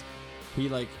 60s. He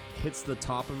like hits the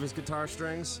top of his guitar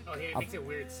strings Oh, yeah, it makes a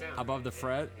weird sound. above the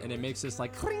fret, and it makes this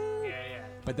like cling. Yeah.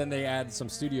 But then they add some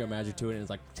studio magic to it, and it's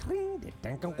like cling.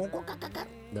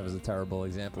 That was a terrible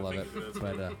example of it.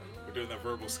 But We're doing that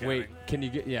verbal scanning. wait, can you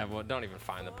get? Yeah, well, don't even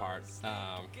find the part.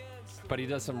 But he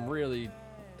does some really.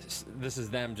 This is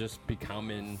them just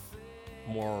becoming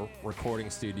more recording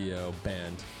studio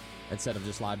band instead of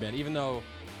just live band. Even though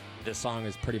this song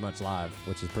is pretty much live,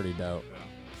 which is pretty dope. Yeah.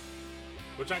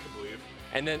 Which I can believe.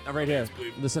 And then right here,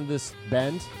 Please. listen to this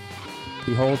bend.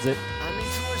 He holds it. I need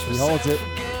to watch He holds it.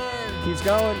 myself again. Keeps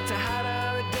going. To hide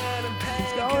all the debt and pain,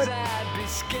 Keeps going. 'cause I'd be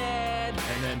scared.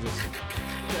 And then just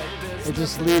that there's it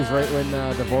just leaves right when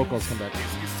the vocals come back.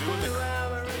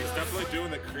 He's definitely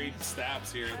doing the Creed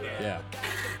stabs here. Yeah,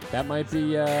 that might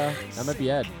be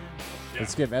Ed.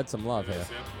 Let's give Ed some love here.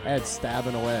 Ed's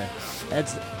stabbing away.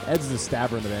 Ed's the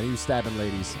stabber in the band. He was stabbing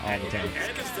ladies all the time.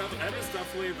 Ed is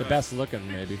definitely The best looking,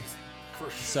 maybe.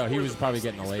 For So he sure was the probably best.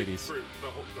 getting the He's been- ladies. For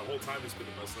the whole time he's been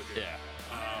the best looking.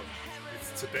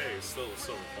 It's today still a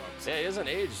silver fox. Yeah, he hasn't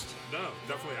aged. No,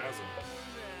 definitely hasn't.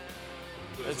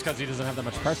 It's because he doesn't have that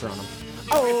much pressure on him.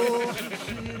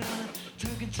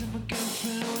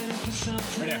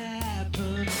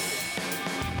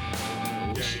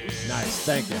 Nice,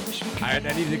 thank you. I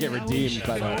needed to get redeemed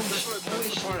by that. That's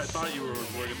the part I thought you were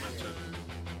going to mention.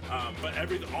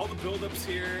 But all the build-ups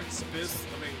here, this,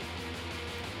 I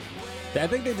mean, I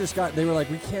think they were like,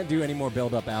 we can't do any more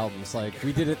build-up albums. Like,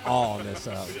 we did it all on this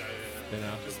album. You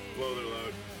know? just blow their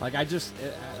load. Like,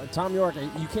 Tom York,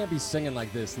 you can't be singing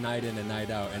like this night in and night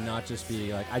out and not just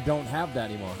be like, I don't have that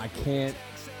anymore. I can't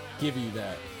give you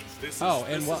that. This is, Oh,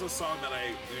 and this what- is a song that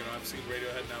I've seen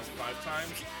Radiohead now 5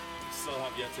 times. Still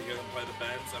have yet to hear them play the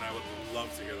bends, and I would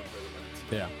love to hear them play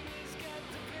the bends.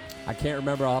 Yeah. I can't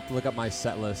remember. I'll have to look up my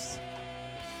set list.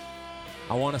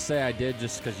 I want to say I did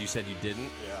just because you said you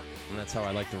didn't, Yeah, and that's how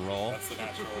I like to roll. that's the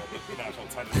natural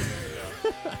tendency.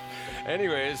 Yeah.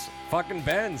 Anyways, fucking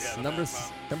Benz, Yeah, the number Benz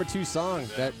song. number 2 song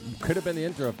that could have been the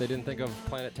intro if they didn't think of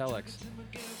Planet Telex.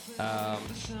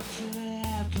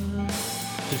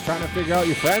 Just trying to figure out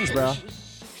your friends, bro.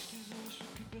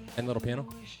 And little piano.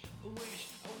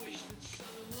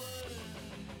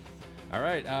 All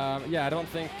right. Yeah, I don't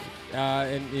think,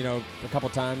 and a couple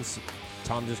times,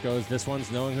 Tom just goes, "This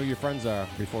one's knowing who your friends are"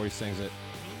 before he sings it.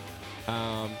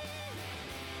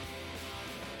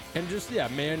 And just, yeah,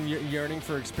 man, yearning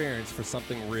for experience, for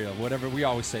something real. Whatever, we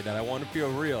always say that. I want to feel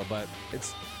real, but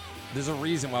there's a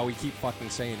reason why we keep fucking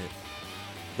saying it.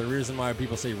 The reason why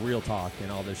people say real talk and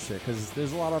all this shit. Because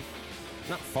there's a lot of,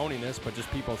 not phoniness, but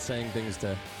just people saying things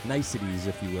to niceties,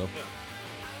 if you will. Yeah.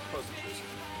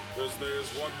 There's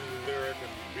one lyric,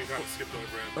 and we kind of skipped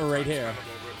over it. Right here. Kind of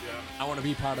over it, yeah. I want to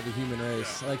be part of the human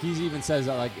race. Yeah. Like, he even says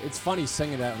that, like, it's funny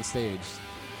singing that on stage.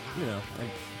 You know, like,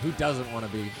 who doesn't want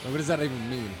to be? Like, what does that even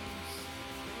mean?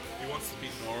 He wants to be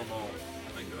normal.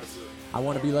 Like, that's it. I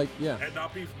want to be like, yeah. And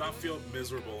not feel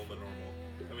miserable in the normal.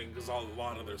 I mean, because a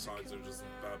lot of their songs are just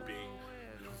about being,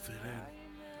 I don't fit in.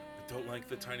 I don't like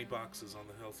the tiny boxes on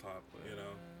the hilltop, you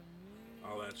know?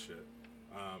 All that shit.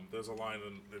 There's a line,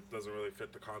 and it doesn't really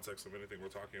fit the context of anything we're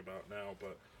talking about now,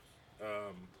 but,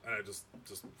 and I just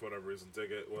for whatever reason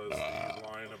dig it, was the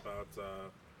line about,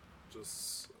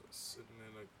 just sitting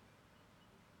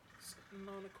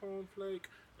on a cornflake.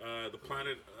 The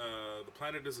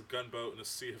planet is a gunboat in a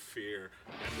sea of fear.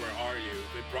 And where are you?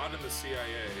 They brought in the CIA,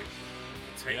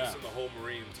 tanks and the whole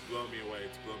Marine to blow me away,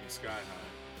 to blow me sky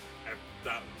high. And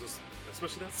that just,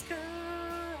 especially that sky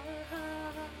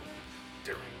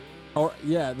high. Or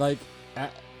yeah, like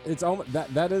it's almost,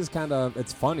 that is kind of,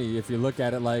 it's funny if you look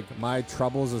at it. Like, my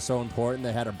troubles are so important,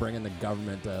 they had to bring in the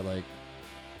government to like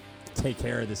take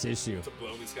care of this issue. To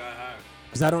blow me sky high.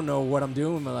 Because I don't know what I'm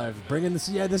doing in my life. Bringing this,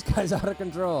 yeah, this guy's out of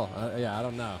control. Yeah, I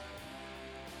don't know.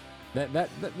 That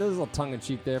there's a little tongue in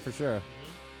cheek there for sure.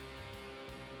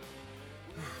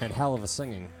 And hell of a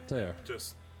singing too.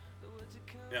 Just,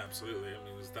 yeah, absolutely. I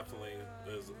mean,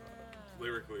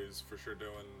 lyrically, he's for sure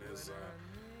doing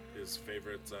his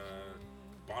favorite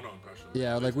Bono impression.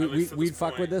 Yeah, like we'd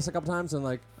fuck with this a couple times, and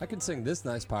like, I could sing this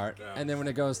nice part, and then when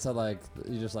it goes to like,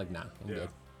 you're just like, nah, I'm good.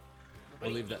 But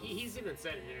We'll leave that. He's even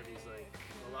said in interviews, like,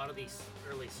 a lot of these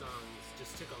early songs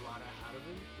just took a lot out of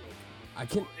him. Like, I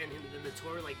can. And in the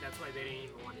tour, like, that's why they didn't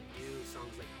even want to do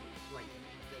songs like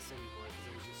this anymore, because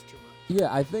it was just too much.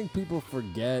 Yeah, I think people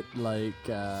forget, like,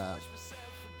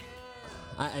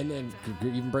 and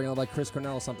even bring up like Chris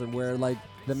Cornell or something, where like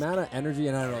the amount of energy,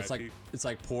 and I don't know, it's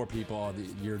like poor people.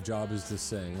 Your job is to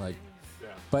sing, like. Yeah.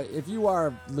 But if you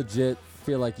are legit,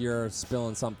 feel like you're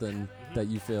spilling something that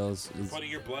you feel is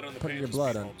putting your blood on the putting paint, your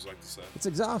blood on. homes like to say. It's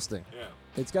exhausting. Yeah.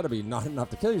 It's got to be not enough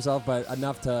to kill yourself, but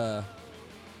enough to.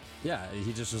 Yeah,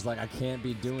 he just was like, I can't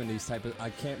be doing these type of.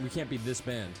 We can't be this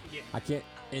band. Yeah. I can't.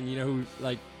 And you know who?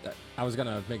 Like, I was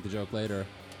gonna make the joke later,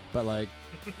 but like,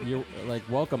 you're like,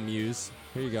 welcome Muse.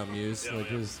 Here you go, Muse. Yeah, like,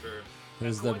 here's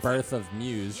sure. the birth of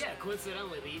Muse. Yeah,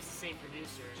 coincidentally, they used the same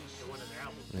producer in one of their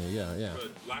albums. There you go. Yeah.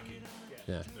 But Lackey.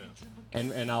 Yeah.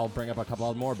 Yeah. And I'll bring up a couple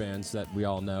of more bands that we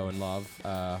all know and love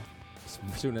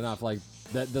soon enough. Like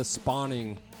the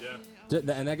spawning. Yeah.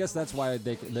 And I guess that's why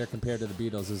they're compared to the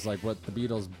Beatles, is like what the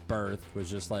Beatles' birth was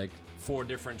just like 4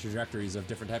 different trajectories of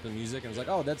different type of music. And it's like,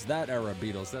 oh, that's that era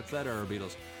Beatles. That's that era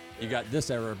Beatles. You got this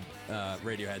era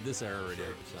Radiohead, this era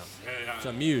Radiohead.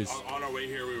 So Muse. On our way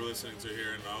here, we were listening to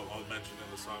here, and I'll mention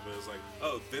in the song, but it was like,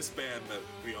 oh, this band that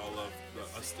we all love,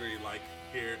 us three like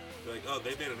here, they're like, oh,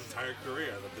 they made an entire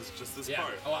career that this just this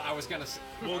part. Oh, I was gonna say.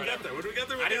 We'll get there. When we get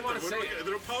there, I didn't want to say it.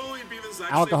 It'll probably be the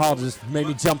exact Alcohol same. just made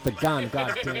me jump the gun.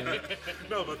 God damn it.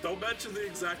 No, but don't mention the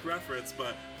exact reference,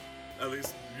 but at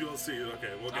least you'll see. Okay,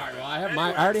 we'll get All right, there.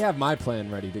 well, I already have my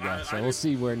plan ready to go, so we'll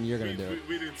see when you're gonna do it.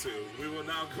 We do too. We will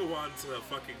now go on to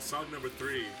fucking song number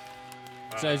 3.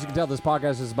 So as you can tell, this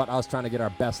podcast is about us trying to get our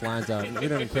best lines out. We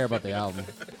don't even care about the album.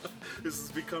 This has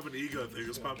become an ego thing.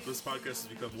 This podcast has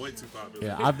become way too popular.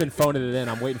 Yeah, I've been phoning it in.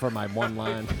 I'm waiting for my one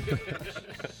line.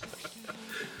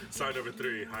 Song number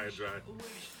 3, High and Dry.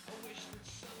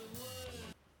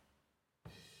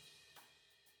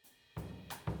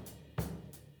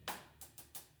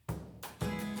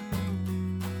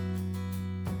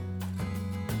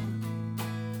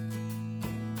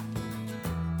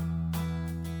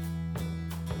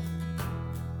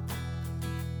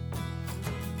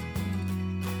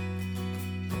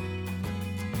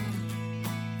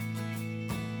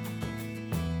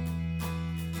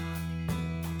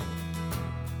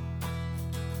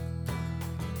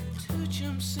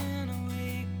 Jumps in a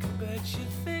week, bet you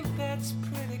think that's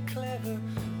pretty clever,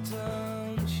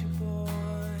 don't you, boy?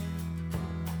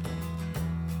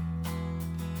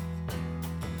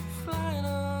 Flying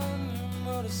on your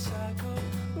motorcycle,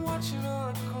 watching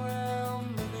all the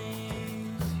ground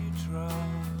beneath you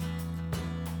drop.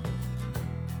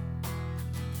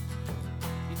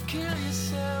 You kill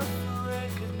yourself for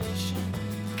recognition,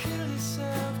 kill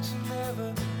yourself to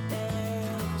never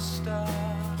ever stop.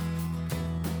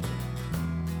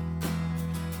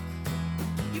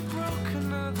 Broke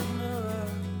another mirror,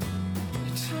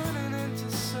 you're turning into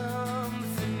sun.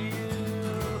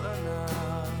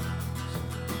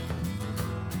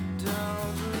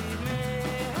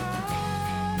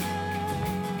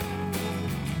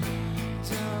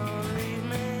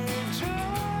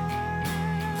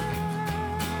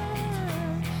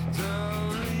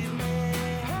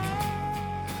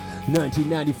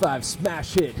 1995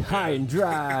 smash hit, High and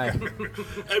Dry.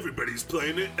 Everybody's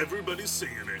playing it. Everybody's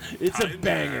singing it. It's a High and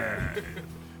banger. dry.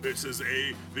 This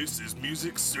is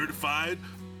music certified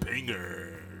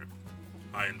banger.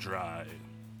 High and Dry.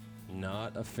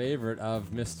 Not a favorite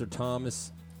of Mr.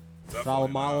 Thomas Definitely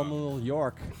Thalamalmal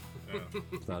York. Yeah,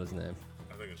 It's not his name.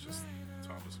 I think it's just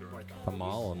Thomas York.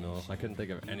 Thalamalmal. I couldn't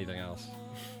think of anything else.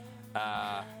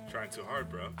 Trying too hard,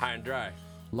 bro. High and Dry.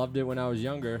 Loved it when I was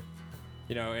younger.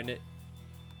 You know, and it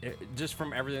just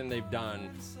from everything they've done,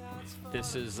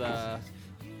 this is,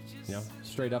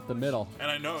 straight up the middle. And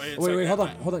I know it's Wait, hold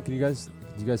on. Did you guys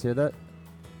hear that?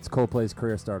 It's Coldplay's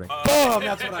career starting. Boom!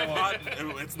 That's what I want.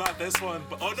 It's not this one,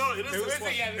 but oh no, it is this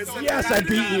one. It's the- Yes, I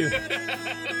beat you.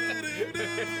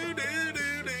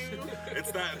 It's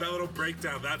that little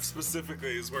breakdown. That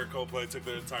specifically is where Coldplay took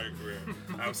their entire career.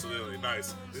 Absolutely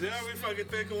nice. Yeah, we fucking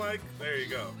think alike. There you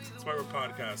go. That's why we're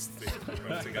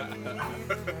podcasting together.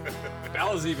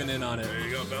 Bella's even in on it. There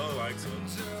you go. Bella likes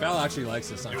it. Bella actually likes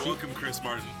this song. You're welcome, Chris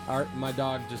Martin. My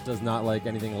dog just does not like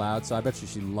anything loud, so I bet you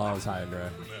she loves High and Dry. Yeah.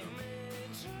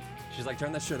 She's like,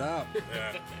 turn that shit up.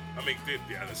 Yeah. I mean,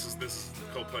 this is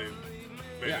Coldplay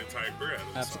made Yeah. an entire career out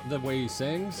of this song. The way he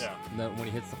sings, Yeah. when he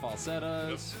hits the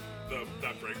falsettos,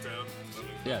 That breakdown. I mean,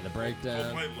 yeah, the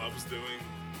breakdown. Coldplay loves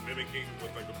mimicking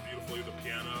with like either the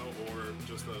piano or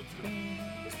just this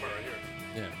part right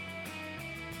here.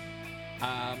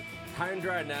 Yeah. High and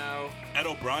Dry now. Ed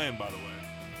O'Brien, by the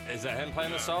way. Is that him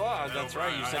playing Yeah. the solo? Oh, Ed that's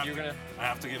O'Brien. right. You said you were gonna I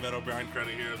have to give Ed O'Brien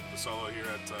credit here. The solo here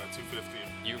at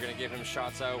 250. give him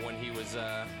shots out when he was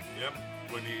Yep.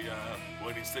 When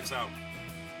he sticks out.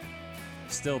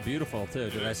 still beautiful too.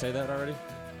 Did I say that already?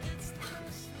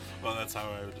 Well, that's how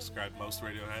I would describe most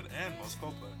Radiohead and most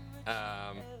Coldplay.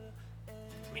 I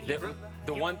mean,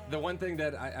 The one thing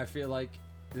that I feel like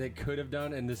they could have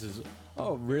done, and this is,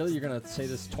 oh really? You're gonna say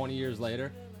this 20 years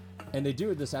later? And they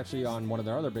do this actually on one of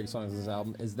their other big songs of this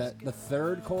album, is that the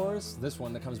third chorus, this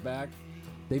one that comes back,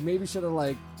 they maybe should have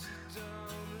Add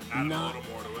a little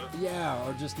more to it. yeah,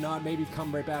 or just not maybe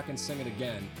come right back and sing it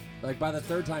again. Like by the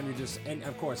third time, and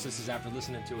of course this is after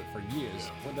listening to it for years.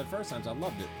 Well, the first times I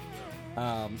loved it.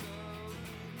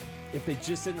 If they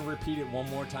just didn't repeat it one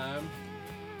more time,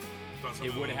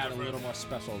 it would have had a little more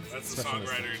special. That's the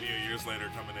songwriter years later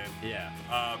coming in. Yeah.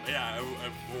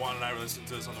 Juan and I were listening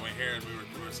to this on the way here, and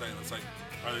we were saying it's like,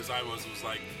 or at least I was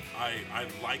like, I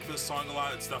like this song a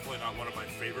lot. It's definitely not one of my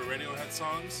favorite Radiohead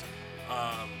songs,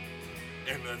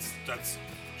 and that's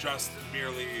just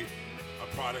merely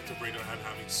a product of Radiohead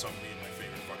having so many of my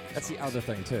favorite fucking songs. That's the other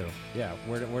thing too. Yeah,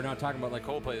 we're not talking about like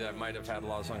Coldplay that might have had a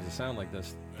lot of songs that sound like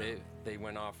this. They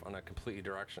went off on a completely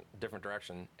different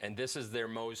direction, and this is their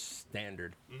most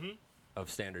standard of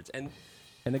standards.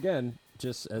 And again,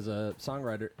 just as a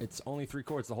songwriter, it's only 3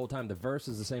 chords the whole time. The verse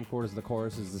is the same chord as the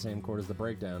chorus, is the same chord as the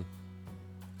breakdown.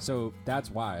 So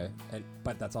that's why,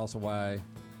 but that's also why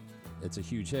it's a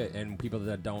huge hit. And people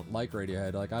that don't like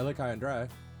Radiohead, like I like High and Dry,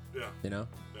 Yeah. you know.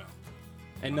 Yeah.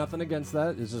 And nothing against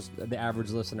that. It's just the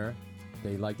average listener.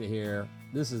 They like to hear,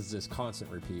 this is just constant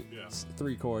repeat. Yeah. It's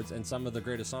 3 chords, and some of the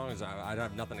greatest songs, I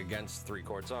have nothing against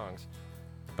 3-chord songs.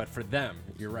 But for them,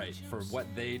 you're right. For what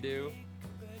they do,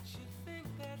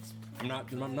 I'm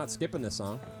not skipping this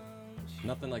song.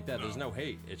 Nothing like that. No. There's no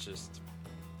hate. It's just...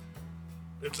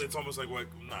 It's almost like what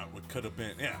could have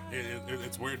been. Yeah,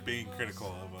 it's weird being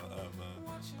critical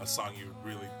of a song you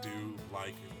really do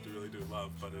like and really do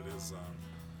love, but it's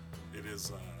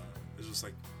just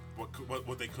like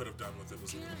what they could have done with it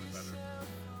was a little bit better.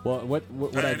 Well,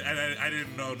 what And I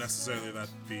didn't know necessarily that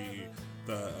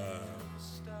the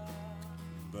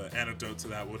antidote to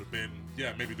that would have been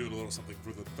maybe do a little something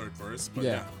for the third verse, but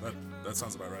that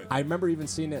sounds about right. I remember even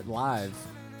seeing it live,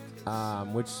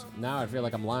 which now I feel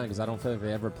like I'm lying because I don't feel like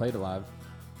they ever played it live.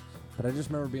 But I just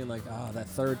remember being like, that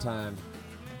third time,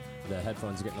 the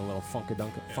headphones are getting a little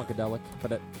funkadelic,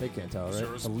 but they can't tell, right?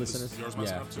 Yours- The listeners, yours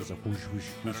must have just too. a whoosh, whoosh,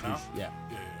 whoosh, Better now? whoosh. Yeah,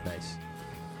 Yeah.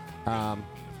 nice.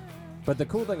 But the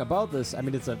cool thing about this, I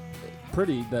mean, it's the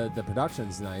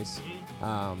production's nice.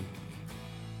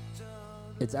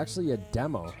 It's actually a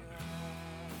demo.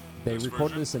 They This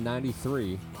recorded version? this in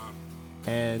 '93, Wow.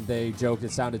 and they joked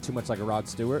it sounded too much like a Rod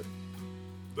Stewart.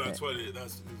 That's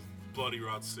bloody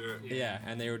Rod Stewart. Yeah,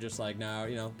 and they were just like,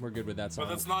 no, we're good with that song. But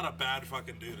that's not a bad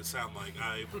fucking dude to sound like.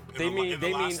 They mean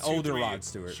older Rod Rod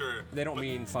Stewart. Sure. They don't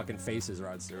mean fucking faces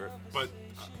Rod Stewart. But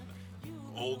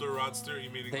older Rod Stewart, you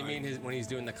mean? They mean when he's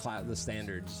doing the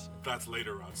standards. That's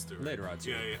later Rod Stewart. Later Rod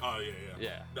Stewart. Yeah. Oh,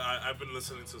 yeah. Yeah. I've been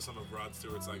listening to some of Rod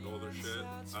Stewart's like older shit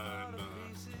and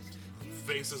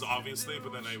Faces, obviously,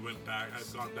 but then I've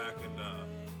gone back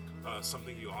and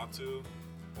Something You Ought to,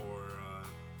 or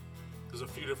There's a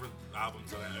few different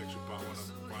albums that I actually bought one of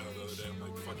vinyl the other day. I'm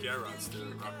like, fuck yeah, Rod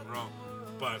Stewart, rock and roll.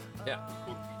 But Yeah.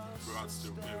 well, Rod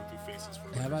Stewart, maybe we'll do faces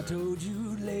for. Have I told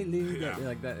you lately? Yeah.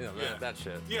 Like that, that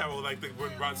shit. Yeah, well, like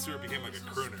when Rod Stewart became like a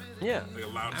crooner. Yeah. Like a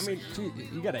loud I mean, singer. gee,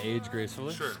 you got to age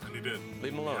gracefully. Sure, and he did.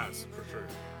 Leave him alone. Yes, for sure.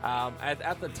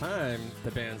 At the time,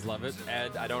 the bands love it.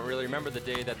 Ed, I don't really remember the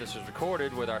day that this was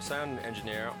recorded with our sound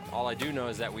engineer. All I do know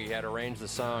is that we had arranged the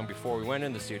song before we went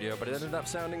in the studio, but it ended up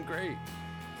sounding great.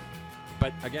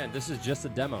 But again, this is just a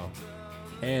demo.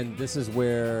 And this is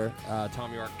where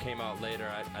Tom York came out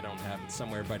later. I don't have it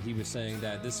somewhere, but he was saying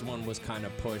that this one was kind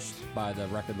of pushed by the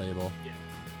record label. Yeah.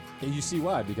 And you see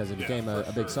why, because it became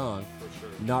a big song. For sure.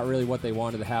 Not really what they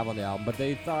wanted to have on the album, but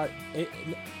they thought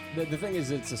the thing is,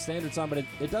 it's a standard song, but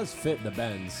it does fit the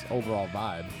Ben's overall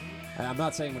vibe. And I'm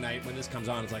not saying when this comes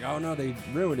on, it's like, oh no, they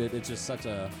ruined it. It's just such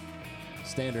a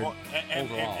standard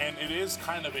overall. And it is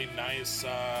kind of a nice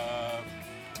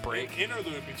break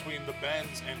interlude between the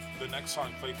Bends and the next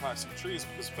song, "Play Plastic Trees,"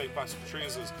 because "Play Plastic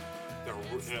Trees" is,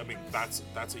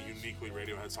 that's a uniquely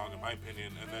Radiohead song in my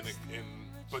opinion. And then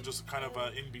but just kind of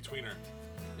in betweener.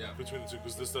 Yeah. Between the two,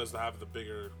 because this does have the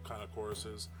bigger kind of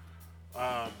choruses.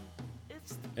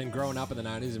 And growing up in the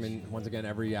 90s, I mean, once again,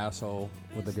 every asshole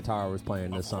with the guitar was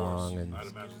playing this song. And I'd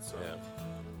imagine so.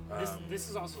 Yeah. This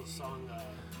is also a song.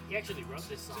 He actually wrote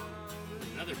this song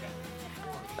with another band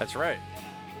before. That's right.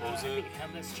 What was I it? think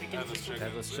Headless Chickens. Headless Chickens.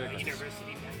 Headless Chickens.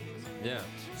 University band. Yeah.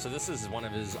 So this is one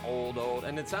of his old,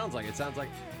 and it sounds like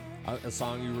a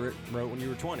song you wrote when you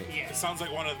were 20. Yeah. It sounds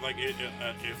like one of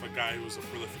if a guy who was a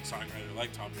prolific songwriter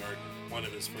like Tom York, one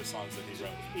of his first songs that he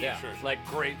wrote. Yeah. Sure. Like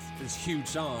great, this huge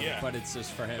song, Yeah. but it's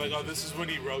just for him. Like, oh, this is when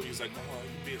he wrote. He's like, oh, I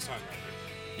can be a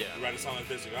songwriter. Yeah. You write a song like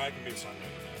this, you go, I can be a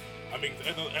songwriter now. I mean,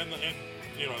 and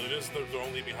you know, it is the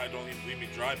 "Don't Leave Me High, Don't Leave Me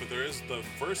Dry," but there is the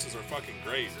verses are fucking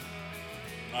great.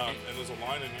 And there's a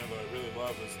line in here that I really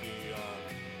love. Is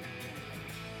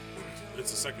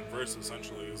it's the second verse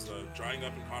essentially. Is the drying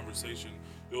up in conversation.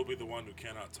 You'll be the one who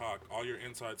cannot talk. All your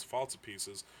insides fall to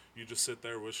pieces. You just sit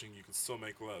there wishing you could still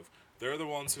make love. They're the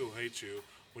ones who'll hate you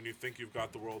when you think you've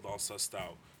got the world all sussed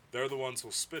out. They're the ones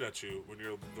who'll spit at you when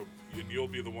you'll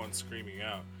be the one screaming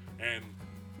out. And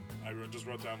I just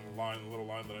wrote down the little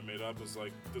line that I made up is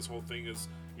like, this whole thing is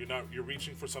you're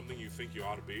reaching for something you think you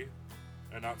ought to be,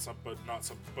 and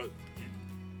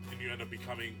you end up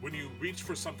becoming, when you reach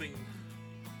for something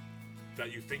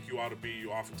that you think you ought to be,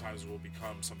 you oftentimes will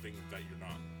become something that you're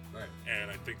not. Right. And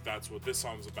I think that's what this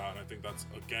song's about. And I think that's,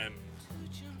 again,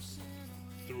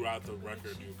 throughout the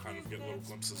record, you kind of get little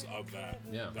glimpses of that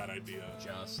idea.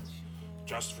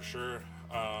 Just for sure.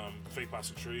 Fake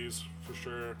Plastic Trees for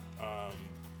sure.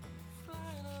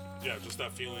 Yeah, just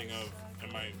that feeling of,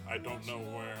 I don't know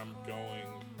where I'm going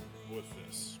with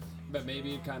this. But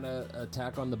maybe kind of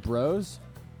attack on the bros,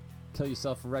 kill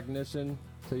yourself for recognition,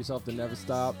 kill yourself to never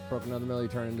stop, broke another mill, you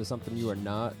turn into something you are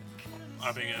not.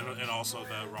 I think, and also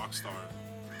the rock star.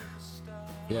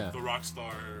 Yeah. The rock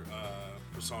star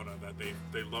persona that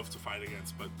they love to fight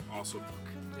against, but also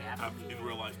have in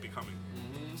real life becoming.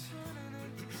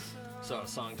 So a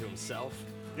song to himself.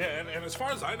 Yeah, and as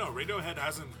far as I know, Radiohead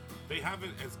haven't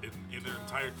in their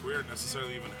entire career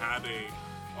necessarily even had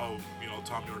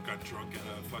Tom York got drunk at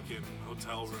a fucking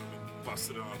hotel room and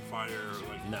busted it on fire,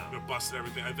 or busted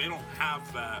everything. They don't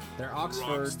have that. They're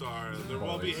Oxford rock star. They're boys.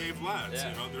 well-behaved lads.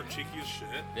 Yeah. You know, they're cheeky as shit.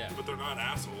 Yeah. But they're not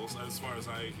assholes. As far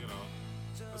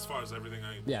as everything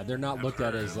I. Yeah, they're not looked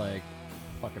at heard. as like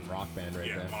fucking rock band right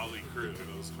there. Motley Crue,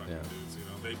 those fucking dudes. You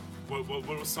know, what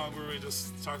was the song we were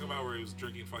just talking about where he was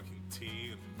drinking fucking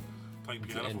tea and playing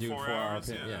piano And for doing 4 4 hours?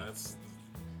 hours, yeah. That's.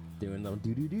 Doing the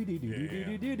do do do do do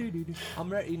do do do do do. I'm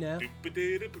ready now.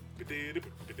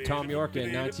 Tom York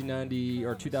in 1990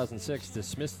 or 2006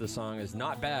 dismissed the song as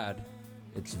not bad.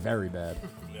 It's very bad.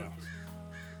 Yeah,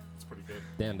 it's pretty good.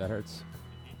 Damn, that hurts.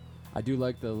 I do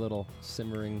like the little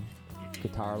simmering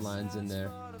guitar lines in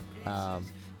there.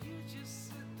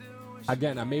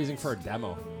 Again, amazing for a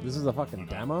demo. This is a fucking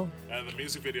demo. And the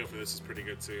music video for this is pretty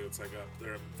good too. It's like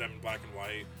they're them in black and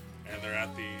white, and they're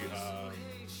at the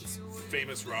this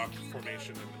famous rock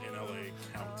formation in LA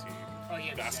County. Oh,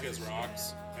 yeah, Vasquez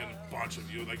Rocks, and a bunch of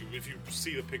you. Like if you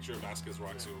see the picture of Vasquez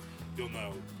Rocks, you'll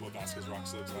know what Vasquez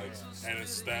Rocks looks like. And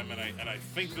it's them, and I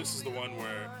think this is the one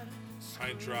where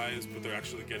kind of dries, but they're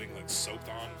actually getting like soaked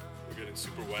on. They're getting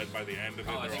super wet by the end of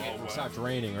it. I They're think all it wet. starts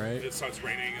raining, right? It starts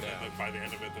raining, and then like, by the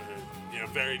end of it, they're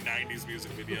very 90s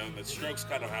music video. And the Strokes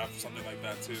kind of have something like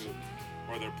that too,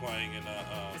 where they're playing in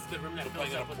a It's the room that they're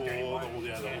playing fills in a up with gray pool. water.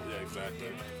 Yeah,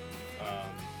 exactly.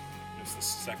 It's the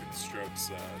Second Strokes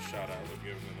shout out I'm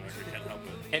giving them. I can't help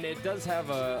it. And it does have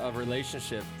a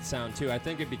relationship sound too. I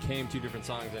think it became two different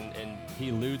songs, and he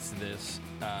alludes to this,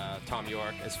 Tom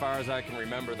York. As far as I can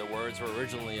remember, the words were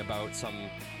originally about some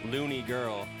loony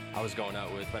girl I was going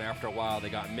out with, but after a while they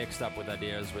got mixed up with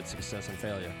ideas with success and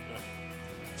failure. Yeah.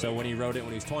 So when he wrote it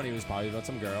when he was 20, it was probably about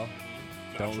some girl.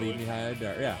 Don't leave me high,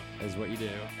 yeah, is what you do.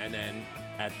 And then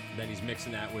then he's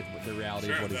mixing that with the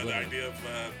reality of what he's the living. idea of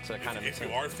So it kind of if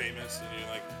you are famous and you're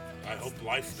like, I hope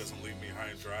life doesn't leave me high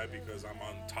and dry because I'm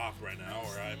on top right now,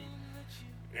 or I'm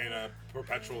in a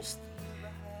perpetual.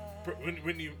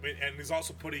 And he's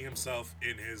also putting himself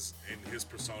in his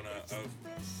persona of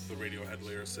the Radiohead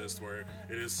lyricist, where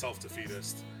it is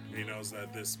self-defeatist. He knows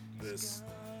that this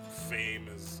fame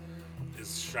is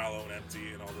shallow and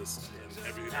empty, and all this, and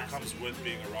everything that comes with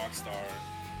being a rock star,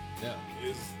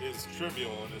 is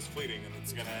trivial and is fleeting, and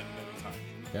it's gonna end any time.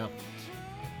 Yeah.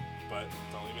 But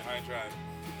don't leave me high and dry,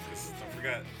 because don't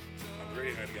forget, I'm the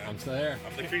Radiohead guy. I'm still here.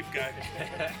 I'm the creep guy.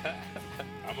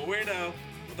 I'm a weirdo.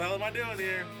 What the hell am I doing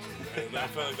here? And I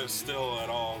feel like they're still at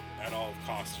all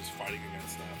costs just fighting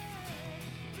against that.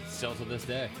 Still to this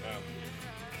day. Yeah.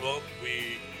 Well,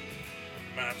 we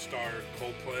matched our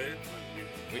Coldplay. We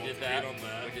both did agreed that. on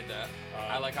that. We did that.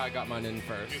 I like how I got mine in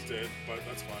first. You did, but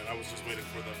that's fine. I was just waiting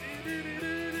for the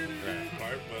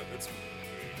part, but it's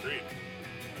agreed.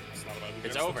 It's not about who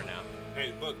It's gets over it. now.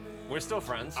 Hey, look, We're still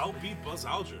friends. I'll beat Buzz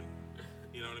Aldrin.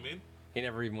 You know what I mean? He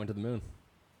never even went to the moon.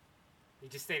 You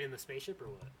just stayed in the spaceship or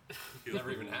what? Never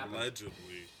even happened. Allegedly.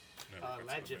 Never gets to the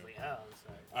Allegedly. moon. Oh,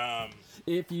 I'm sorry.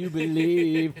 If you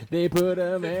believe they put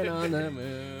a man on the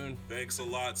moon. Thanks a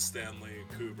lot, Stanley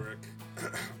Kubrick.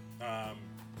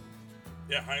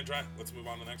 Yeah, high and dry. Let's move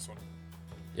on to the next one.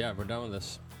 Yeah, we're done with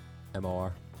this.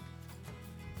 MOR.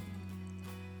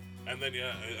 And then,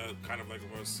 kind of like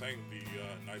what I was saying, the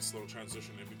nice little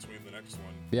transition in between the next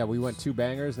one. Yeah, we went 2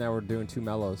 bangers, now we're doing 2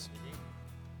 mellows.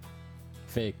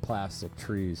 Fake plastic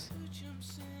trees.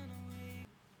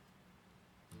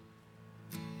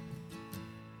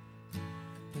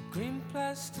 The green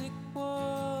plastic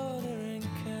watering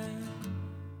can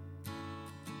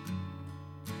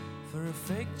for a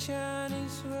fake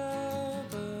Chinese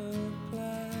rubber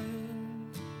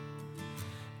plant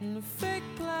and a fake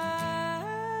plastic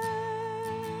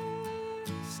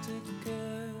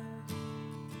girl.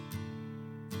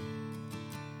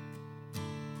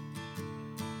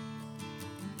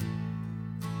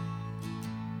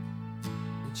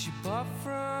 That she bought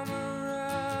from a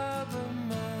rubber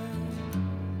man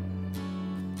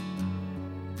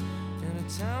in a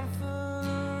town full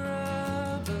of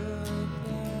rubber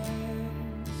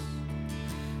plants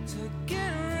to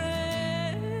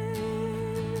get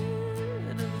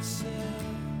rid of itself.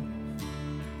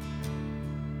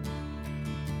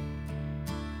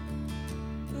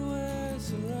 The words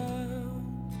around,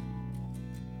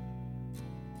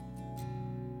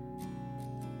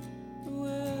 the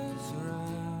words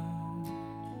around,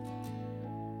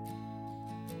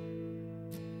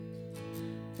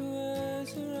 the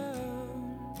words around,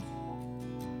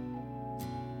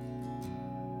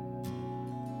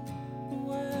 the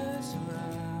words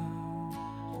around.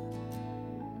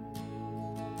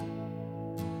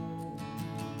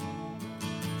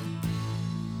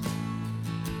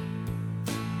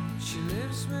 She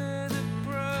lives with a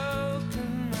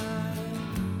broken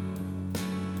mind,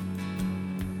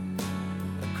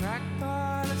 a cracked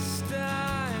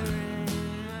polystyrene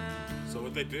man. So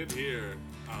what they did here,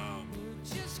 and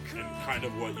kind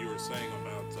of what you were saying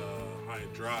about high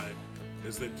and dry,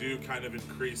 is they do kind of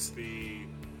increase the.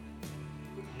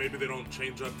 Maybe they don't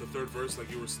change up the third verse like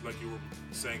you were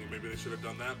saying. Maybe they should have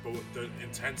done that. But the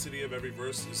intensity of every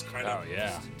verse is kind of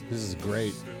This is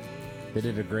great. They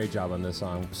did a great job on this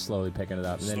song, slowly picking it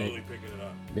up. And slowly picking it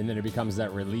up. then it becomes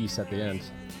that release at the end.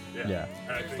 Yeah.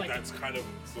 And I think that's kind of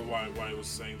why I was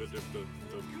saying that the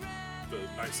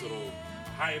nice little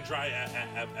high and dry at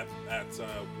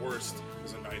worst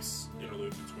is a nice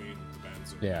interlude between the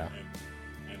bands and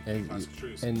Plastic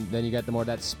Trees. And then you got the more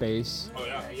that space, Oh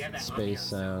yeah. Yeah, that space ambiance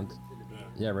sound.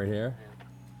 Yeah. Yeah, right here.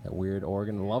 That weird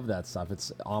organ. Love that stuff.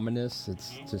 It's ominous.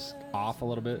 It's just off a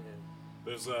little bit.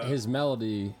 There's His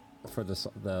melody for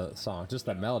the song, just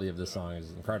that melody of this song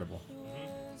is incredible.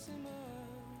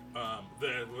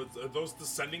 those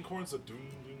descending chords, the doom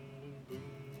doom doom doom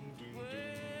doom.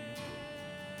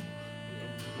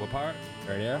 What part?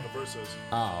 Right here? The verses.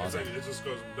 Oh, It's okay. like, it just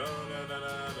goes. Da, da, da, da, da, da,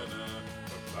 da, da, da,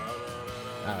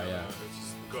 Oh, yeah. It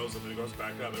just goes and then it goes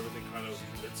back up. Everything kind of.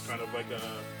 It's kind of like one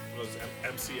of those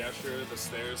MC Escher, the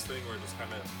stairs thing, where it just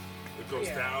kind of it goes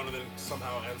down and then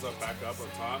somehow ends up back up on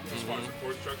top. As far as the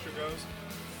chord structure goes.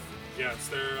 Yeah, it's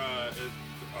their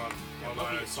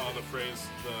Online, I saw the phrase,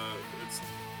 it's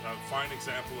a fine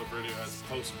example of Radiohead's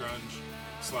post-grunge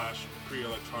 /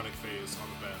 pre-electronic phase on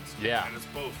the bands. Yeah. And it's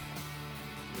both.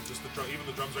 I mean, just even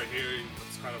the drums right here,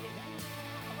 it's kind of a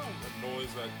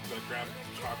noise that Graham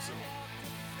chalks in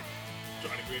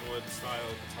Johnny Greenwood style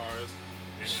guitars.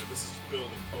 And this is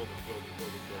building.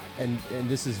 And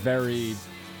this is very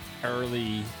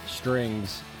early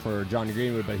strings for Johnny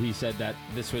Greenwood, but he said that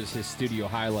this was his studio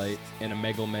highlight in a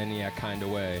megalomaniac kind of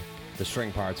way. The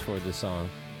string parts for this song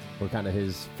were kind of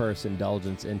his first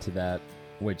indulgence into that,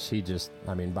 which he just,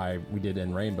 I mean, we did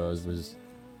in Rainbows, was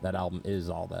that album is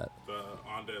all that. The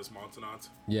Andes Montanat.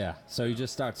 Yeah, so he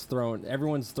just starts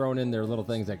everyone's throwing in their little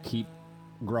things that keep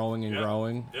growing and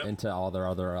growing into all their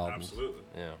other albums. Absolutely.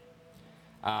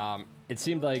 Yeah. It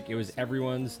seemed like it was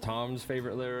Tom's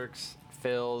favorite lyrics,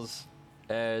 Phil's,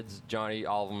 Ed's, Johnny,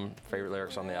 all of them favorite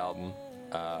lyrics on the album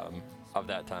of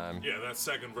that time. Yeah, that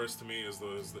second verse to me is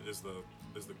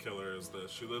the killer.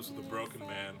 She lives with a broken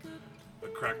man, a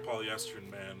cracked polyester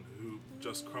man who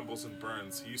just crumbles and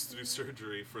burns. He used to do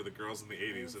surgery for the girls in the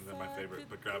 80s, and then my favorite,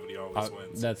 but gravity always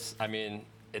wins.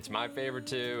 It's my favorite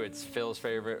too. It's Phil's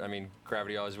favorite. I mean,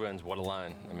 gravity always wins. What a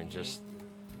line. I mean,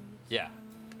 yeah.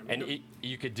 And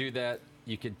you could do that.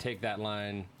 You could take that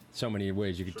line so many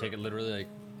ways. You could take it literally like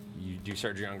you do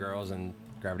surgery on girls and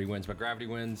gravity wins, but gravity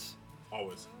wins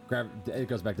always. It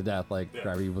goes back to death. Like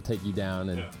gravity will take you down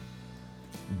and Yeah.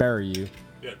 bury you.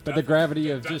 Yeah, But the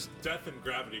gravity of death, just death and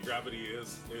gravity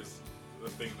is the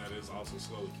thing that is also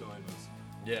slowly killing us.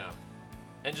 yeah,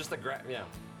 and just the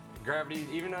gravity,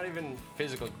 even not even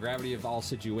physical gravity of all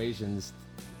situations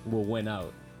will win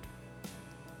out.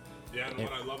 Yeah, and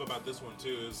what I love about this one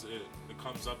too is it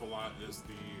comes up a lot is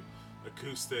the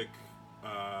acoustic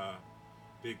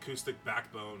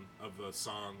backbone of the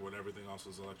song when everything else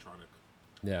was electronic.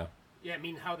 Yeah. Yeah, I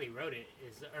mean, how they wrote it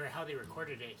or how they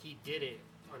recorded it, he did it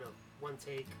on a one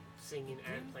take, singing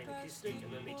and playing acoustic,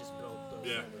 and then they just built those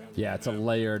around it. Yeah, it's a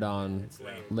layered on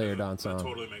That song.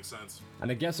 totally makes sense. And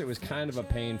I guess it was kind of a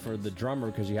pain for the drummer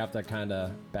because you have to kind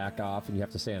of back off and you have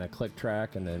to stay on a click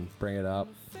track and then bring it up.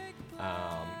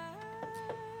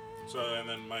 So, and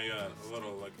then my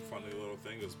little funny little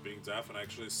thing is being deaf, and I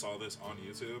actually saw this on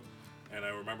YouTube, and I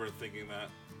remember thinking that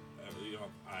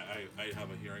I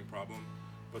have a hearing problem,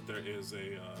 but there is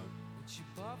a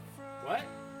What?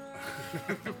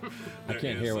 I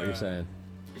can't hear what you're saying.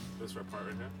 This part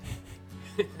right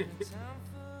here.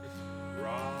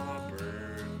 Robert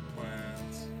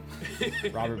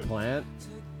Plant. Robert Plant?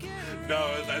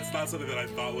 No, that's not something that I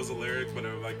thought was a lyric, but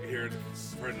I'm heard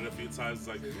it a few times. It's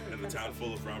like in the town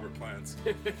full of Robert Plants.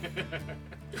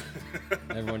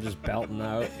 Everyone just belting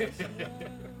out.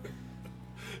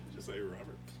 Just say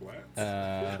Robert Plants.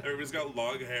 Everybody's got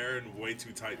long hair and way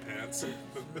too tight pants.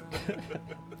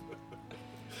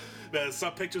 There's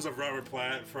some pictures of Robert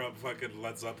Plant from fucking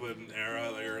Led Zeppelin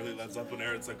era, early Led Zeppelin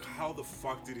era. It's like, how the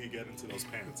fuck did he get into those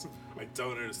pants? I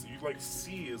don't understand. You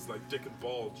see his dick and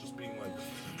balls just being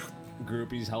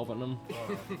groupies helping them.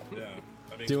 Yeah.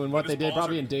 I mean, doing what they did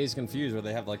probably in Days Confused, where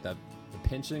they have the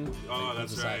pinching. Oh,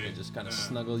 that's right. They just kind of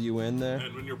snuggle you in there.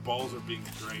 And when your balls are being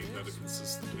drained at a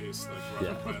consistent pace, like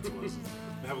Robert Plant's was,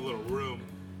 they have a little room.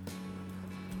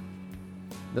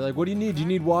 They're like, what do you need? Do you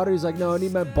need water? He's like, no, I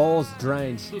need my balls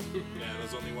drained. Yeah,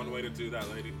 there's only one way to do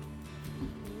that, lady.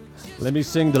 Let me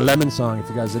sing the Lemon song. If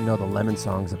you guys didn't know, the Lemon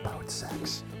song's about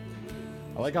sex.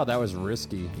 I like how that was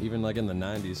risky, even in the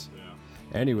 90s. Yeah.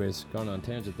 Anyways, going on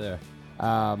tangent there.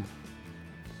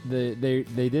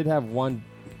 They did have one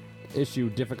issue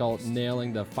difficult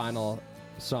nailing the final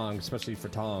song, especially for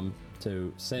Tom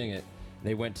to sing it.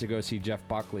 They went to go see Jeff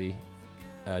Buckley.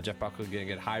 Jeff Buckley going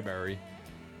to get Highbury.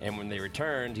 And when they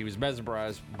returned, he was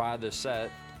mesmerized by the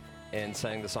set and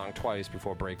sang the song twice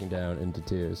before breaking down into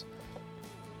tears.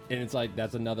 And it's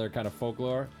that's another kind of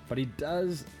folklore. But he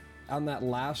does, on that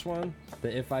last one,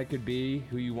 the If I Could Be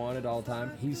Who You Wanted All the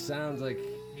Time, he sounds like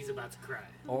He's about to cry.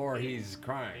 Or he's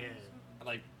crying.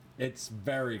 Yeah. It's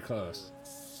very close.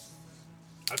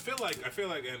 I feel like,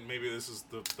 and maybe this is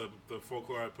the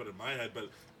folklore I put in my head,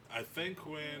 but I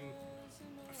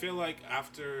feel like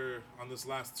after, on this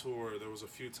last tour, there was a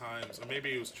few times, or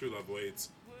maybe it was True Love Waits.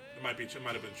 It might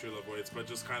have been True Love Waits, but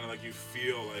just kind of you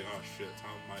feel oh shit,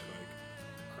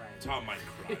 Tom might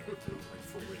cry,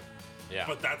 for real. Yeah.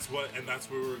 But that's where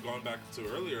we were going back to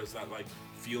earlier, is that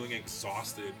feeling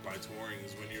exhausted by touring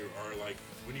is when you are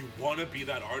when you want to be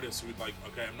that artist who's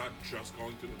okay, I'm not just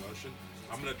going through the motion.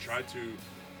 I'm gonna try to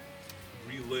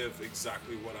relive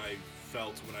exactly what I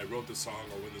felt when I wrote the song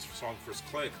or when this song first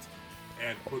clicked,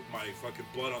 and put my fucking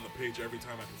blood on the page every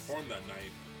time I performed that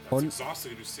night. it's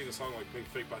exhausting if you sing a song like Big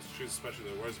Fake Plastic Trees, especially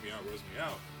that wears me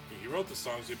out. He wrote the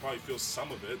songs, so he probably feels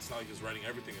some of it. It's not like he's writing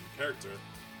everything in character.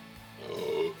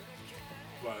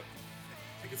 But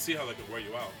I can see how that could wear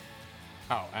you out.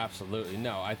 Oh, absolutely.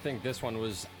 No, I think this one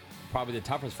was probably the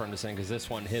toughest for him to sing because this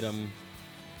one hit him.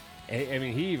 I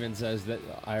mean, he even says that,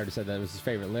 I already said that it was his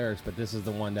favorite lyrics, but this is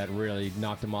the one that really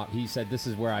knocked him off. He said, this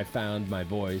is where I found my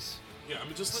voice. Yeah, I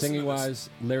mean, just singing wise,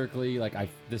 lyrically, like,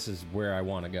 this is where I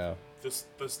want to go. This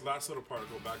last little part,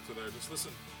 go back to there, just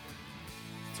listen.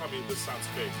 Tell me if this sounds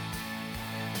fake.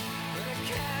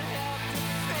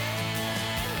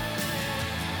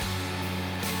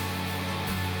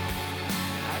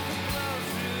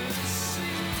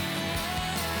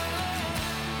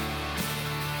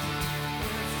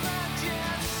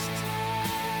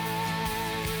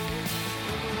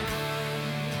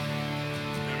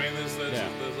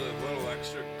 There's a little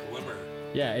extra glimmer.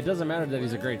 Yeah, it doesn't matter that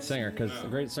he's a great singer, because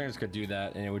great singers could do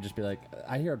that, and it would just be like,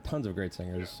 I hear tons of great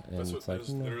singers, and it's like,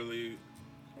 literally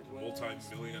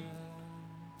multi-million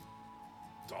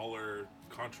dollar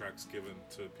contracts given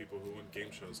to people who win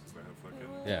game shows because they have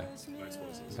fucking nice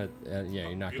voices. But, yeah,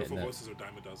 you're not beautiful getting voices are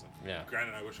dime a dozen. Yeah.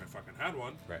 Granted, I wish I fucking had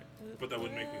one. Right. But that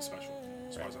wouldn't make me special,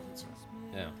 as far as I'm concerned.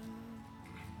 Yeah.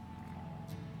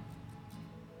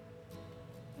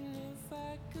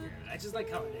 I just like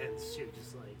how it ends too,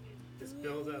 just like this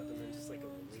build up and then just like a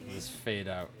release. Just fade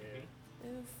out.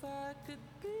 Yeah.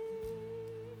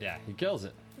 Yeah, he kills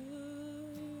it.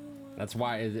 That's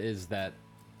why it is that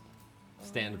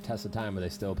stand the test of time where they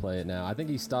still play it now. I think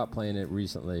he stopped playing it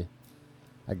recently.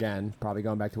 Again, probably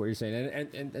going back to what you're saying.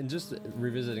 And just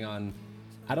revisiting on,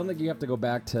 I don't think you have to go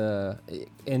back to,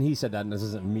 and he said that, and this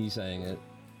isn't me saying it,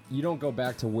 you don't go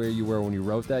back to where you were when you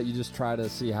wrote that. You just try to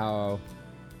see how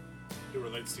it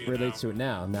relates to it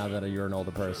now that you're an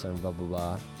older person, blah, blah,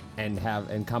 blah,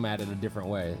 and come at it a different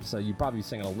way. So you probably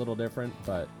sing it a little different,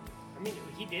 but... I mean,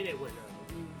 he did it when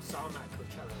we saw him at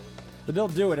Coachella. But they'll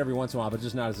do it every once in a while, but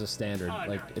just not as a standard.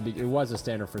 Oh, It was a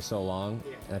standard for so long,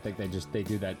 yeah. and I think they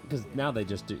do that because now they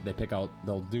pick out,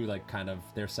 they'll do like kind of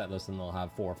their set list, and they'll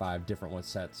have 4 or 5 different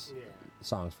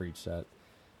songs for each set.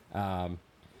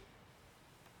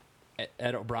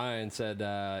 Ed O'Brien said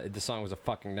the song was a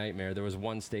fucking nightmare. There was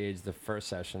one stage, the first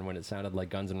session, when it sounded like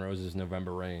Guns N' Roses'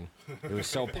 November Rain. It was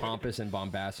so pompous and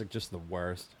bombastic, just the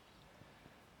worst.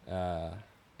 And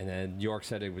then York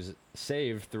said it was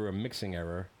saved through a mixing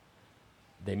error.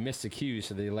 They missed the cue,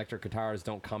 so the electric guitars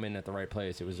don't come in at the right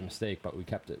place. It was a mistake, but we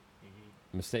kept it.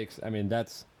 Mm-hmm. Mistakes, I mean,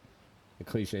 that's a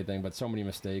cliche thing, but so many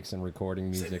mistakes in recording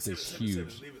music is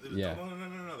huge. Yeah.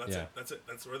 No. That's it.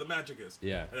 That's where the magic is.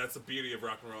 Yeah. And that's the beauty of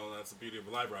rock and roll, and that's the beauty of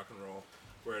live rock and roll,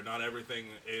 where not everything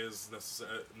is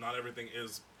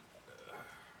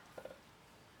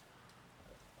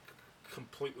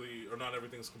completely, or not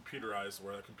everything's computerized,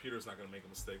 where the computer's not going to make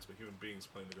mistakes, but human beings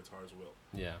playing the guitars will.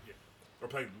 Yeah. Or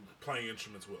playing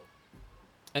instruments will.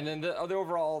 And then the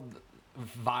overall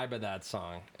vibe of that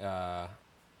song,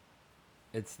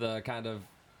 it's the kind of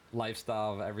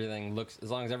lifestyle of everything looks, as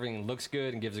long as everything looks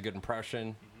good and gives a good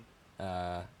impression,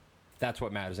 that's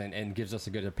what matters, and gives us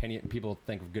a good opinion. People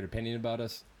think of good opinion about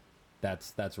us.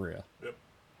 That's real. Yep.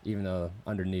 Even though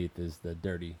underneath is the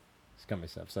dirty, scummy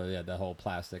stuff. So yeah, the whole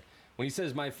plastic. When he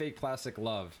says my fake plastic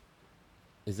love,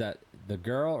 is that the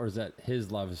girl or is that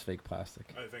his love is fake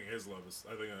plastic? I think his love is.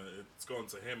 I think it's going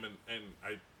to him, and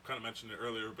I kind of mentioned it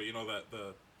earlier, but you know that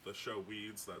the show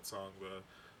Weeds, that song, the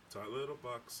tight little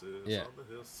boxes on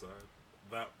the hillside.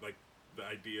 That, like, the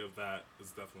idea of that is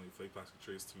definitely fake plastic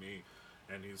trees to me,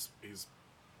 and he's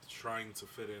trying to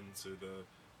fit into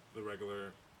the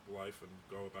regular life and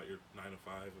go about your 9 to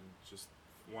 5 and just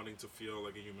wanting to feel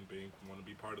like a human being, want to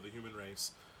be part of the human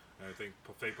race. And I think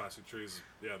fake plastic trees,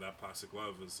 that plastic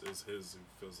love is his.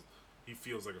 He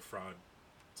feels like a fraud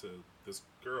to this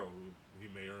girl who he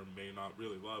may or may not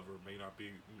really love, or may not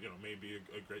be, may be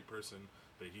a great person,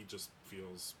 but he just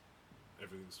feels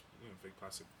everything's fake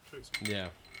plastic trees. Yeah.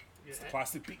 It's the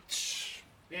plastic beach.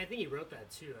 Yeah, I think he wrote that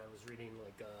too. I was reading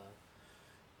like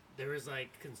there was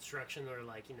like construction or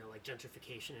like like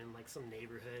gentrification in like some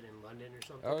neighborhood in London or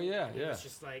something. Oh yeah, and it was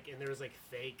just like, and there was like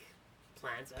fake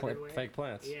plants everywhere. Fake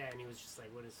plants. Yeah, and he was just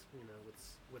like, what is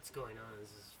what's going on? This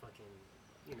is fucking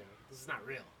this is not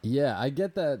real. Yeah, I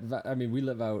get that. I mean, we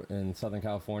live out in Southern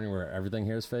California where everything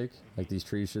here is fake. Like, these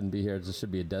trees shouldn't be here. It just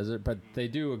should be a desert. But they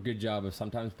do a good job of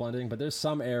sometimes blending. But there's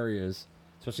some areas,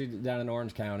 especially down in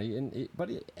Orange County, but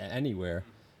anywhere,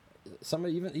 some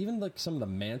even like some of the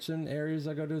mansion areas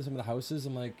I go to, some of the houses,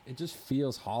 I'm like, it just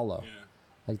feels hollow. Yeah.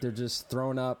 Like they're just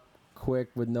thrown up quick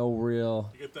with no real...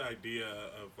 You get the idea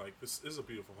of, like, this is a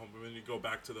beautiful home. And then you go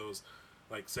back to those,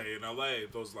 like, say in LA,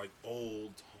 those, like,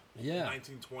 old Yeah.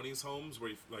 1920s homes where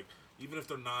you, like, even if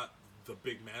they're not the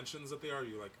big mansions that they are,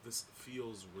 you're like, this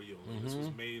feels real. Like, this was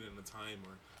made in a time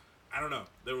where, I don't know,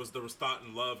 there was thought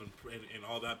and love and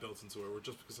all that built into it. Where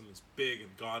just because something's big and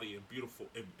gaudy and beautiful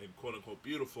and quote unquote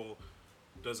beautiful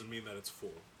doesn't mean that it's full.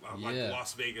 Like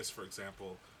Las Vegas, for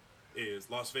example,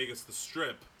 Las Vegas, the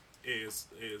Strip is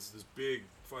this big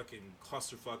fucking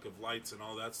clusterfuck of lights and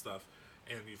all that stuff,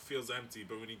 and it feels empty.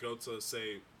 But when you go to,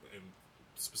 say, and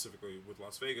specifically with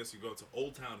Las Vegas, you go to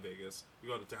Old Town Vegas, you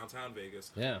go to downtown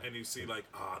Vegas, and you see like,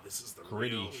 this is the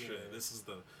gritty real shit. This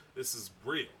is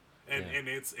real. And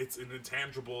it's an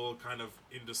intangible, kind of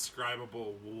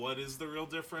indescribable. What is the real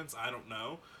difference? I don't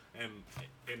know. And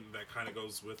that kind of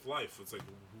goes with life. It's like,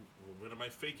 when am I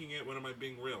faking it? When am I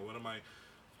being real? When am I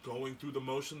going through the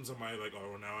motions? Am I like,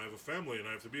 oh, now I have a family and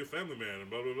I have to be a family man and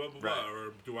blah blah blah blah blah?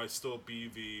 Or do I still be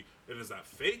the? And is that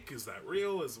fake? Is that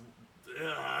real? You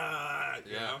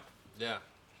know? Yeah.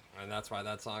 And that's why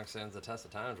that song stands the test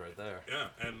of times right there. Yeah,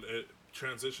 and it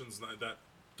transitions that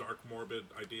dark, morbid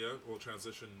idea will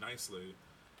transition nicely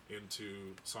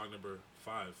into song number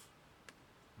 5.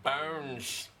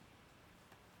 Bones.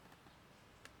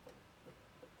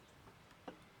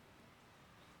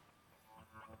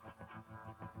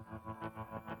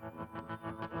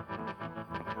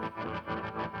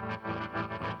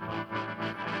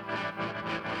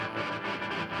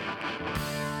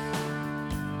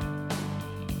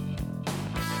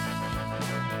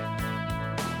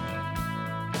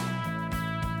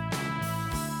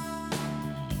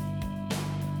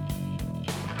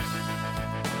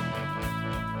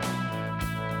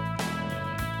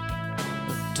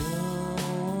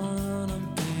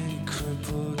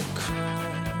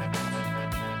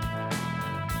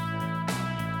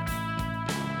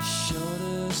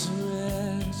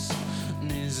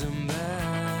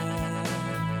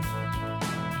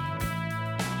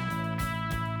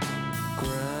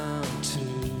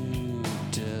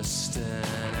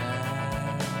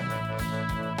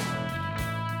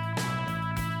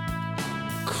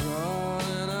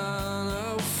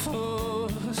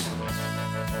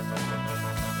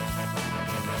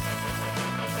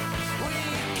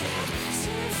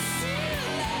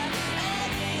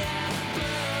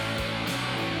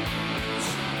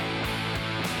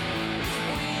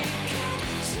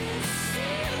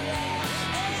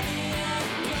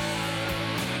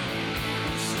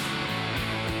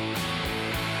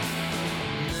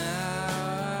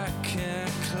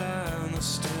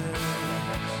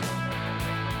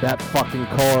 That fucking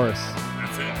chorus.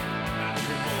 That's it. That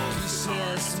triple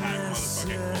guitar attack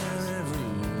motherfucking chorus.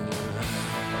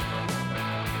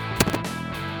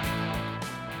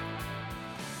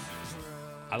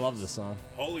 I love this song.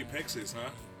 Holy Pixies, huh?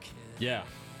 Yeah.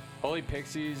 Holy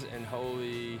Pixies and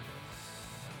Holy...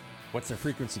 What's the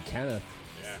Frequency, Kenneth?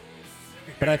 Yeah.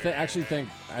 But I actually think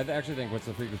What's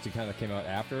the Frequency kind of came out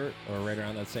after or right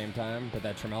around that same time. But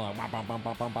that tremolo, bum, bum, bum,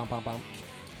 bum, bum, bum, bum, bum.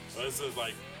 Well, this is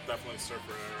like definitely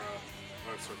Surfer era,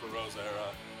 or Surfer Rose era.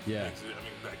 Yeah. I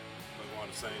mean, like, I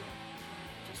want to say,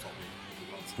 just told me.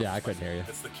 Yeah, I couldn't hear you.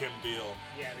 It's the Kim Deal.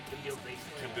 Yeah, the Kim Deal bass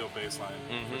line. Kim Deal bass line,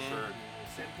 for sure.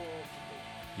 Simple.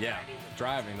 Yeah,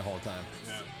 driving the whole time.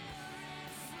 Yeah.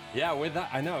 Yeah, with that,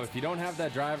 I know if you don't have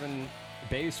that driving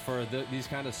bass for these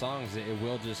kind of songs, it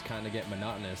will just kind of get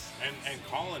monotonous. And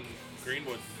Colin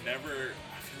Greenwood never,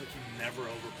 I feel like he never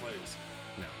overplays.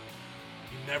 No.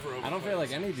 He never overplays. I don't feel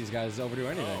like any of these guys overdo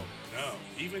anything. No.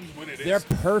 Even when it They're is.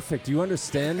 perfect. You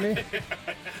understand me?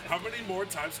 How many more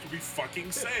times can we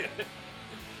fucking say it?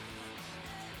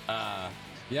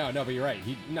 Yeah, no, but you're right.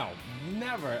 He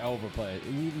never overplay.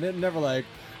 He never like,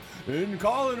 and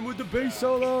Colin with the bass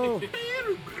solo.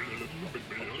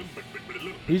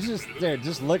 He's just there,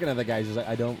 just looking at the guys. He's like,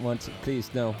 I don't want to. Please,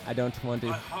 no, I don't want to.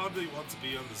 I hardly want to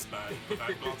be on this bag, but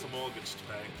I've got a mortgage to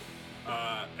pay.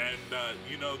 And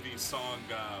you know the song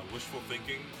Wishful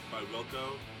Thinking by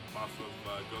Wilco off of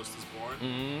Ghost is Born?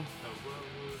 Mm-hmm. What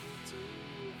would it do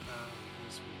without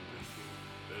wishful thinking?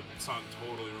 The song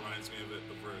totally reminds me of it,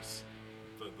 the verse.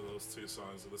 Those two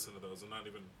songs, I listen to those, and not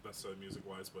even necessarily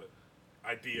music-wise, but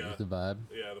idea. The vibe.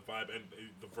 Yeah, the vibe and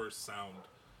the verse sound.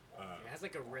 It has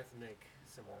like a rhythmic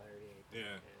similarity.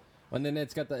 Yeah. And then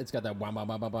it's got that wham bam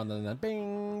bam bam bam, and then that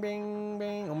bing bing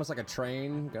bing, almost like a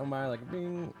train going by, like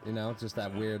bing. You know, just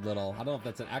that weird little. I don't know if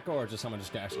that's an echo or just someone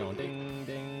just actually going ding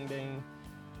ding ding.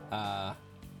 But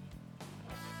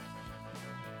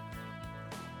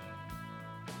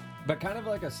kind of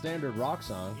like a standard rock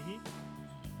song. Mm-hmm.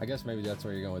 I guess maybe that's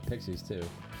where you're going with Pixies too.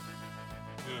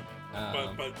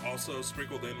 Yeah. But also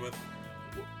sprinkled in with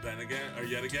then again or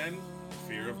yet again,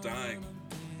 fear of dying.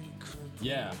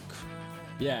 Yeah.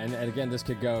 Yeah, and again, this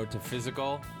could go to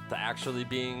physical to actually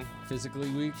being physically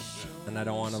weak, and I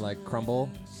don't want to like crumble,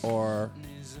 or,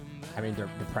 I mean,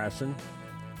 depression.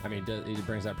 I mean, he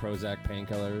brings out Prozac,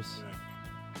 painkillers,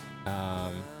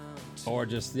 or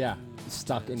just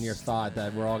stuck in your thought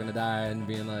that we're all gonna die and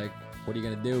being like, what are you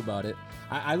gonna do about it?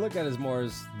 I look at it as more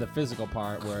as the physical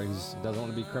part where he doesn't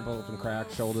want to be crippled and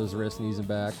cracked, shoulders, wrists, knees, and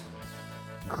back,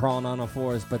 crawling on all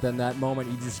fours. But then that moment,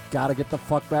 you just gotta get the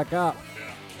fuck back up.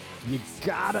 You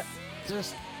gotta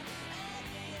just,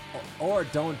 or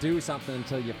don't do something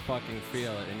until you fucking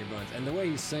feel it in your bones. And the way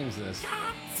he sings this,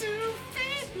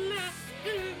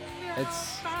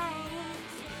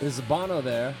 there's Bono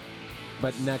there,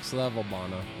 but next level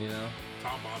Bono, you know?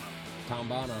 Tom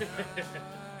Bono.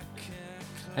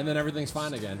 And then everything's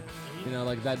fine again. You know,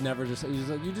 like that never just, he's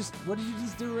like, what did you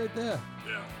just do right there?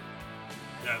 Yeah.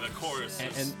 Yeah, the chorus.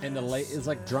 And the late is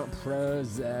like drum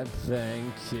Prozac,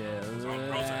 thank you.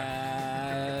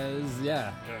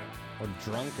 Yeah. Or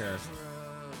drunker.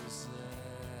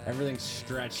 Everything's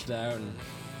stretched out, and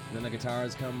then the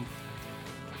guitars come.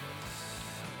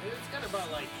 It's kind of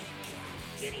about like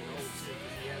getting old too,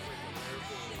 because he has like a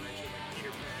lyrical line like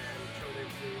Peter Pan, children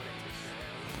flew when I touched the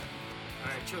ground.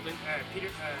 Alright, children,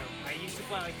 Peter, I used to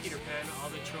fly like Peter Pan,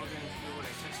 all the children flew when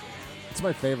I touched the ground. It's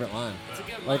my favorite line. It's a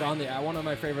good like line. one of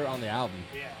my favorite on the album.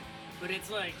 Yeah, but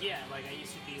it's like, like I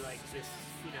used to be like this,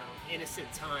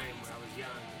 innocent time where I was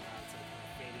young, and now it's like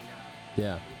fading out.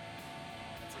 Yeah.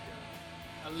 It's like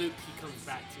a loop he comes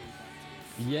back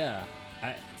to. Yeah.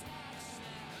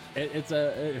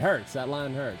 It hurts. That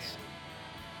line hurts.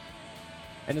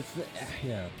 And it's,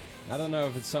 I don't know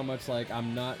if it's so much like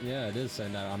I'm not, it is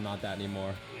saying that I'm not that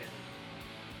anymore. Yeah.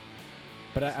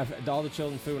 But all the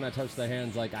children flew when I touched their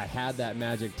hands, like I had that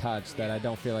magic touch that I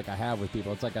don't feel like I have with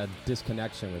people. It's like a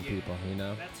disconnection with people, you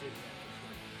know? That's it.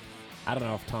 I don't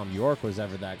know if Tom York was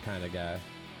ever that kind of guy.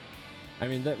 I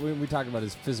mean, we talked about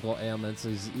his physical ailments.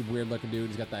 He's a weird-looking dude.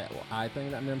 He's got that eye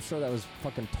thing. I mean, I'm sure that was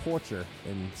fucking torture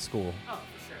in school. Oh,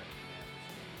 for sure.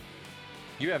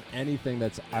 You have anything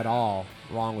that's at all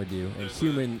wrong with you,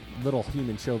 and little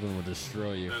human children will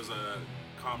destroy you. There's a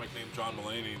comic named John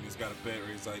Mulaney, and he's got a bit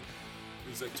where he's like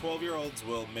 12-year-olds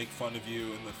will make fun of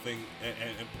you and the thing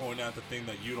and point out the thing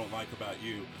that you don't like about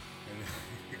you, and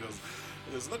he goes,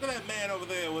 look at that man over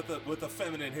there with the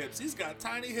feminine hips. He's got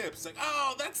tiny hips. Like,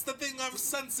 oh, that's the thing I'm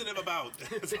sensitive about.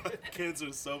 Kids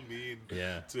are so mean.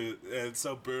 Yeah. And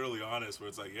so brutally honest. Where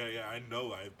it's like, yeah, I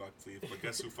know I have buck teeth, but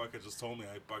guess who fucking just told me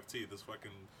I have buck teeth? This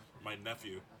fucking my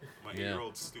nephew, my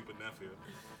 8-year-old stupid nephew.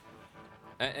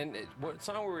 And what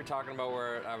song were we talking about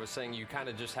where I was saying you kind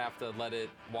of just have to let it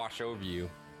wash over you,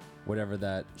 whatever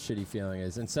that shitty feeling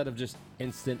is, instead of just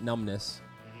instant numbness,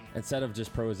 instead of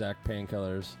just Prozac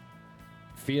painkillers.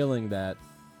 Feeling that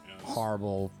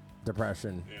horrible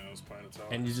depression, I was planning to tell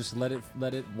and you just let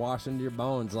it wash into your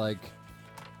bones like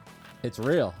it's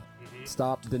real.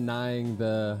 Stop denying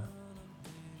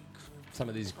some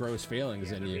of these gross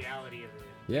feelings in the you. Reality of it.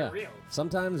 Yeah, They're real.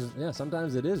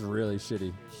 sometimes it is really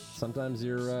shitty. Sometimes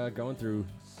you're going through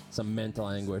some mental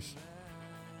anguish.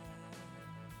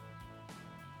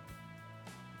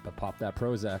 But pop that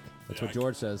Prozac. That's what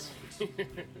George says.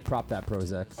 Prop that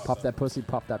Prozac. Pop that pussy,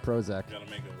 pop that Prozac. Gotta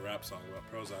make a rap song about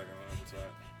Prozac.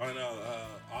 I know,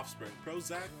 Offspring.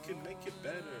 Prozac can make it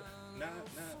better. Not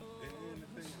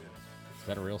anything. Is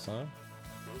that a real song?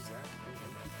 Prozac can make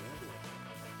it better.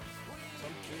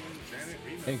 Something Janet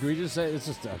remix. And can we just say it's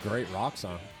just a great rock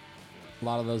song? A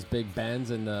lot of those big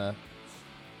bands and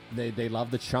they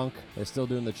love the chunk. They're still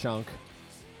doing the chunk.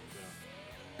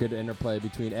 Good interplay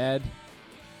between Ed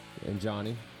and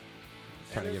Johnny.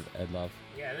 Trying to give Ed love.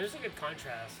 Yeah, there's a good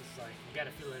contrast. It's like you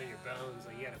gotta feel it in your bones.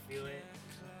 Like you gotta feel it.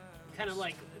 Kind of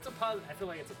like it's a positive. I feel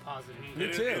like it's a positive.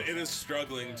 It is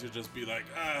struggling to just be like,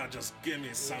 just give me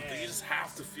something. Yeah. You just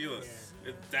have to feel it.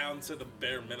 Yeah. It's down to the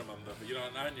bare minimum, though. You know,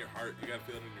 not in your heart. You gotta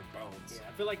feel it in your bones. Yeah,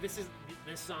 I feel like this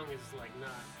song is like not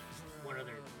one of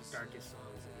their darkest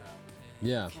songs.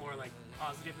 Yeah. It's more like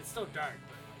positive. It's still dark,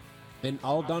 but like, And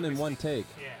all done in one take.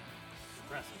 yeah,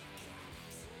 impressive.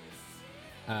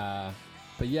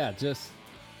 But yeah, just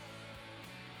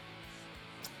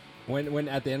when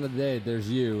at the end of the day, there's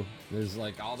you. There's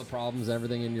like all the problems,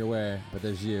 everything in your way, but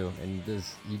there's you, and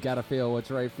you gotta feel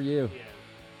what's right for you. Yeah.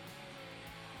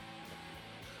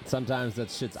 Sometimes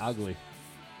that shit's ugly.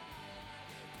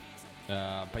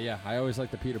 But yeah, I always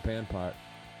like the Peter Pan part.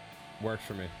 Works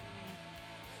for me.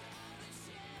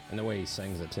 And the way he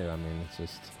sings it too. I mean, it's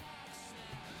just.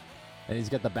 And he's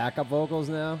got the backup vocals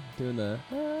now, doing the.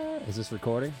 Is this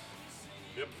recording?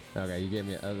 Yep. Okay, you gave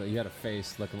me. You had a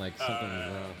face looking like something was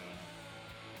wrong.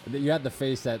 You had the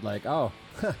face that like, oh,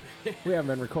 we haven't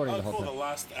been recording Oh, the whole cool. time. The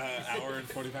last hour and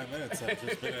 45 minutes have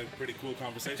just been a pretty cool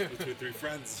conversation between three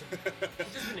friends.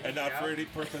 And not for any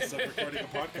purpose of recording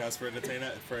a podcast for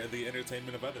the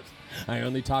entertainment of others. I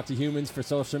only talk to humans for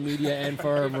social media and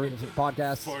for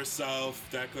podcasts. For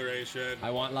self-declaration.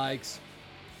 I want likes.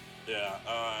 Yeah.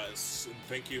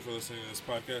 Thank you for listening to this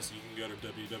podcast. You can go to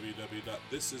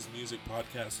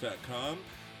www.thisismusicpodcast.com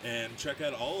and check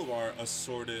out all of our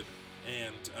assorted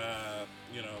and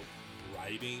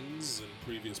writings and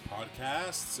previous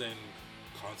podcasts and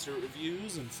concert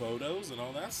reviews and photos and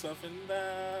all that stuff, and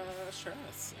share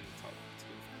us and talk to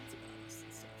your friends about us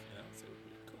and stuff. So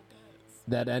we're cool guys.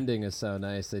 That ending is so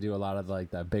nice. They do a lot of like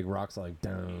that big rock song, like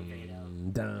dum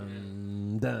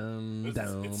dum dum It's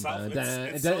dum. it's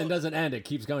It doesn't end. It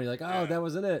keeps going. You're like, oh, Yeah. that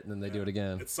wasn't it, and then they do it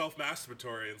again. It's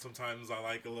self-masturbatory, and sometimes I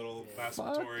like a little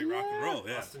masturbatory rock and roll.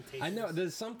 Yeah. I know.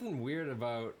 There's something weird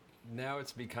about now.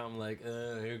 It's become like,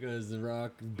 here goes the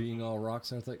rock being all rock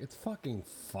star. It's like it's fucking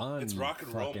fun. It's you rock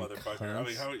and roll, fucking motherfucker. I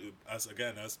mean,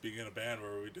 cunts. us being in a band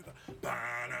where we do the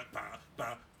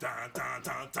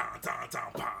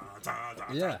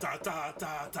Yeah.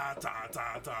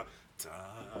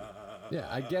 Yeah,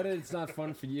 I get it. It's not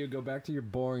fun for you. Go back to your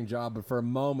boring job, but for a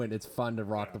moment, it's fun to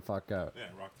rock the fuck out. Yeah,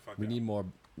 rock the fuck We out.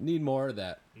 need more of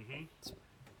that.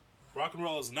 Rock and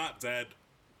roll is not dead.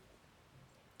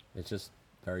 It's just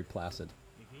very placid.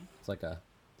 It's like a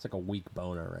weak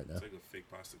boner right now. It's like a fake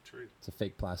plastic tree. It's a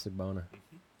fake plastic boner.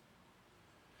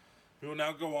 We will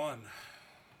now go on.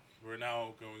 We're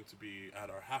now going to be at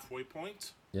our halfway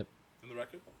point Yep. in the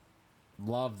record.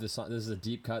 Love this song. This is a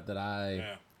deep cut that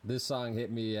Yeah. This song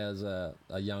hit me as a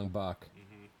young buck.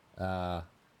 I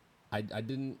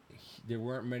didn't. There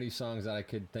weren't many songs that I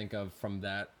could think of from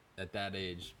that at that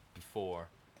age before,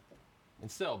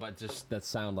 and still, but just that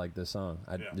sound like this song.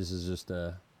 This is just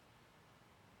a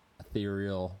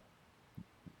ethereal.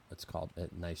 It's called a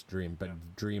nice dream, but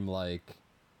dream-like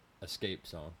escape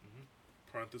song.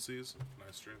 Parentheses.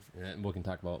 Nice dream. And we can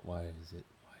talk about why is it in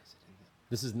there.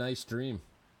 This is Nice Dream,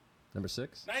 number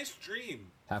 6. Nice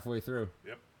dream. Halfway through.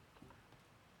 Yep.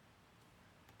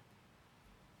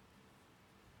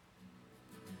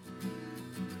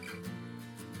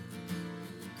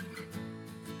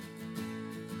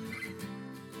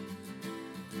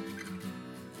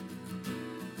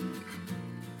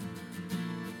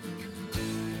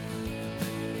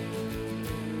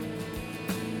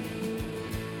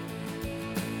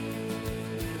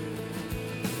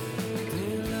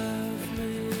 They love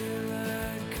me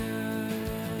like I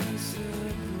was a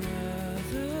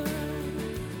brother.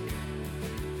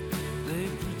 They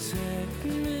protect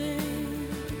me.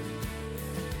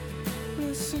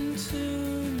 Listen to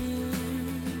me.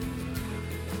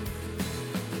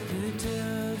 They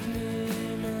dub me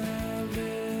my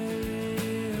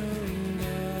very own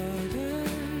garden.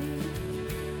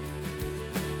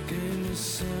 Gave me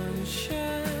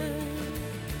sunshine.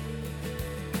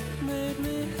 Made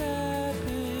me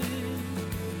happy.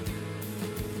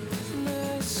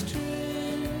 Nice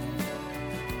dream.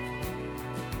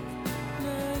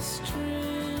 Nice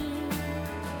dream.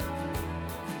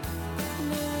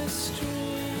 Nice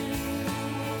dream.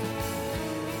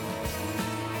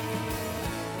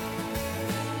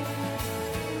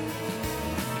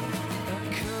 I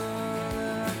call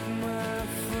up my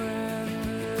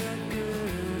friend a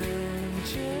good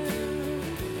angel.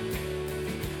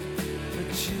 But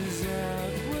she's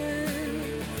out when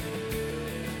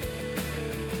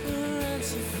the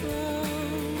rents are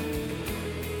flown.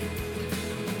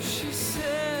 She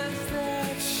says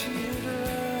that she'd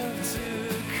love to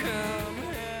come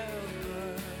help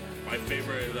her. My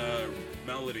favorite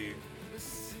melody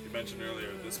you mentioned earlier.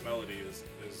 This melody is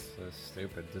So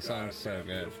stupid. The song's so goddamn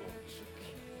good. beautiful.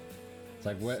 It's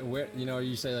like where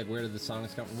you say like where did the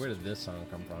songs come? Where did this song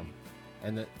come from?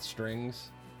 And the strings.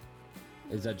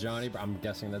 Is that Johnny? I'm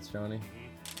guessing that's Johnny.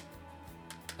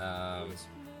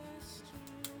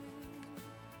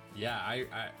 Yeah, I've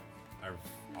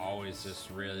always just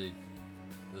really,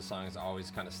 the song's always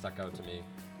kind of stuck out to me.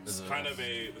 This is kind of one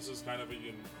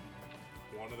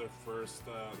of their first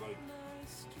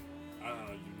I don't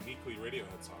know, uniquely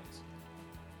Radiohead songs.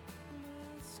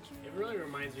 It really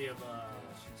reminds me of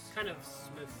kind of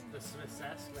the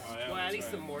Smiths-esque. Oh, yeah, well, at that's least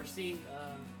right. the Morrissey,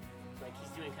 like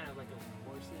he's doing kind of like a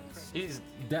Morrissey impression. He's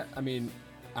that. I mean,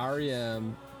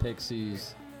 REM,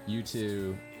 Pixies,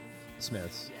 U2,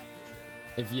 Smiths. Yeah.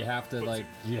 If you have to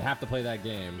you have to play that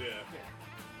game. Yeah.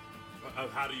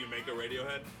 Of how do you make a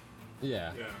Radiohead?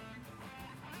 Yeah. Yeah.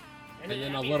 And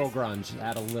then I a mean, little it's- grunge.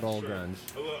 Add a little Sure. grunge.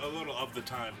 A little of the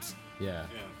times. Yeah.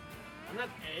 Yeah. not.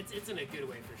 It's in a good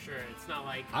way for sure. It's not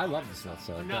like I love the Smiths,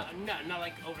 so not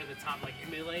like over the top, like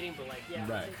emulating, but like yeah,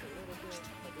 Right. it's like a little bit,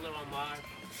 like a little homage.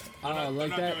 Oh, like They're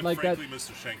not that, doing like that. Frankly,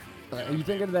 Mr. Shankly. Are you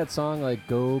thinking of that song like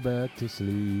 "Go Back to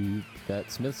Sleep"? That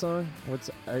Smith song? What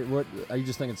are you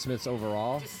just thinking Smiths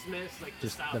overall? Just Smiths, like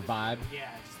Just the, style the of vibe? Yeah,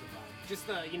 just the vibe. Just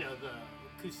the the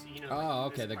acoustic. Oh,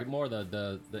 like okay. this part. More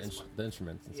the This part.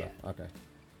 instruments and Yeah. stuff. Okay.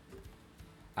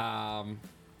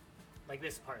 Like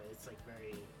this part, it's like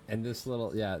very. And this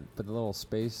little but the little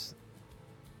space,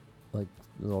 like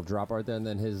little drop right there, and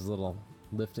then his little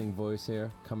lifting voice here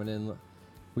coming in.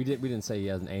 We didn't say he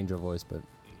has an angel voice, but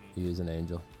he is an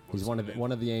angel. He's one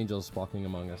of the angels walking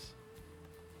among us.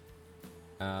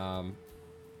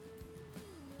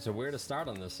 So where to start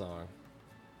on this song?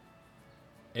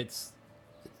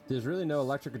 There's really no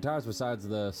electric guitars besides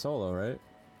the solo, right?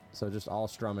 So just all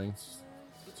strumming.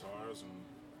 Guitars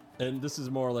And this is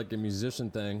more like a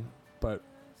musician thing, but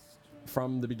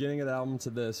from the beginning of the album to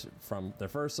this, from their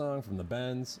first song, from the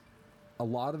bends, a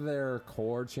lot of their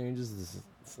chord changes. This is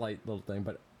a slight little thing,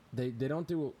 but they don't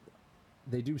do.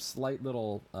 They do slight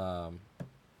little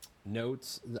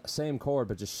notes, the same chord,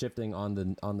 but just shifting on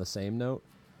the same note.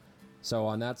 So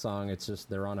on that song, it's just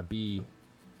they're on a B.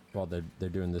 Well, they're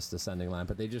doing this descending line,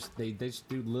 but they just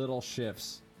do little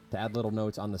shifts to add little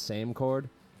notes on the same chord.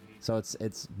 So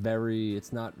it's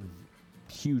not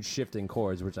huge shifting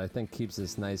chords, which I think keeps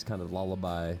this nice kind of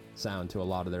lullaby sound to a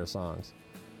lot of their songs.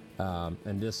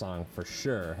 And this song for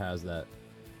sure has that.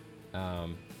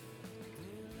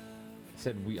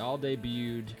 Said we all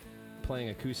debuted playing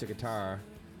acoustic guitar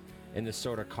in this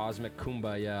sort of cosmic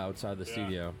kumbaya outside the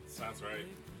studio. Sounds right,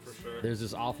 for sure. There's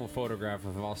this awful photograph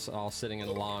of us all sitting in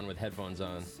the lawn with headphones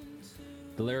on.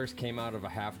 The lyrics came out of a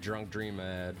half-drunk dream I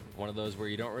had, one of those where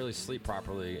you don't really sleep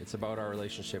properly. It's about our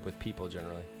relationship with people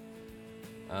generally.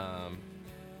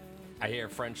 I hear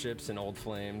friendships and old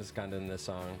flames kind of in this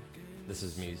song. This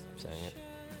is me saying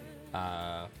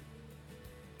it.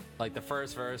 Like the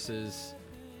first verse is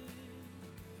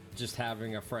just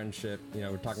having a friendship.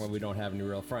 We're talking about we don't have any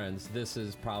real friends. This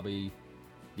is probably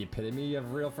the epitome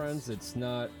of real friends. It's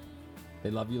not,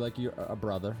 they love you like you're a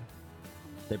brother.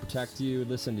 They protect you,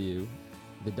 listen to you.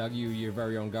 They dug you your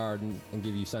very own garden and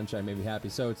give you sunshine, made me happy.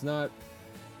 So it's not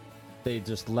they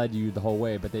just led you the whole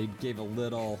way, but they gave a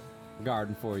little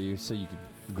garden for you so you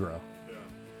could grow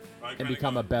and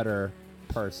become a better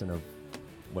person of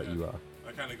what you are.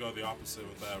 I kind of go the opposite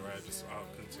with that, right? I'll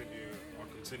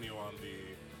continue on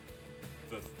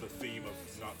the theme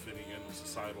of not fitting in with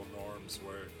societal norms,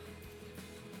 where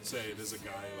say there's a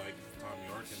guy like Tom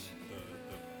York and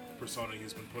the persona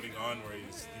he's been putting on, where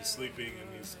he's sleeping and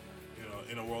he's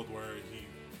in a world where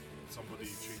somebody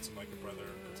treats him like a brother,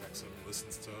 protects him,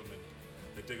 listens to him, and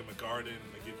they dig him a garden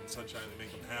and they give him sunshine and make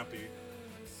him happy. It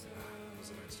was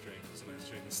a nice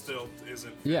dream. It still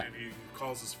isn't. Yeah. And he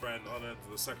calls his friend on it.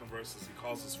 The second verse is he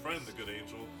calls his friend the good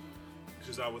angel.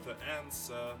 She's out with the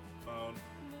answer phone,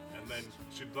 and then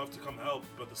she'd love to come help,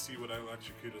 but the sea would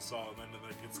electrocute us all. And then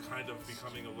it's kind of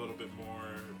becoming a little bit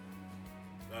more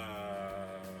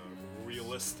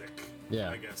realistic.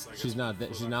 Yeah. I guess she's not going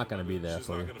to be there She's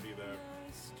for not you. going to be there.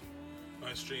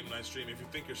 Nice dream. If you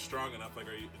think you're strong enough, do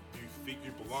you think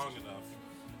you belong enough?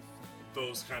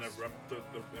 Those kind of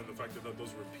and the fact that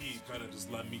those repeat kind of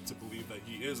just led me to believe that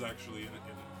he is actually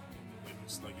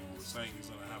like you were saying, he's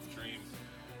in a half dream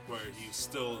where he's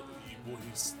still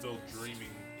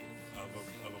dreaming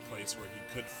of a place where he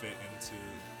could fit into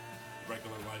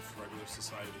regular life, regular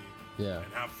society,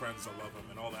 and have friends that love him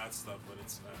and all that stuff. But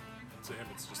it's to him,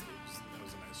 it was a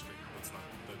nice dream.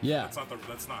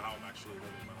 That's not how I'm actually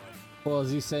living my life. Well,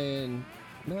 is he saying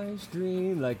nice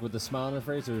dream like with the smile on the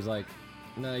face, or is like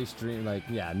nice dream like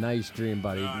nice dream,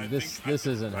 buddy? This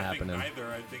isn't happening. I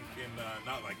think in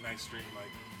not like nice dream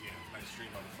nice dream,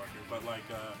 motherfucker, but like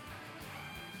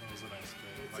it was a nice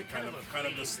dream. It's like kind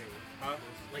of this, thing. huh?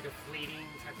 Like a fleeting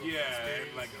type of Yeah,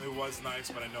 experience. like it was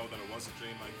nice, but I know that it was a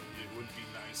dream. Like it would be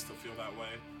nice to feel that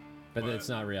way, But it's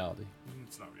not reality.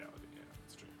 It's not reality. Yeah,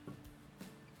 it's true.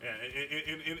 Yeah,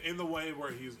 in the way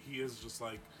where he is just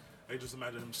like, I just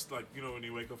imagine him just like, when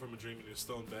you wake up from a dream and you're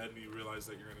still in bed and you realize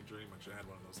that you're in a dream. Actually, I had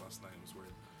one of those last night. It was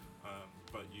weird,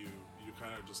 but you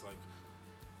kind of just like,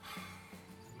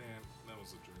 man, that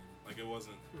was a dream. Like it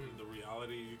wasn't the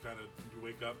reality. You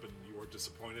wake up and you were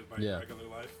disappointed by your regular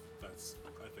life. I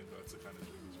think that's the kind of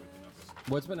dream he's waking up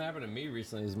in. What's been happening to me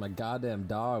recently is my goddamn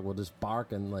dog will just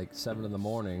bark in like 7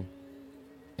 a.m.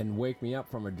 and wake me up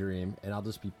from a dream, and I'll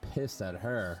just be pissed at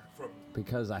her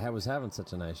because I was having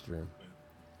such a nice dream. Yeah.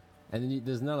 And then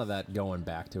there's none of that going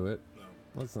back to it. No.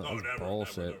 That's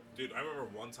bullshit. Never. Dude, I remember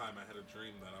one time I had a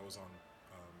dream that I was on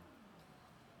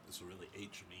this will really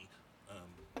age me.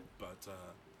 But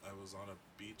I was on a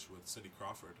beach with Cindy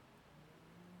Crawford,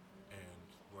 and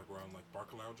like we're on like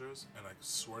Barca Loungers, and I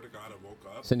swear to God, I woke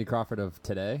up. Cindy Crawford of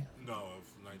today? No, of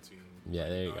 19. Yeah,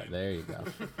 there you go. There you go.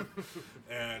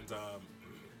 And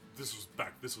this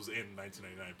was in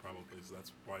 1999 probably, so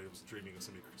that's why I was dreaming of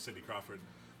Cindy Crawford.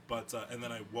 But and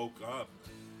then I woke up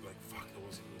like, fuck, it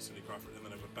wasn't Cindy Crawford. And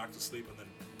then I went back to sleep and then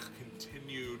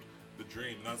continued the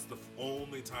dream. And that's the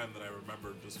only time that I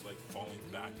remember just like falling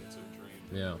back into a dream.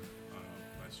 Yeah.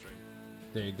 Nice dream.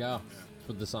 There you go. Yeah. That's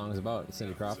what the song is about.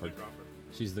 Cindy Crawford. Cindy Crawford.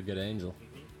 She's the good angel.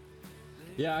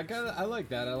 Yeah, I like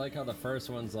that. I like how the first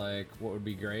one's like, what would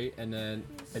be great, and then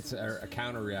it's a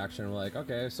counter reaction. Like,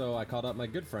 okay, so I called up my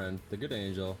good friend, the good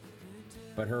angel,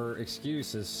 but her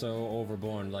excuse is so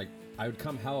overborne. Like, I would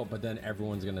come help, but then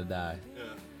everyone's gonna die.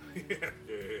 Yeah.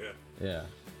 Yeah.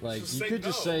 Like, Just you say could no.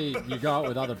 just say you go out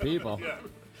with other people. Yeah.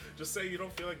 Just say you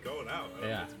don't feel like going out.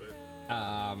 Yeah.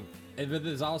 But But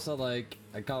there's also like,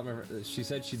 I call her. She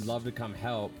said she'd love to come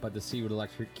help, but the sea would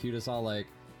electrocute us all. Like,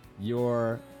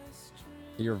 your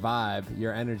vibe,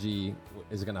 your energy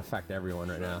is gonna affect everyone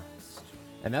right now,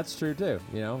 and that's true too.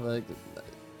 You know, like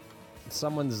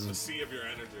someone's the sea of your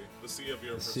energy, the sea of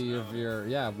your sea of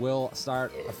personality. your will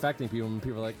start affecting people, and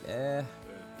people are like,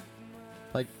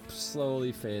 like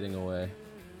slowly fading away.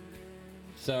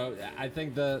 So I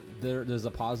think there's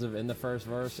a positive in the first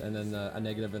verse and then a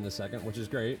negative in the second, which is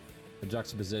great. A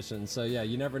juxtaposition. So yeah,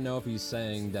 you never know if he's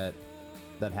saying that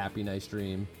happy, nice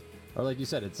dream, or like you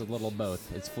said, it's a little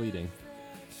both. It's fleeting.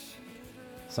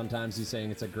 Sometimes he's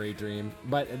saying it's a great dream,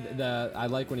 but I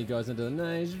like when he goes into the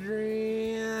nice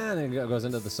dream and then goes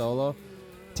into the solo.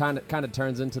 Kind of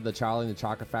turns into the Charlie and the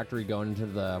Chocolate Factory going into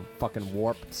the fucking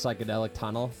warped psychedelic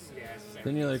tunnel. Yeah.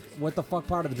 Then you're like, what the fuck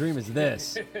part of the dream is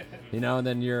this? You know, and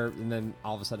then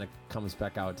all of a sudden it comes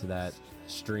back out to that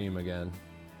stream again.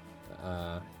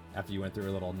 After you went through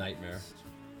a little nightmare.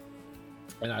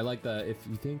 And I like the if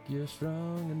you think you're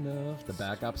strong enough, the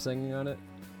backup singing on it.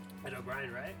 And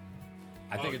O'Brien, right?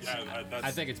 I think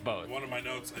it's both. One of my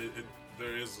notes.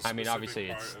 There is. I mean,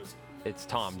 obviously it's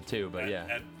Tom too, but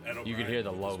yeah, you can hear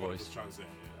the low voice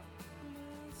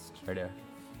right there.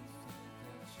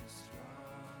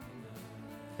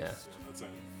 Yeah, That's it.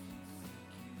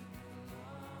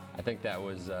 I think that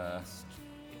was. Oh,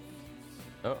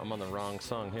 I'm on the wrong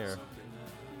song here.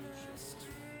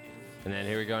 And then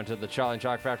here we go into the Charlie and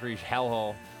Chocolate Factory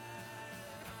hellhole.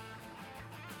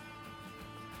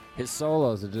 His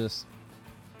solos are just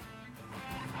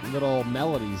little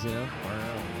melodies, you know?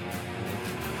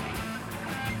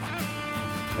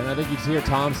 And I think you just hear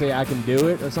Tom say, I can do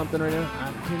it, or something right now.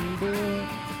 I can do it.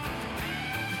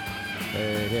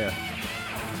 Right here.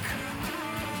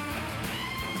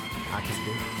 I can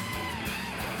do it.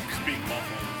 Speak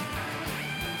muffled.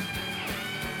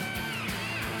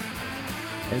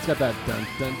 And it's got that dun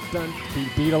dun dun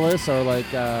Beatles, or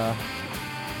like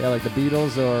like the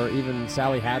Beatles, or even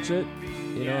Sally Hatchet.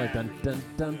 You know, like dun dun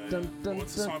dun dun dun.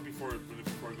 What's the song before it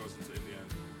goes into Indian?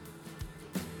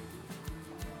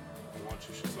 I Want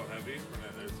You, She's So Heavy?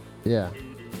 Yeah.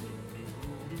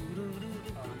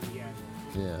 Yeah.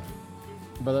 Yeah.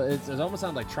 But it almost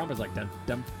sounds like trumpets, like dun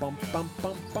dun bum bum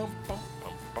bum bum bum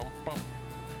bum bum bum.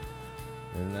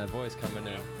 And that voice coming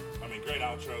in. I mean, great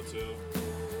outro too.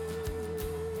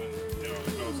 And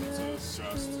it goes into just. So I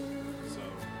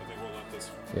think we'll let this.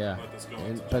 Yeah. Let this go.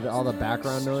 But all the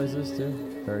background noises too,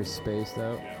 very spaced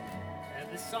out. Yeah.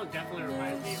 This song definitely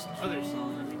reminds me of other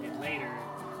songs that we did later.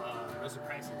 No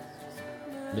Surprises.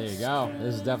 There you go.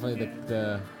 This is definitely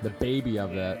the baby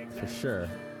of that, for sure.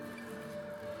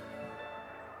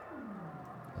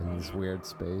 In this weird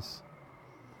space.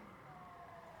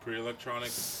 Pretty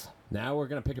electronic. Now we're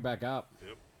gonna pick it back up.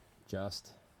 Yep.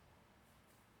 Just.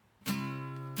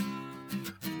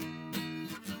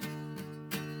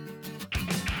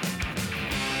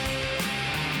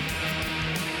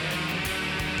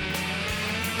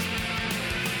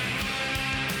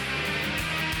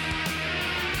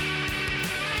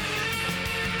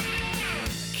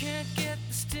 Can't get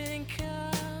the stink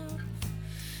out.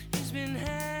 He's been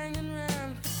hanging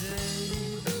around for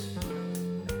days.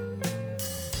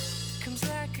 Comes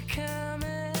like a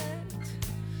comet.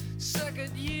 Suck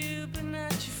at you, but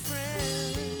not your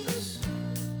friends.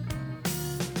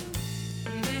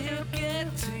 And then he'll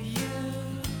get to you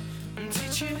and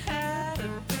teach you how to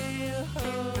be a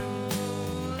holy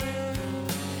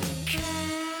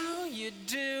cow. You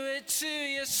do it to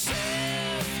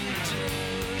yourself, you do.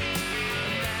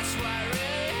 That's why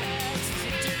Radiohead says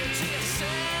you do it to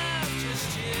yourself, just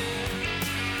you.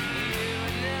 You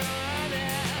and no one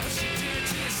else, you do it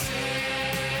to yourself.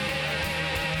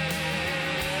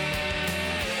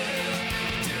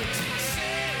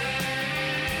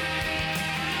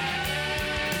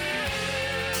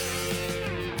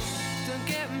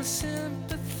 my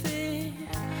sympathy,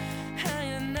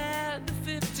 hanging at the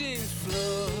 15th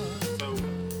floor. So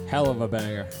Hell of a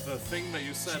banger. the thing that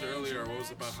you said earlier, what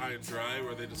was it about High and Dry,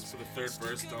 where they just for the third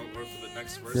verse don't, or for the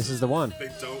next verse, This is the one.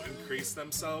 they don't increase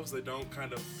themselves, they don't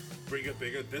kind of bring it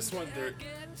bigger. This one,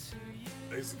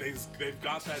 they've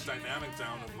got that dynamic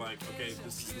down of like, okay,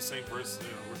 this is the same verse, you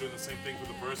know, we're doing the same thing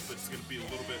for the verse, but it's gonna be a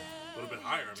little bit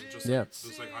higher. I mean, just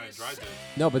like High and Dry did.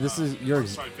 No, but this is your.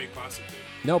 Sorry, Fake Plastic did.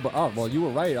 No, but well, you were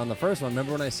right on the first one.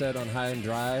 Remember when I said on High and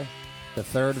Dry, the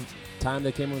third time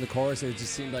they came in with the chorus, it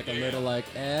just seemed like a little like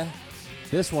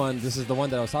This is the one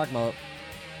that I was talking about.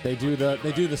 They do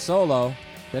the solo,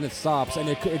 then it stops, and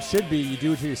it should be you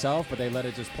do it to yourself, but they let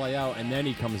it just play out, and then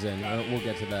he comes in. We'll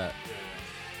get to that.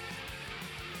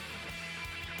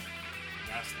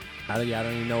 I don't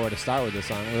even know where to start with this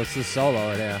song. Well, it's this solo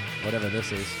right there, whatever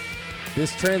this is.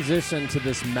 This transition to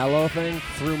this mellow thing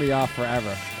threw me off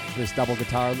forever. This double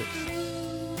guitar,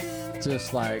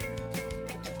 just like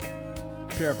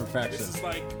pure perfection. This is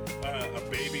like a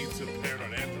baby to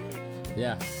Paranoid Android.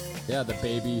 Yeah, the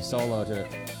baby solo to it.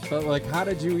 But like, how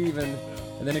did you even?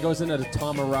 And then it goes into the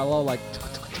Tom Morello, like.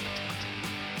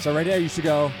 So right there, you should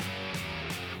go.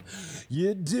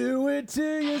 You do it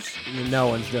to you. No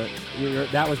one's doing.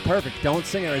 That was perfect. Don't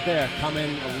sing it right there. Come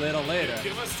in a little later.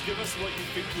 Give us what you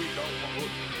think we don't want.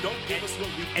 Don't give us what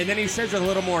we. And then he says it a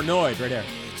little more annoyed right there.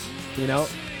 You know.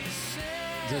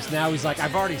 Just now he's like,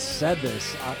 I've already said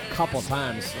this a couple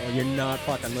times. Well, you're not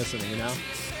fucking listening, you know.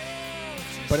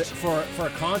 But for a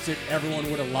concert,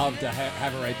 everyone would have loved to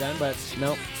have it right then. But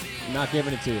nope, not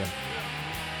giving it to you.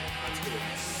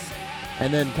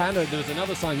 And then kind of, there's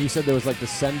another song you said there was like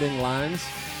descending lines.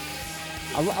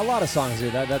 A lot of songs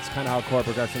do that. That's kind of how chord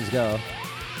progressions go.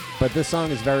 But this song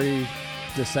is very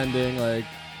descending, like,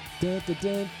 dun, dun,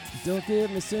 dun, don't give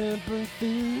me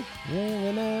sympathy,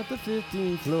 hanging at the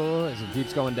 15th floor. As it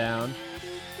keeps going down.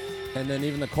 And then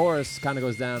even the chorus kind of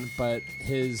goes down, but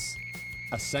his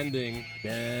ascending, you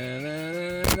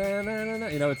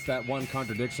know, it's that one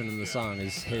contradiction in the song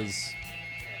is his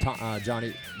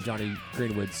Johnny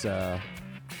Greenwood's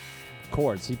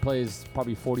chords. He plays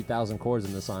probably 40,000 chords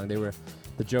in the song.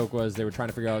 The joke was they were trying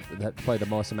to figure out that to play the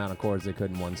most amount of chords they could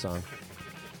in one song.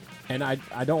 And I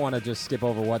don't want to just skip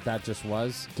over what that just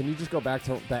was. Can you just go back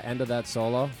to the end of that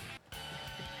solo?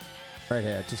 Right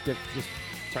here. Just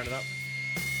turn it up.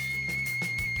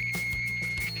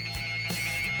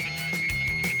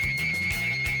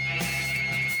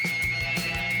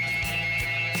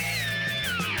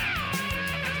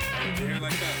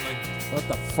 Like that, like, what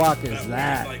the fuck is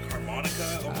that? Weird, like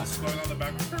harmonica almost going on the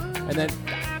background. And then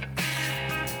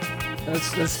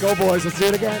let's go, boys. Let's do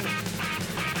it again.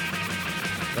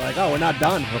 They're like, oh, we're not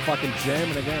done. We're fucking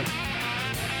jamming again.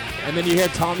 And then you hear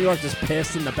Tom York just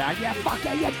pissed in the back. Yeah, fuck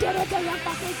it. You did it.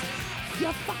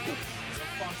 You fucking.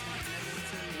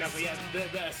 No, but yeah,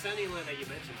 the ascending line that you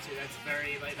mentioned too. That's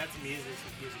very like that's musical.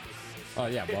 Oh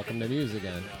yeah, welcome to music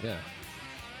again. Yeah.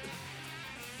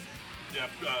 Yeah,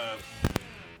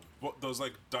 those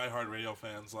like diehard radio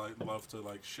fans like love to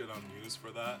like shit on Muse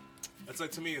for that. It's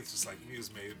like, to me, it's just like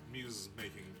Muse is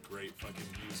making great fucking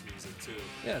Muse music too.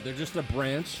 Yeah, they're just a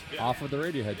branch off of the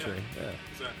Radiohead tree. Yeah,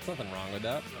 exactly. There's nothing wrong with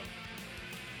that. No.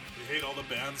 You hate all the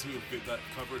bands who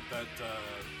covered that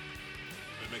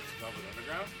mimicked Velvet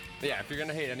Underground. Yeah, if you're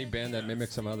gonna hate any band that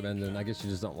mimics some other band, then I guess you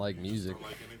just don't like music. Don't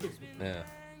like anything. Yeah.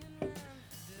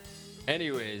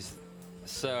 Anyways.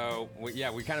 So, we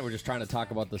kind of were just trying to talk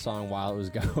about the song while it was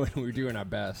going. We were doing our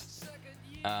best.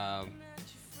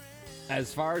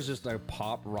 As far as just a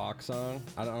pop rock song,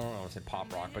 I don't want to say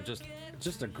pop rock, but just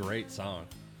a great song.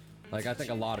 Like, I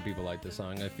think a lot of people like this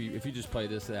song. If you just play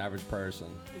this to the average person.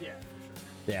 Yeah, for sure.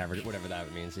 The average, whatever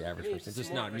that means, the average person. It's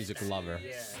just not a music lover.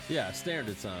 Yeah,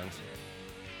 standard songs.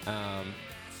 Yeah,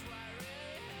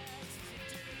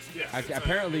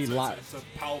 apparently it's a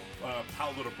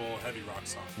palatable heavy rock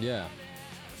song. Yeah.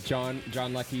 John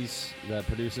Lecky's, the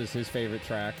producer's his favorite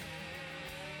track.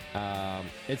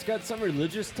 It's got some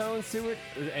religious tones to it,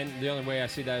 and the only way I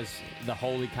see that is the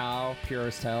holy cow,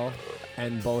 purest hell,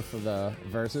 and both of the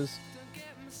verses.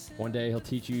 One day he'll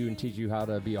teach you how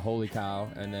to be a holy cow,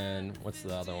 and then what's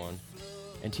the other one?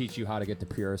 And teach you how to get to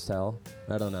purest hell.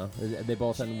 I don't know. They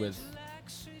both end with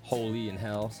holy and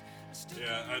hell.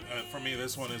 Yeah, for me,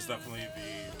 this one is definitely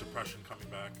the depression coming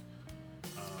back.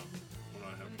 What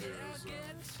I have here is...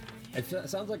 It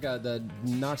sounds like the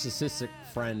narcissistic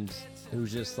friend who's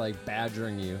just like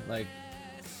badgering you. Like,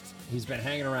 he's been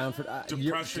hanging around for...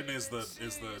 depression is the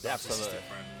narcissistic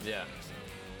friend. Yeah.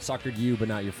 Suckered you, but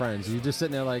not your friends. You're just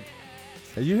sitting there like,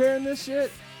 are you hearing this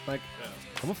shit? Like,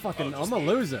 I'm a me?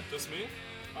 loser. Just me?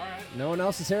 All right. No one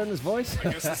else is hearing this voice? I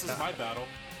guess this is my battle.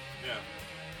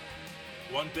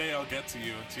 Yeah. One day I'll get to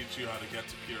you and teach you how to get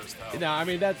to purest hell. No, I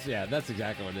mean, that's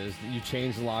exactly what it is. You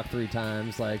change the lock 3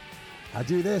 times, like, I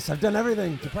do this, I've done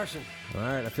everything. Depression. All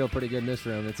right, I feel pretty good in this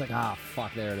room. It's like,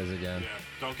 fuck, there it is again. Yeah,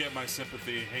 don't get my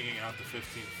sympathy hanging out the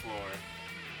 15th floor.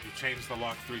 You change the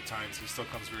lock 3 times, he still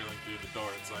comes reeling through the door.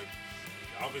 It's like,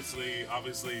 obviously,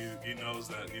 he knows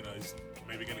that, he's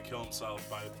maybe going to kill himself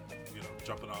by,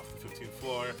 jumping off the 15th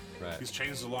floor. Right. He's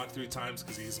changed the lock 3 times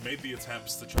because he's made the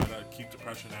attempts to try to keep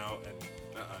depression out, and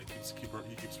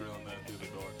he keeps reeling that through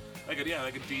the door. Like a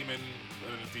demon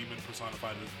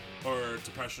personified as, or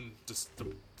depression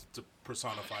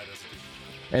personified as a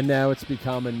demon. And now it's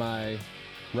become in my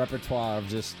repertoire of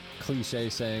just cliche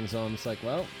sayings. So I'm just like,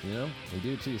 well, you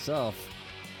do it to yourself.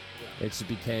 Yeah. It just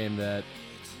became that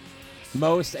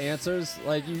most answers,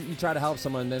 like you try to help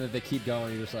someone, then if they keep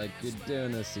going, you're just like, you're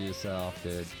doing this to yourself,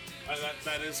 dude.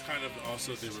 That is kind of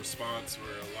also the response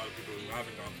where a lot of people who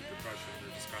haven't gone through depression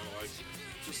are just kind of like,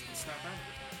 just snap out of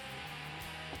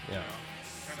it. Yeah.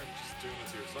 Kind of just doing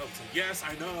it to yourself. It's like, yes,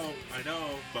 I know,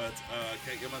 but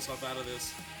can't get myself out of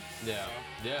this. Yeah.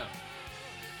 Yeah.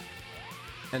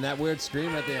 And that weird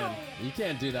scream at the end. You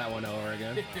can't do that one over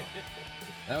again.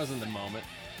 That was in the moment.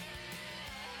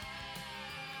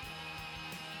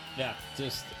 Yeah,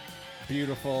 just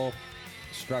beautiful,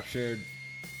 structured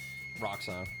rock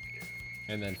song.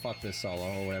 And then fuck this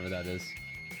solo or whatever that is.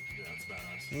 Yeah, that's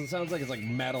badass. It sounds like it's like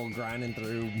metal grinding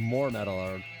through more metal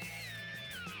or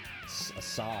a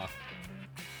saw.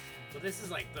 Well, this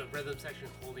is like the rhythm section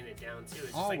holding it down too. It's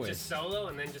just Always. like just solo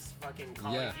and then just fucking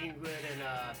Colin Greenwood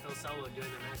and Phil Solo doing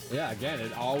the magic. Yeah, again,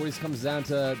 it always comes down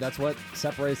to that's what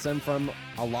separates them from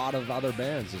a lot of other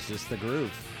bands. It's just the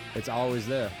groove. It's always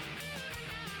there.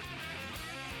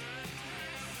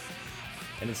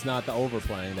 And it's not the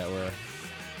overplaying that we're...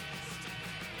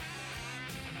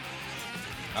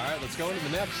 All right, let's go into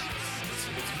the next.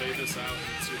 Let's fade this out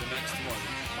into the next one.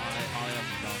 I am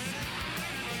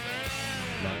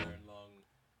Nine.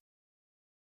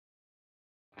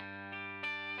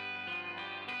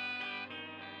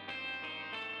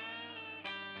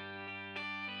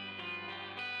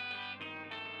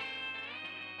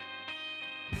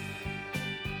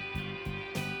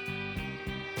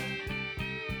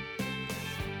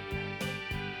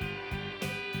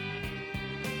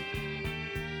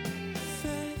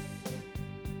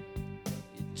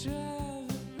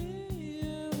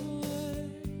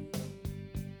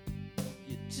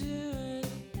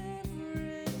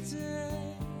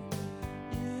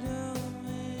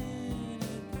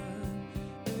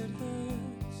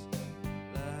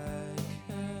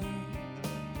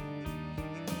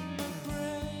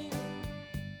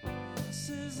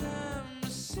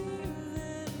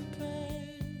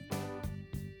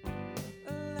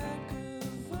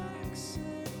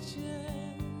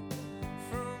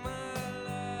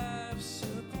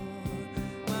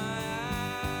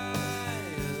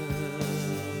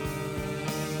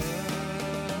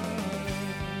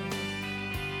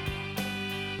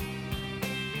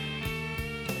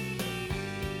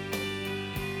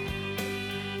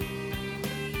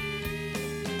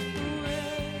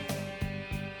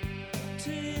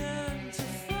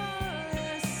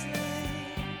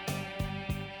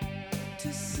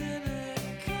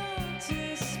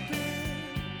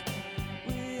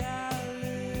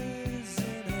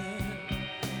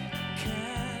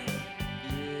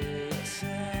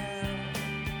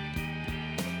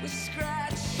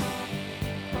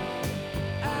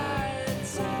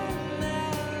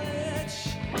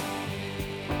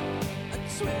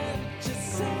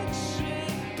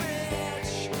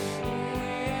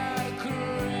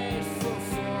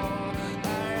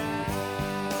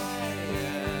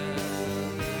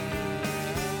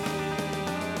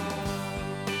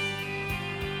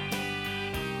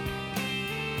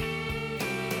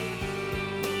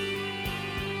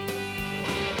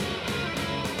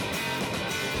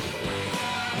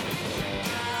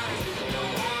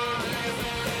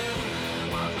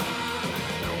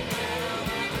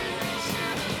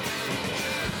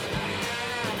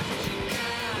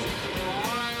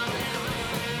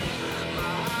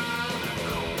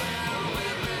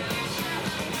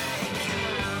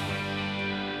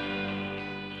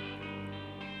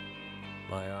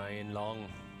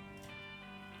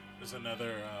 There's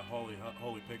another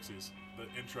Holy Pixies. The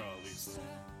intro, at least.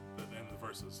 And the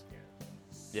verses.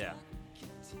 Yeah.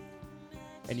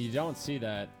 And you don't see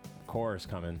that chorus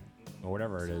coming, or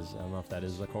whatever it is. I don't know if that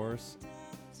is the chorus.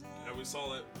 Yeah, we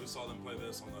saw it. We saw them play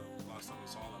this on the last time we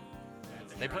saw them.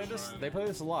 They play this. They play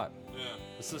this a lot. Yeah.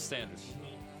 This is standard.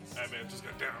 Hey man, just go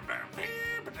down, down,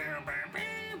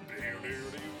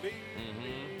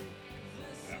 Mm-hmm.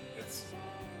 Yeah, it's.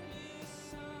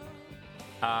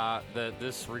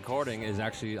 This recording is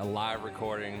actually a live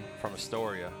recording from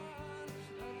Astoria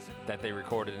that they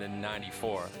recorded in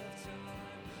 '94.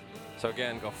 So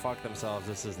again, go fuck themselves.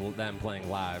 This is them playing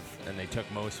live, and they took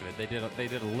most of it. They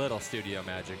did a little studio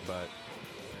magic, but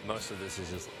most of this is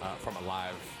just from a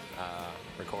live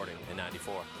recording in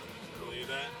 '94. Believe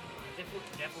that? It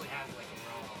definitely has like a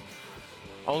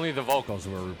raw. Only the vocals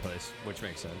were replaced, which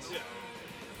makes sense. Yeah.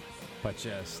 But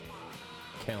just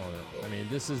killing it. I mean,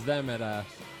 this is them at as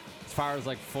far as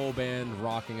like full band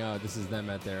rocking out. This is them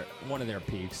at one of their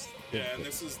peaks. Yeah, and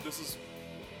this is the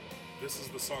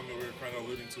song that we were kind of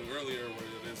alluding to earlier, where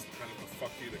it is kind of the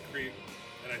fuck you to creep,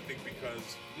 and I think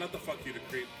because not the fuck you to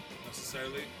creep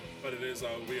necessarily, but it is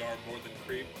we are more than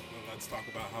creep. And let's talk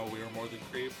about how we are more than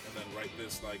creep, and then write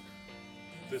this like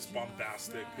this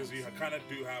bombastic, because you kind of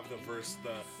do have the verse,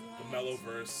 the mellow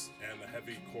verse and the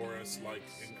heavy chorus like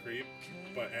in creep,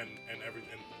 but and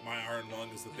everything. My Iron Lung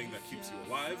is the thing that keeps you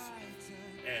alive,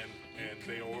 and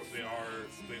they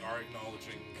are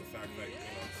acknowledging the fact that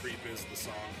creep is the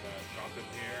song that got them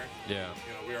here. Yeah.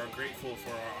 We are grateful for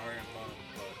our Iron Lung,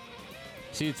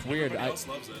 but See, it's weird. everybody else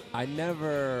loves it. I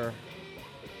never.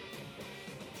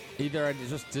 Either I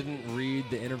just didn't read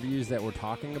the interviews that were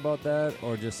talking about that,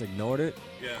 or just ignored it.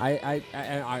 Yeah. I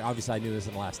obviously I knew this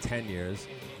in the last 10 years,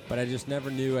 but I just never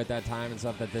knew at that time and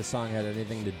stuff that this song had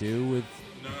anything to do with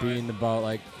being about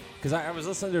like. Because I was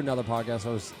listening to another podcast.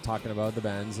 I was talking about the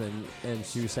bands, and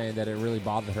she was saying that it really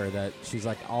bothered her that she's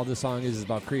like, all this song is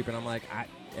about creep, and I'm like,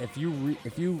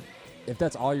 if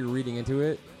that's all you're reading into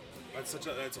it. That's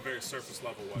a very surface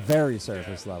level way. Very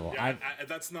surface level. Yeah,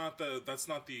 that's not the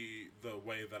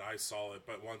way that I saw it.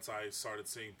 But once I started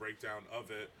seeing breakdown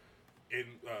of it,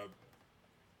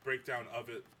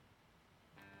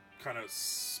 kind of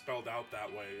spelled out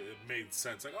that way. It made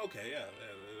sense. Like, okay, yeah,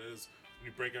 it is. When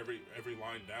you break every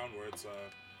line down, where it's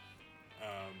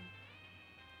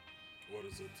what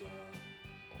is it?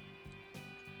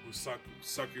 We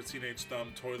suck your teenage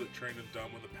thumb, toilet trained and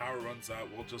dumb. When the power runs out,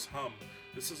 we'll just hum.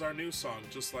 This is our new song,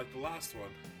 just like the last one.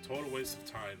 Total waste of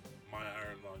time. My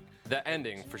Iron Lung. The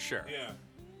ending, for sure. Yeah.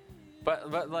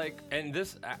 But like, and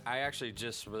this, I actually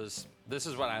just was. This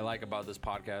is what I like about this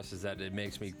podcast, is that it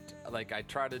makes me like, I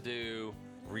try to do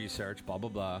research, blah blah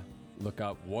blah, look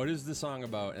up what is the song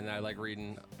about, and I like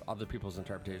reading other people's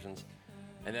interpretations.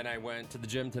 And then I went to the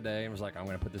gym today and was like, I'm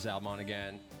gonna put this album on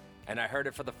again, and I heard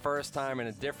it for the first time in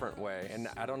a different way. And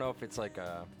I don't know if it's like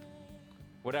a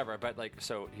whatever, but like,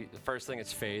 so the first thing,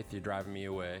 it's faith. You're driving me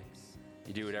away.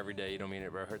 You do it every day. You don't mean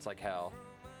it, but it hurts like hell.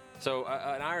 So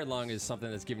an Iron Lung is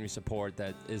something that's giving you support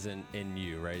that isn't in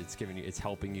you, right? It's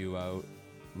helping you out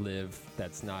live.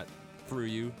 That's not through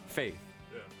you. Faith.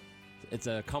 Yeah. It's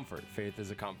a comfort. Faith is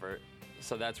a comfort.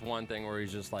 So that's one thing where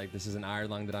he's just like, this is an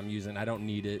Iron Lung that I'm using. I don't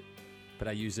need it, but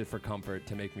I use it for comfort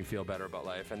to make me feel better about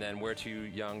life. And then we're too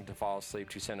young to fall asleep,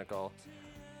 too cynical.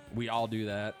 We all do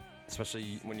that.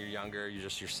 Especially when you're younger, you're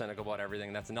cynical about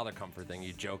everything. That's another comfort thing.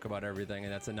 You joke about everything,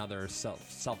 and that's another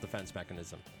self-defense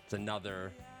mechanism. It's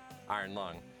another Iron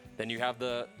Lung. Then you have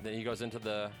then he goes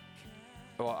into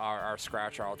our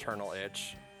scratch, our eternal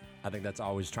itch. I think that's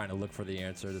always trying to look for the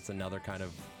answer. That's another kind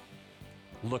of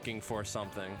looking for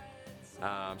something.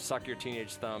 Suck your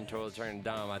teenage thumb, toilet trained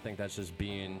dumb. I think that's just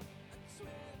being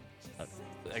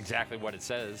exactly what it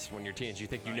says. When you're teenage, you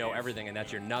think you know everything, and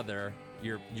that's your another.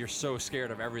 You're so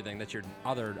scared of everything. That's your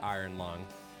other Iron Lung.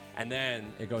 And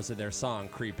then it goes to their song,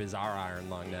 Creep is our Iron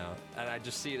Lung now. And I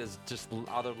just see it as just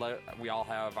we all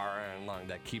have our Iron Lung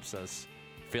that keeps us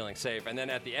feeling safe. And then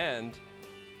at the end,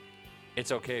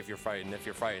 it's okay if you're fighting,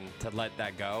 to let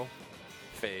that go.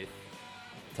 Faith.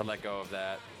 To let go of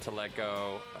that. To let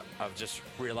go of just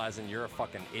realizing you're a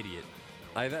fucking idiot.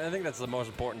 I think that's the most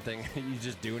important thing you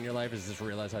just do in your life, is just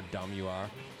realize how dumb you are.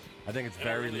 I think it's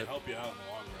very... It really help you out in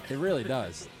the long run. It really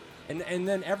does. And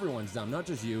then everyone's dumb, not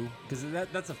just you, because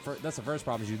that's the first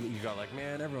problem. Is you go like,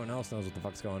 man, everyone else knows what the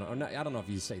fuck's going on. Or not, I don't know if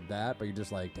you say that, but you're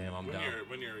just like, damn, I'm dumb.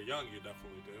 When you're young, you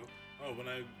definitely do. Oh, when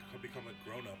I become a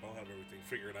grown up, I'll have everything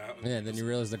figured out. Yeah, and then you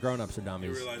realize the grown ups are dummies.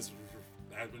 You realize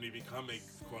when you become a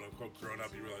quote unquote grown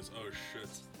up, you realize, oh shit,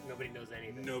 Nobody knows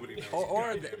anything. nobody knows.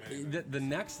 Or the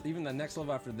next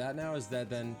level after that now is that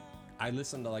then I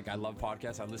listen to, like, I love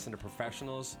podcasts. I listen to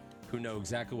professionals who know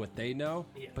exactly what they know.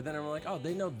 Yeah. But then I'm like, oh,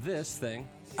 they know this thing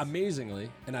amazingly,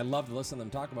 and I love to listen to them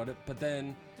talk about it. But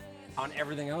then on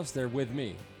everything else, they're with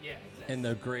me. Yeah, exactly. In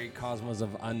the great cosmos of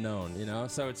unknown, you know?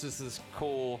 So it's just this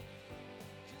cool,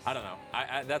 I don't know.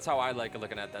 That's how I like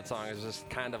looking at that song, is just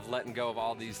kind of letting go of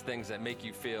all these things that make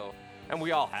you feel, and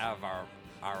we all have our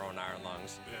own Iron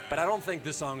Lungs. Yeah. But I don't think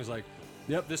this song is like,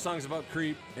 yep, this song's about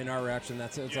creep in our reaction.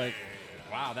 That's it. It's like,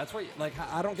 Wow, that's what. Like,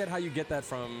 I don't get how you get that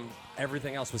from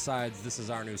everything else besides "This Is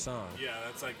Our New Song." Yeah,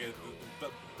 that's like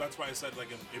that's why I said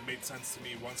like it made sense to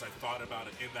me once I thought about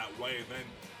it in that way. And then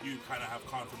you kind of have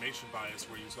confirmation bias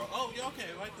where you go, oh yeah, okay,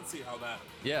 well, I can see how that.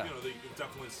 Yeah. You know, you can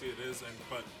definitely see it is. And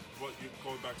but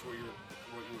going back to what you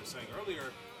were saying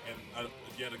earlier, and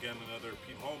yet again another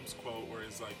Pete Holmes quote where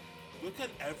it's like, look at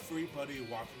everybody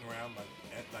walking around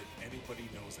like anybody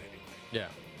knows anything. Yeah.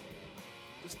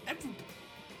 Just everybody.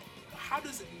 How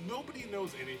does it? Nobody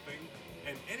knows anything,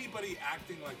 and anybody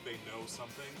acting like they know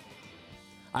something.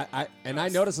 I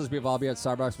notice those people. I'll be at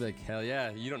Starbucks, be like, hell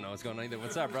yeah, you don't know what's going on either.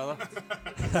 What's up, brother?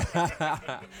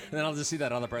 And then I'll just see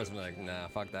that other person, be like, nah,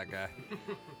 fuck that guy.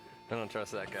 I don't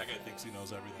trust that guy. That guy thinks he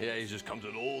knows everything. Yeah, he just comes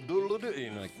in old doodle-doo,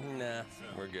 and you're like, nah,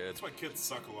 we're good. That's why kids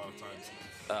suck a lot of times.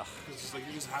 Ugh. Because it's like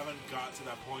you just haven't got to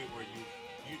that point where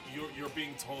you're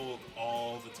being told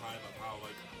all the time of how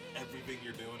like everything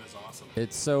you're doing is awesome.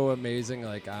 It's so amazing.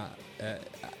 Like I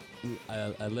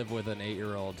live with an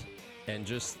 8-year-old, and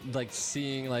just like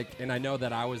seeing like, and I know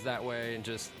that I was that way, and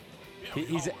just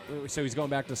he's going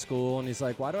back to school, and he's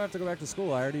like, why do I have to go back to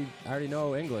school? I already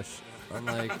know English. I'm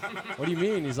like, what do you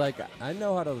mean? He's like, I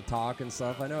know how to talk and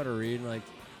stuff. I know how to read. And like,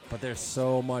 but there's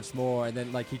so much more. And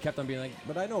then like he kept on being like,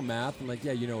 but I know math. I'm like,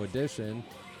 yeah, you know addition.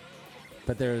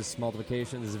 But there's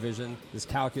multiplication, there's division, there's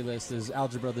calculus, there's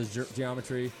algebra, there's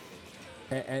geometry.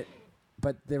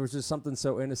 But there was just something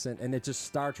so innocent, and it just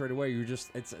starts right away.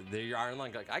 There you are in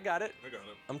line, like, I got it.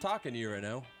 I'm talking to you right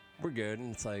now. We're good.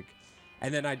 And it's like,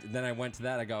 and then I went to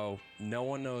that. I go, no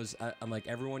one knows. I'm like,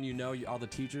 everyone you know, all the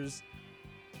teachers.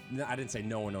 No, I didn't say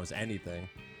no one knows anything,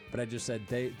 but I just said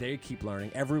they keep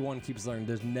learning. Everyone keeps learning.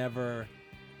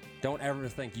 Don't ever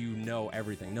think you know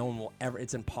everything. No one will ever.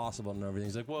 It's impossible to know everything.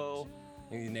 He's like, whoa.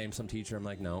 And you name some teacher. I'm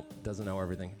like, no, doesn't know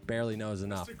everything. Barely knows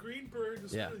enough. Mr. Greenberg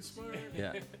is really smart.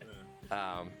 Yeah.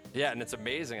 Yeah, and it's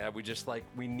amazing that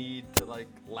we need to like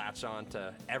latch on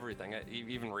to everything,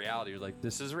 even reality. You're like,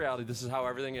 this is reality. This is how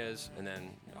everything is, and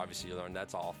then obviously you learn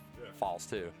that's all false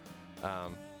too.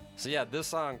 So yeah, this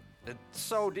song, it's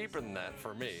so deeper than that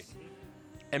for me.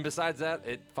 And besides that,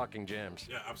 it fucking jams.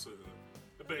 Yeah, absolutely.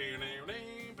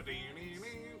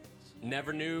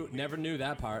 Never knew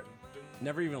that part.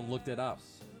 Never even looked it up.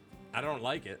 I don't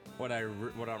like it. What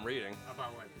I'm reading.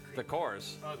 About what? The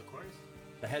chorus. Oh, the chorus.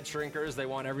 The head shrinkers, they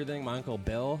want everything. My Uncle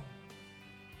Bill.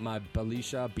 My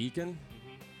Belisha Beacon.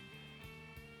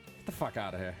 Get the fuck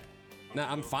out of here. No,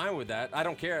 I'm fine with that. I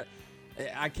don't care.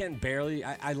 I can barely.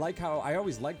 I like how I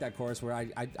always liked that chorus where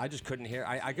I just couldn't hear.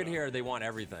 I could hear they want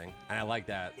everything, and I like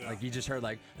that. Yeah. Like you just heard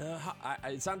like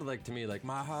it sounded like to me like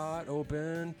my heart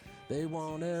open. They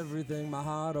want everything. My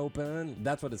heart open.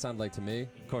 That's what it sounded like to me.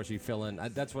 Of course, you fill in.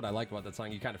 That's what I like about that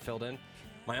song. You kind of filled in.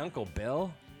 My Uncle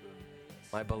Bill.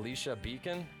 My Belisha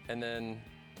Beacon, and then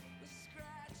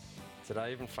did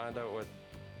I even find out what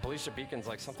Belisha Beacon's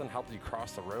like? Something helped you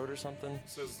cross the road or something?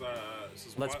 Says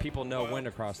lets people know when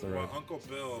to cross the road. My Uncle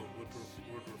Bill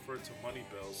would refer to money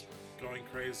bills, going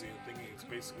crazy and thinking it's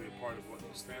basically a part of what you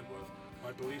stand with.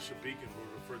 My Belisha Beacon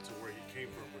would refer to where he came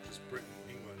from, which is Britain,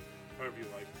 England, however you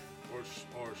like,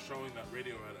 or showing that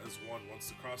Radiohead as one wants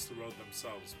to cross the road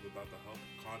themselves without the help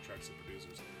of contracts and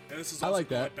producers. And this is also like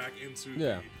that. going back into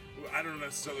I don't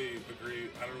necessarily agree.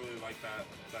 I don't really like that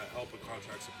help with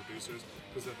contracts and producers,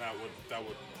 because then that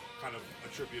would kind of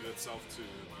attribute itself to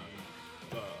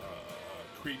the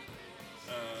creep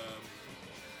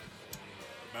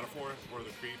metaphor or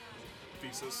the creep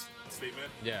thesis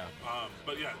statement. Yeah.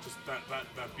 But yeah, just that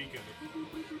beacon,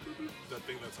 that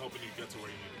thing that's helping you get to where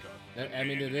you need to go. I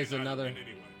mean, it is another. In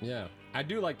any way. Yeah, I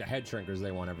do like the head shrinkers.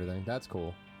 They want everything. That's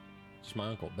cool. Just my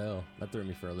Uncle Bill. That threw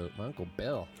me for a loop. My Uncle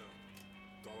Bill.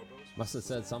 Dollar bills? Must have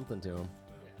said something to him.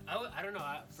 I don't know.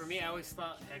 For me, I always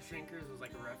thought Head Shrinkers was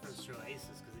like a reference to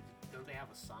Oasis, because don't they have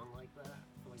a song like that?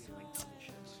 I feel like it like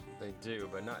shit. They do,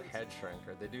 but not head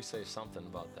shrinker. They do say something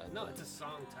about that. No, it's a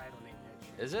song title named Head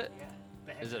Shrinker. Is it? Yeah.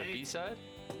 The Is it a B-side?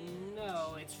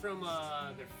 No, it's from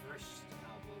their first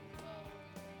album.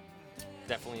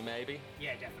 Definitely maybe.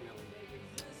 Yeah, definitely maybe.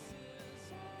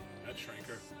 That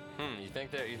shrinker. You think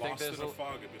that? You Lost think in there's a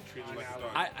fog and been treated like a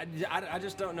dog. I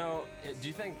just don't know. Do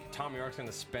you think Tom York's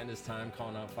gonna spend his time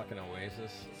calling out fucking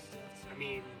Oasis? I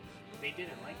mean, they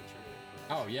didn't like each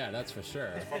other. Oh yeah, that's for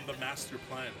sure. From the master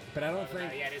plan. But I don't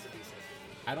think. Yeah, it is a B-side.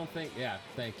 I don't think. Yeah,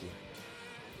 thank you.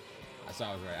 I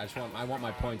saw I was right. I want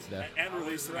my points there. And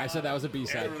released in I said that was a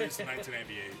B-side. And released in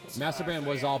 1998. Master Band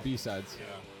was all B-sides.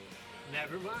 Yeah.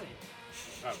 Never mind.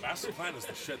 Master Plan is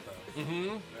the shit though.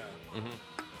 Mm-hmm.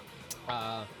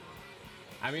 Yeah.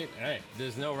 I mean, hey,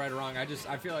 there's no right or wrong. I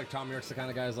feel like Tom York's the kind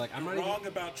of guy who's like, I'm not Wrong even,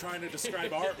 about trying to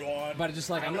describe art, Juan. but it's just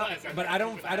like I'm not. But I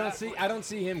don't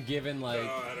see him giving like No,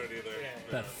 I don't either.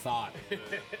 the No. thought.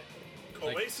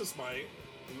 Oasis might.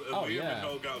 Oh, Liam yeah.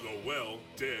 and Will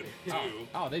did too.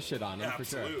 Oh, they shit on him for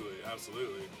sure.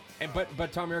 Absolutely. And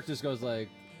but Tom York just goes like,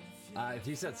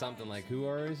 he said something like, "Who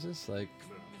are Oasis? Like,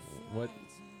 what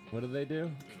do they do?"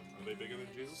 Are they bigger than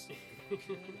Jesus?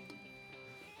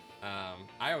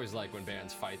 I always like when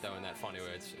bands fight though in that funny way.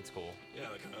 It's cool. Yeah,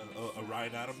 like a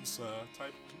Ryan Adams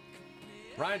type.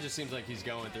 Ryan just seems like he's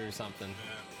going through something.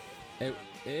 Yeah.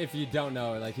 If you don't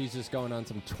know, like he's just going on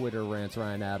some Twitter rants,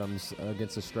 Ryan Adams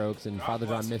against the Strokes and God Father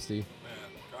bless John him. Misty. Yeah,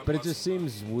 God But it bless just him,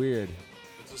 seems weird.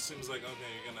 It just seems like, okay,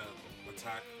 you're gonna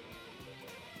attack.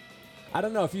 I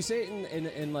don't know if you say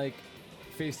it in like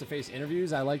face-to-face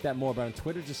interviews, I like that more. But on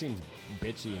Twitter, it just seems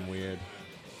bitchy and weird.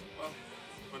 Well,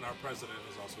 when our president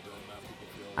is also doing that, people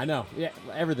feel. I know. Yeah,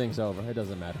 everything's over. It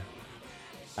doesn't matter.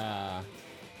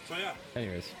 So yeah,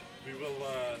 Anyways, we will.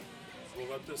 We'll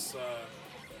let this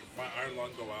my Iron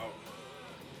Lung go out.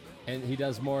 and he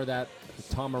does more of that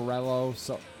Tom Morello.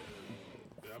 So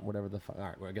Yep. whatever the fuck. All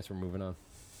right, well, I guess we're moving on.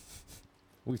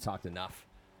 We've talked enough.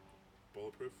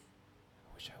 Bulletproof.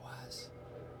 I wish I was.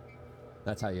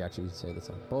 That's how you actually say the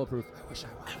song. Bulletproof. I wish I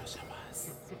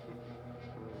was.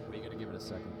 But you gotta give it a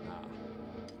second.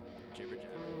 Jibber jabber.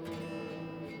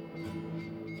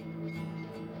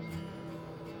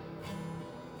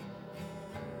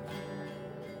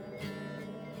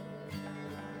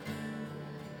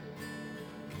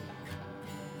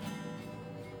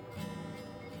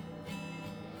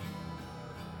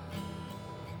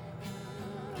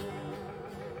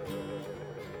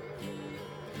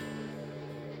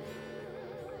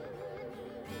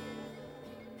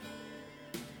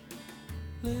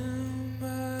 Limb by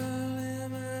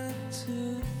limb and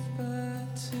tooth by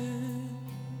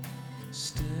tooth,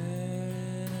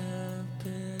 staring up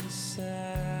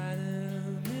inside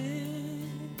of me.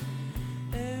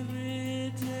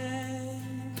 Every day,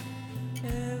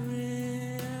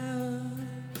 every hour,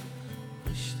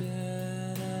 wish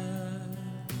that I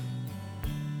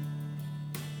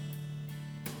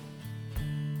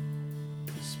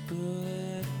was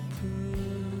bulletproof.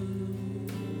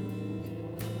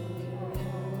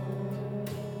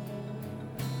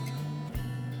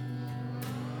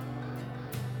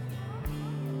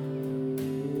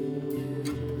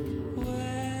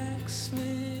 Wax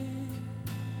me,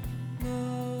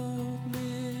 mold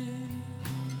me,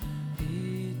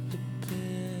 eat the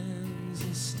pins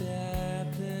and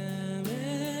stab them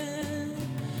in.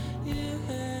 You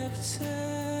have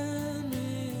turned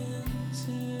me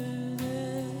into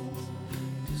this.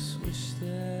 Just wish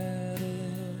that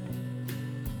it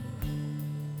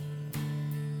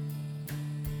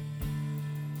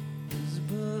was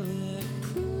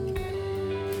bulletproof.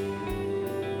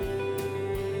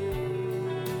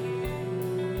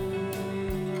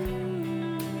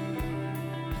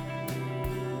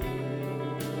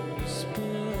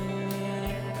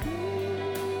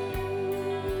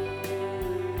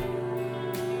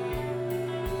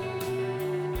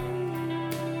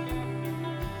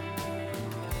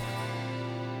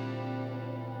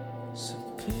 So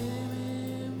pay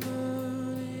me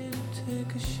money to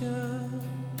take a shot.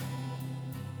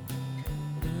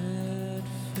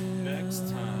 Next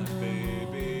time,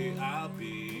 baby, I'll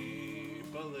be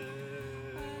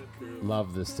bulletproof.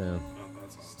 Love this tune. Oh,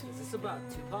 that's awesome. Is this about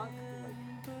Tupac? Like,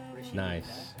 where she did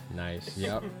Nice.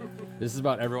 Yep. This is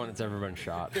about everyone that's ever been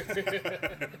shot.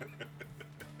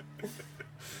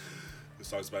 This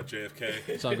song's about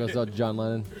JFK. Song goes out to John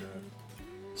Lennon.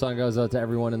 Song goes out to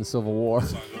everyone in the Civil War.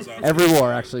 Song goes out Every to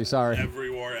war, actually. Sorry. Every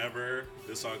war ever.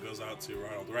 This song goes out to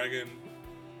Ronald Reagan.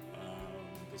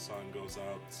 The song goes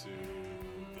out to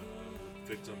the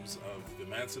victims of the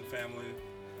Manson family.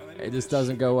 Hey, this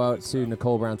doesn't go out to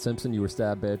Nicole Brown Simpson. You were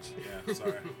stabbed, bitch. Yeah,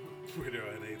 sorry. We're doing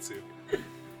hate too.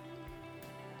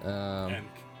 And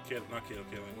not Kato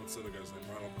Kaling. What's the other guy's name?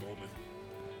 Ronald Goldman.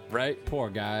 Right? Poor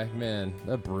guy. Man,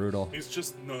 they're brutal. He's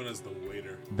just known as the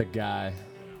waiter. The guy.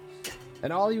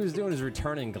 And all he was doing is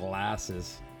returning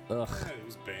glasses. Ugh. Yeah, he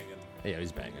was banging. Yeah,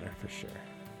 he's banging her for sure.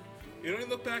 You know, when you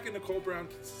look back at Nicole Brown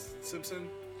Simpson,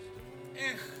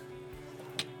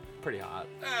 Pretty hot.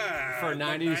 for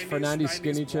 90s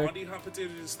skinny chick. Blondie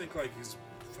Humperdinck, you just think like he's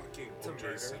fucking a O.J.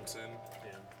 murder. Simpson.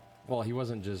 Yeah. Well, he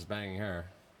wasn't just banging her.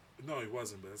 No, he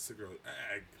wasn't, but that's the girl.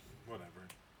 Whatever.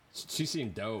 She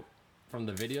seemed dope. From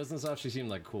the videos and stuff, she seemed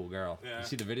like a cool girl. Yeah. You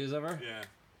see the videos of her? Yeah,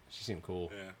 She seemed cool.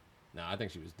 yeah. No, I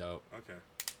think she was dope. Okay.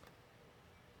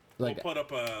 like We'll put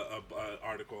up a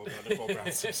article about Nicole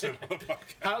Brown Simpson on the podcast.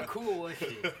 How cool was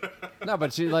she? no,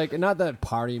 but she like not that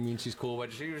party means she's cool,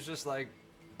 but she was just like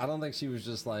I don't think she was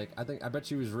just like I bet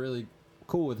she was really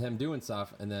cool with him doing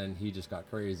stuff, and then he just got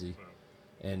crazy.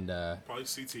 And Probably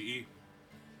CTE.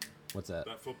 what's that?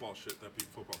 That football shit that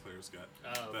football players get.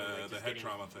 Oh, like the just head getting-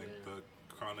 trauma thing. yeah. The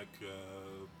chronic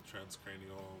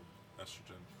transcranial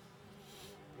estrogen.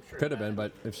 I'm sure Could have that- been,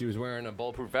 but if she was wearing a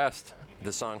bulletproof vest,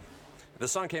 the song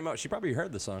came out. She probably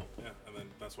heard the song. Yeah, and then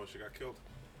that's why she got killed.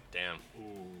 Damn,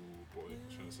 Ooh, boy,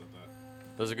 shouldn't have said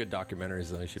that. those are good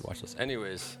documentaries. Though you should watch those.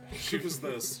 Anyways, She was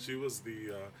the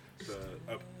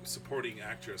supporting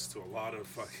actress to a lot of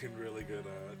fucking really good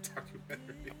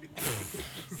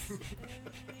documentaries.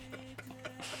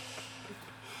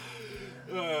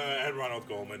 And Ronald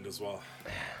Goldman as well.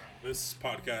 This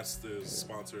podcast is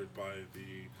sponsored by the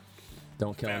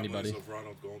don't kill families anybody. of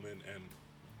Ronald Goldman and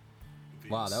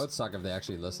these, Wow, that would suck if they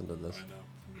actually listened to this. I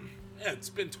know. Yeah, it's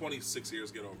been 26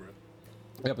 years. Get over it.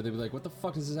 Yeah, but they'd be like, "What the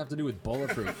fuck does this have to do with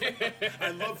bulletproof?" I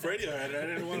love Radiohead. I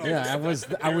didn't want to. Yeah, I was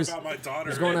about my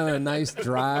daughter. going on a nice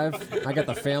drive. I got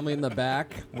the family in the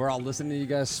back. We're all listening to you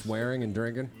guys swearing and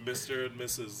drinking. Mr. and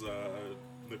Mrs.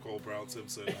 Nicole Brown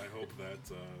Simpson. I hope that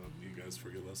you guys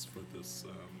forgive us for this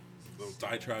little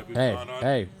diatribe we've Hey, gone on.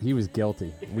 hey, he was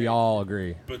guilty. We all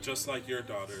agree. But just like your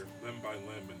daughter, limb by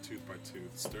limb and tooth by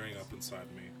tooth, stirring up inside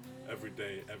me every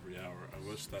day, every hour. I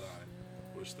wish that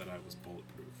I was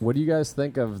bulletproof. What do you guys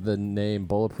think of the name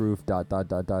Bulletproof ...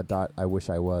 I wish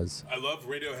I was. I love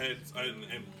Radiohead,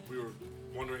 and we were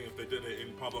wondering if they did it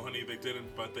in Pablo Honey. They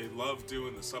didn't, but they love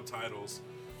doing the subtitles.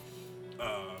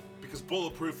 Because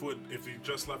Bulletproof would, if you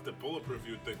just left it Bulletproof,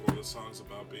 you would think, well, this song's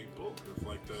about being bulletproof,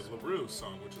 like the LaRue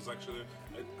song, which is actually,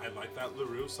 I like that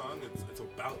LaRue song. It's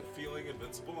about feeling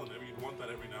invincible, and you'd want that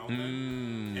every now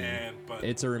and then. But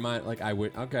It's a reminder, like I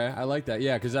would. Okay, I like that.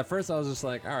 Yeah, because at first I was just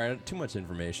like, all right, too much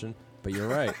information. But you're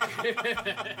right.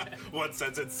 one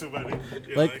sentence too many.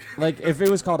 You're like if it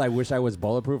was called "I Wish I Was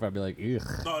Bulletproof," I'd be like,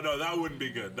 ugh. no, that wouldn't be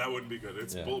good. That wouldn't be good.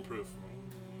 It's Yeah. bulletproof.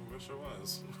 I wish I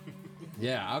was.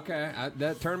 Yeah, okay,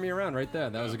 that turned me around right there.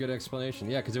 That was a good explanation.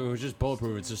 Yeah, because if it was just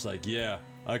bulletproof, it's just like, yeah,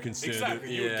 I can stand Exactly.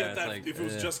 it. You would Yeah, get it's that like, if it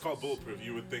was eh. just called bulletproof.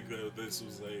 You would think that this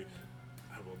was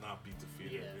I will not be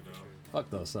defeated. Yeah, You know. Fuck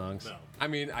those songs. No. I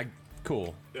mean,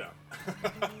 cool. Yeah.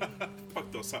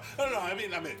 Fuck those songs. No, I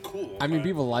mean, cool. I mean, but-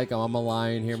 people like 'em. I'm a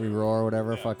lion, hear me roar,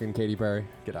 whatever. Yeah. Fucking Katy Perry,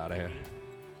 get out of here.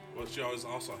 Well, she always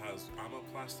also has "I'm a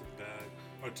plastic bag."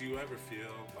 Or do you ever feel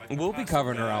like a We'll be plastic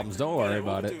covering her bag? albums, don't worry Yeah,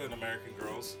 about we'll it. do an American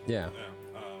Girls. Yeah.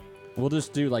 Yeah. We'll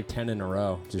just do like 10 in a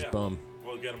row. Just Yeah. boom.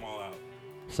 We'll get them all out.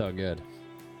 So good.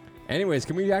 Anyways,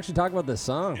 can we actually talk about this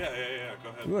song? Yeah. Go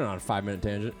ahead. We went on a 5-minute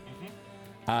tangent.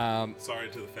 Sorry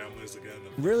to the families again.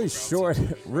 Really short,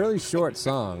 really short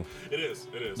song. It is.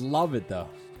 Love it though.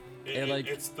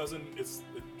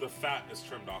 The fat is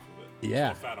trimmed off of it.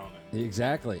 Yeah. There's no fat on it.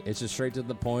 Exactly. It's just straight to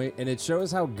the point, and it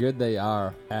shows how good they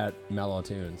are at mellow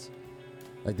tunes.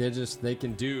 Like they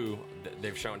can do.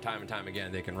 They've shown time and time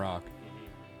again they can rock.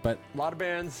 But a lot of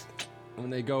bands, when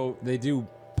they do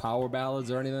power ballads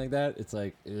or anything like that, it's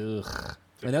like ugh.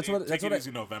 And that's what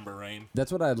easy, November Rain.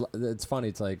 that's what it's funny.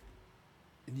 It's like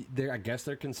I guess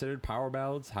they're considered power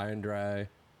ballads, High and Dry,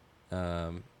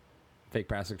 Fake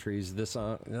Plastic Trees. This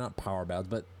song, they're not power ballads,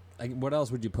 but like, what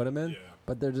else would you put them in? Yeah.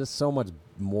 But they're just so much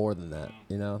more than that.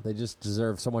 You know, they just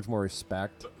deserve so much more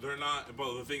respect. They're not.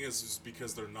 But the thing is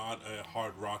because they're not a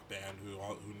hard rock band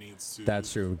who needs to.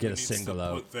 That's true. Get who a needs single to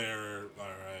out. Put their all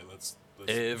right. Let's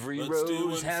Every do rose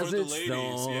one has for the its ladies.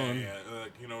 thorn. Yeah.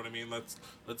 You know what I mean?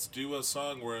 Let's do a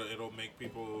song where it'll make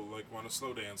people like want to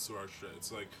slow dance to our shit.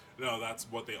 It's like no, that's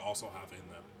what they also have in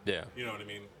them. Yeah. You know what I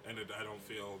mean? And I don't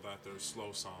feel that they're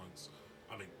slow songs.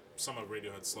 I mean, some of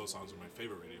Radiohead's slow songs are my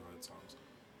favorite Radiohead songs.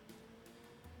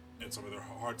 And some of their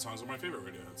hard songs are my favorite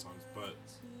Radiohead songs. But,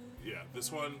 yeah,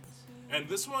 this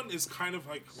one is kind of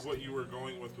like what you were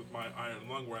going with My Iron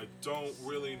Lung, where I don't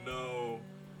really know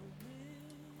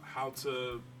how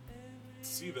to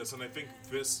see this. And I think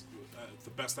this, the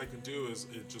best I can do is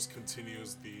it just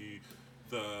continues the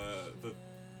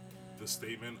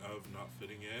statement of not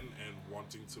fitting in and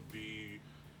wanting to be,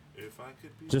 if I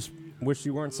could be. Just wish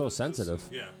you weren't so sensitive.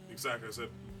 Yeah, exactly. I said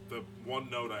the one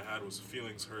note I had was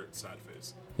feelings hurt, sad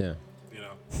face. Yeah. You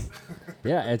know.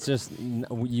 Yeah, it's just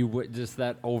you would just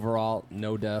that overall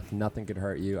no death, nothing could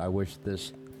hurt you. I wish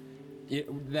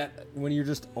that when you're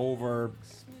just over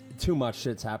too much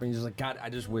shit's happening, you're just like, God, I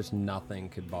just wish nothing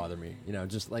could bother me. You know,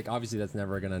 just like obviously that's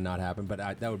never gonna not happen, but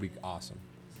that would be awesome.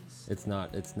 It's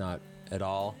not at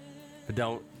all.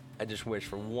 But I just wish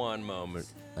for one moment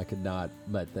I could not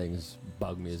let things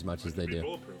bug me as much as they Be do.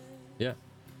 bulletproof. Yeah.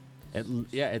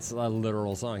 It's a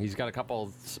literal song. He's got a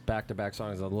couple back-to-back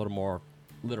songs that are a little more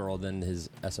literal than his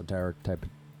esoteric type of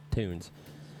tunes.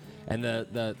 And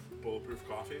the Bulletproof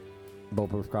Coffee.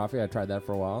 Bulletproof Coffee, I tried that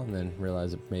for a while and then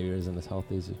realized that maybe it isn't as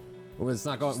healthy as well, it's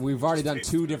not going. We've already done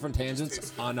two different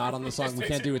tangents not on the song. We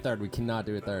can't do a third. We cannot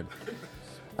do a third.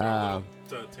 A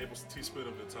teaspoon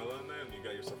of Nutella in there, and you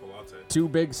got yourself a latte. Two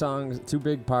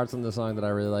big parts on the song that I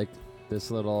really liked.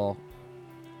 This little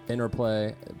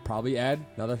interplay, probably Ed.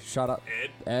 Another shout out,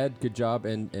 Ed. Good job,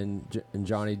 and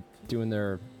Johnny doing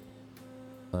their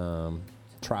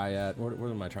triad. What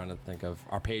am I trying to think of?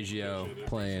 Arpeggio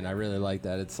playing. I really like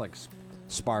that. It's like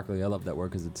sparkly. I love that word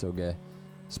because it's so gay.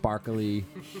 Sparkly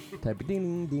type of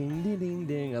ding ding ding ding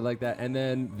ding. I like that. And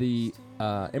then the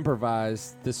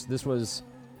improvised. This was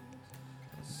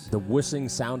the whistling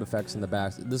sound effects in the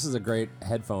back. This is a great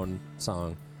headphone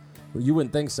song. You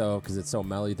wouldn't think so because it's so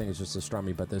mellow. You think it's just a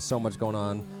strummy, but there's so much going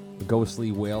on. The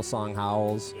ghostly whale song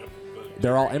howls. Yep,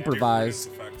 they're all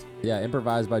improvised. Yeah,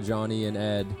 improvised by Johnny and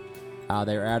Ed.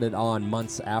 They were added on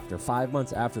 5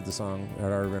 months after the song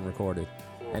had already been recorded.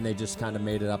 And they just kind of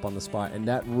made it up on the spot. And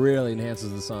that really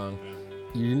enhances the song.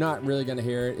 You're not really going to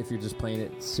hear it if you're just playing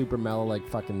it super mellow like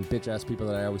fucking bitch-ass people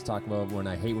that I always talk about when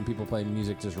I hate when people play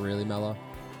music just really mellow.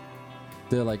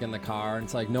 They're like in the car and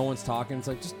it's like no one's talking. It's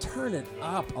like just turn it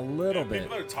up a little bit.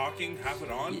 People are talking, have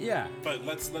it on. Yeah. But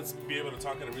let's be able to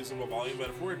talk at a reasonable volume.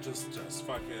 But if we're just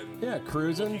fucking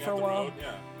cruising for a while. Road,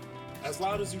 as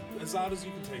loud as you can take. As loud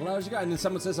as you got. And then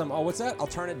someone says something. Oh, what's that? I'll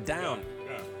turn it down.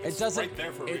 Yeah. It doesn't. Right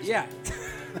there for a reason. Yeah.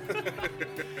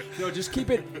 No, just keep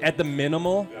it at the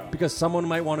minimal because someone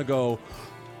might want to go.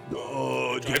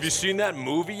 Oh, have you seen that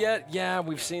movie yet? Yeah,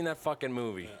 we've seen that fucking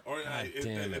movie. Yeah. Or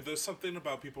if there's something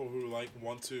about people who like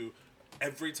want to,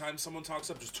 every time someone talks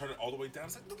up, just turn it all the way down.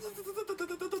 It's like,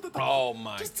 oh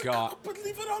my god! But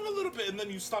leave it on a little bit, and then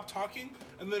you stop talking,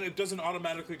 and then it doesn't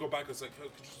automatically go back. It's like,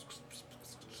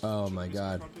 oh my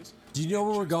god! Do you know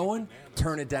where we're going?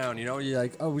 Turn it down. You know, you're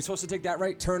like, oh, we're supposed to take that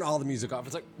right. Turn all the music off.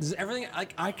 It's like, this is everything.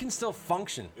 Like, I can still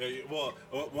function. Yeah. Well,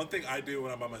 one thing I do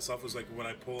when I'm by myself is like when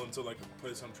I pull into like a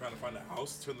place I'm trying to find a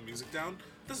house, turn the music down.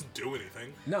 It doesn't do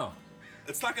anything. No.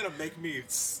 It's not gonna make me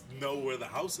know where the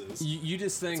house is. You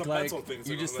just think like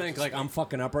you just think like I'm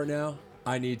fucking up right now.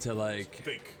 I need to like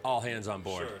think. All hands on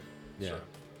board. Sure. Yeah. Sure.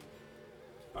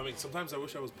 I mean, sometimes I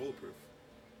wish I was bulletproof.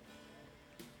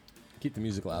 Keep the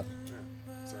music loud. Yeah,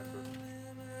 exactly.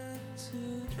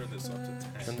 Turn this up to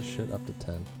 10. Turn the shit up to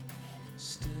 10.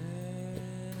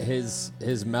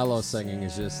 His mellow singing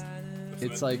is just,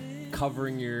 it's like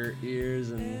covering your ears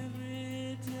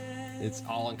and it's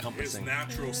all encompassing. His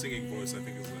natural singing voice, I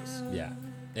think, is this. Yeah,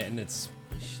 and it's.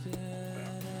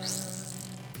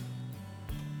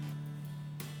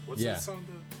 What's that song?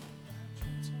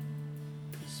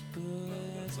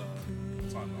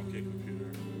 That's on OK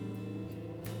Computer.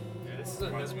 Yeah, this is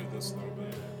Reminds me of this a little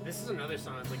bit. This is another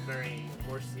song that's like very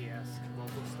horsey-esque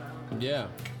vocal style. Yeah.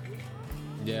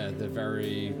 Yeah, the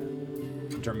very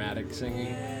dramatic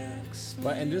singing.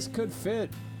 But and this could fit.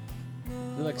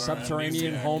 Like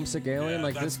subterranean homesick alien,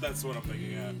 like this. That's what I'm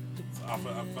thinking. Yeah,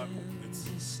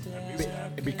 it's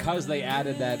because they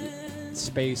added that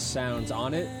space sounds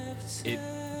on it. It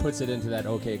puts it into that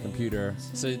OK Computer.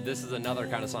 So this is another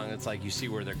kind of song that's like you see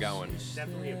where they're going.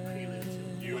 Definitely a prelude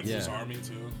to You and Whose Army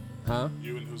too. Huh?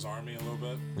 You and Whose Army a little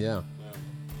bit. Yeah.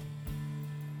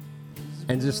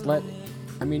 And just I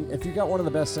mean, if you got one of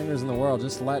the best singers in the world,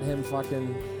 just let him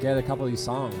fucking get a couple of these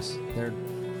songs.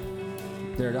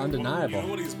 They're undeniable. You know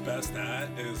what he's best at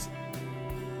is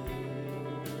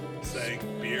saying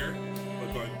beer,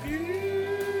 but going beer.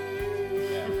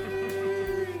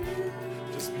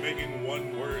 Just making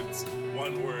one word,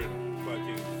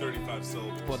 fucking 35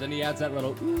 syllables. Well, then he adds that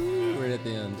little right at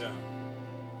the end. Yeah.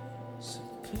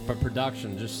 But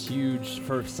production, just huge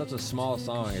for such a small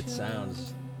song. It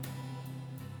sounds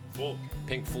full,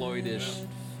 Pink Floyd-ish,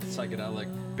 psychedelic,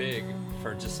 big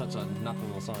for just such a nothing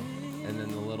little song. And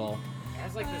then the little. It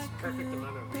has like this perfect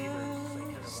amount of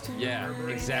reverb. It's like Yeah,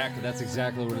 exactly. That's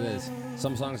exactly what it is.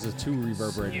 Some songs is too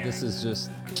reverberated. Yeah. This is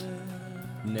just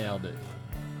nailed it.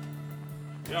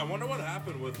 Yeah, I wonder what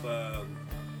happened with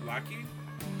Lackey.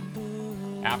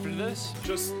 After this,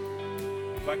 Just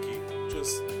Lackey,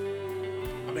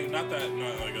 I mean, not like the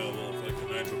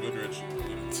Nigel Goodrich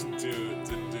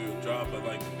didn't do a job, but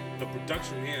like the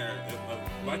production here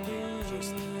of Lucky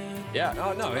just. yeah.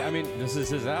 Oh no, I mean this is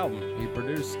his album. He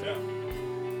produced. Yeah.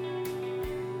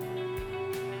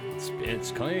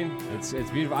 It's clean. It's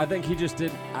beautiful. I think he just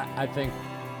did. I think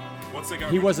Once they got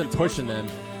he rid of wasn't the pushing guitars,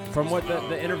 them. From what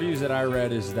the interviews that I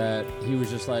read is that he was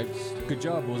just like, good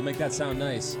job, we'll make that sound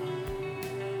nice.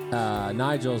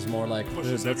 Nigel's more like,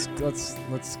 Pushes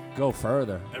let's go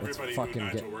further. Everybody let's fucking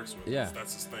who Nigel works with, yeah.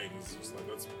 that's his thing. He's just like,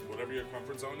 let's whatever your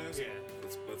comfort zone is. Yeah.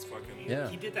 Let's fucking Yeah.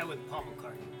 He did that with Paul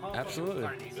McCartney. Absolutely.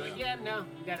 He's like, yeah, no,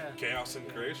 you gotta. chaos and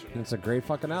creation. It's a great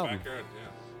fucking album. Backyard, yeah.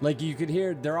 Like you could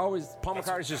hear, they're always Paul That's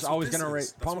McCartney's just what always this gonna is. write.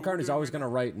 That's Paul what we're McCartney's doing always right gonna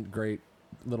write great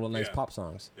little nice Yeah. pop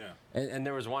songs. Yeah. And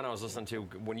there was one I was listening to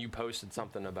when you posted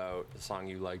something about the song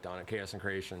you liked on it, Chaos and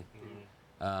Creation.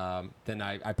 Then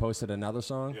I posted another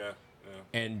song, Yeah.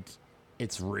 and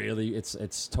it's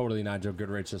totally Nigel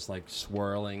Goodrich, just like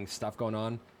swirling stuff going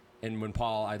on. And when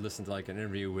I listened to like an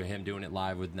interview with him doing it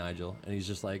live with Nigel, and he's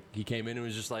just like, he came in and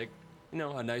was just like,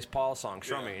 a nice Paul song,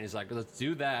 show Yeah. me. And he's like, let's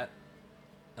do that,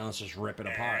 and let's just rip it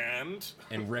apart.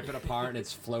 And rip it apart, and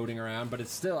it's floating around, but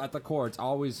it's still at the core. It's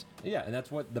always and that's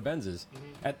what the Benz is.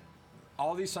 At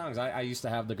all these songs, I used to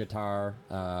have the guitar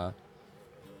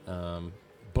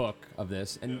book of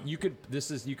this, and you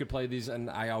could play these,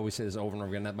 and I always say this over and over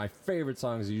again, that my favorite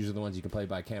songs are usually the ones you can play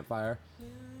by campfire.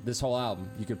 This whole album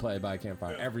you could play by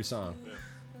campfire, every song.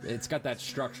 It's got that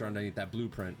structure underneath, that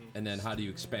blueprint, and then how do you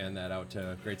expand that out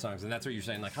to great songs? And that's what you're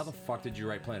saying, like, how the fuck did you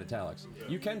write Planetalics?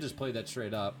 You can just play that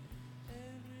straight up,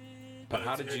 but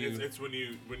how did you? It's when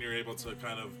you're able to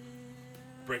kind of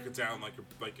break it down like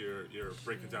you're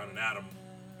breaking down an atom,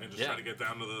 and just try to get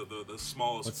down to the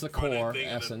smallest. What's the front end core thing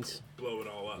essence? And then blow it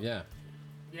all up. Yeah.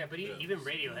 Yeah, but even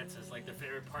Radiohead says like the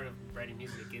favorite part of writing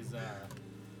music is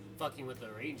fucking with the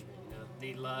arrangement. You know,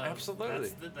 they love Absolutely.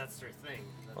 That's their thing.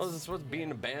 Well, this is what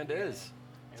being a band is.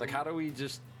 It's like, how do we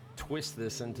just twist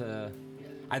this into?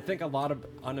 I think a lot of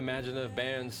unimaginative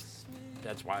bands,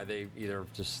 that's why they either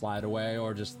just slide away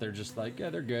or they're just like, yeah,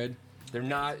 they're good. They're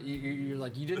not. You're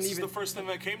like, you didn't This even. is the first thing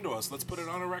that came to us. Let's put it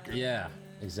on a record. Yeah,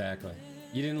 exactly.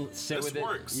 You didn't sit This with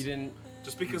works. it. You didn't.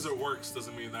 Just because it works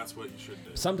doesn't mean that's what you should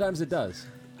do. Sometimes it does.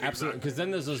 Absolutely, because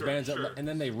then there's those Sure, bands sure. that, and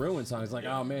then they ruin songs. Like,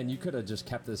 oh man, you could have just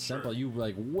kept this simple. You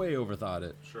like way overthought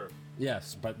it. Sure.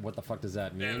 Yes, but what the fuck does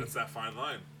that mean? And it's that fine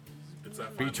line. It's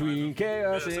that fine Between line.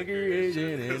 chaos and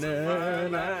creation It's and a fine a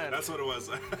line. line. That's what it was.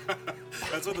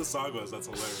 That's what the song was. That's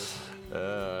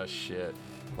hilarious. Shit.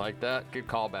 Like that. Good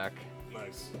callback.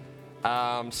 Nice.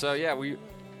 So yeah, we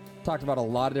talked about a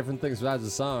lot of different things besides the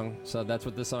song. So that's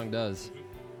what this song does. I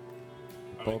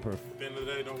mean, Bulletproof. at the end of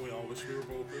the day, don't we all wish we were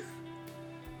bulletproof?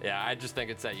 Yeah, I just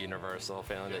think it's that universal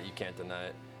feeling that you can't deny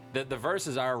it. The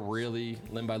verses are really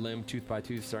limb by limb, tooth by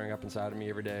tooth, stirring up inside of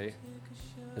me every day.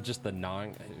 It's just the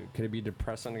gnawing. Could it be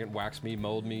depressing? Wax me,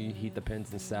 mold me, heat the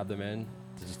pins and stab them in,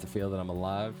 just to feel that I'm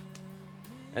alive.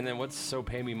 And then what's so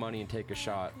pay me money and take a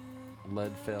shot?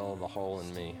 Lead fill the hole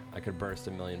in me. I could burst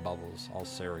a million bubbles, all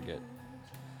surrogate.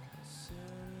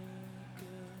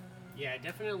 Yeah,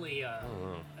 definitely.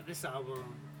 This album,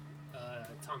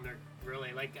 Tom Nook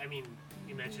really like. I mean,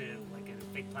 you mentioned it, like in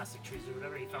Fake Plastic Trees or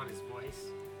whatever. He found his voice.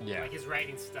 Yeah. Like his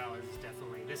writing style is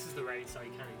definitely. This is the writing style he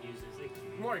kind of uses. It's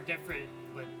more different,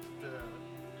 but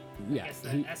I guess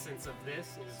the essence of this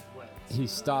is what. He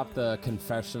stopped the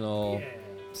confessional,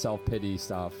 self-pity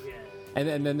stuff. Yeah.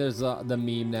 And then there's the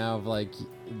meme now of like,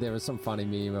 there was some funny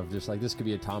meme of just like, this could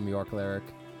be a Tom York lyric,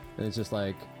 and it's just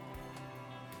like,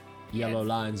 yellow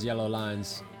lines.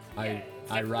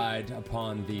 I ride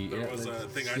upon the. There was a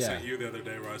thing I sent you the other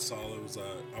day where I saw it was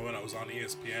when I was on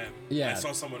ESPN. Yeah. I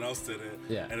saw someone else did it.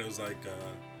 Yeah. And it was like,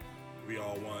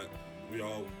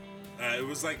 it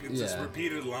was like just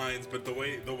repeated lines, but the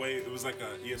way it was like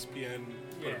a ESPN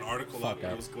put an article up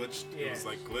and it was glitched. Yeah. It was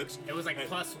like glitched. It was like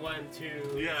 +1,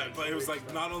 2. Yeah, but it was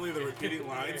like not only the repeating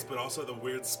lines, but also the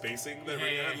weird spacing that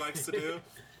Radiohead likes to do.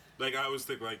 Like I always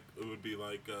think like it would be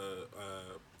like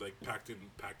packed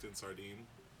in sardine,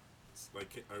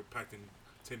 or packed in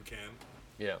tin can.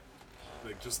 Yeah.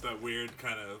 Like just that weird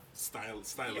kind of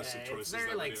stylistic choices it's very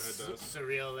that like Radiohead does.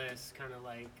 surrealist,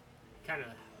 kind of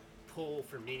pull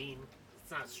for meaning.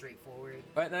 It's not straightforward.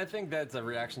 But I think that's a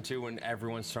reaction to when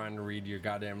everyone's trying to read your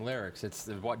goddamn lyrics. It's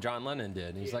what John Lennon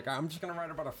did. He's like, I'm just going to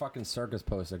write about a fucking circus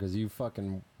poster because you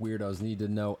fucking weirdos need to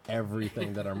know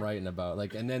everything that I'm writing about.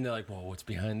 Like, and then they're like, well, what's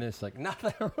behind this? Like,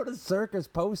 nothing. I wrote a circus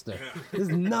poster. There's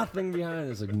nothing behind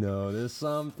it. It's like, no, there's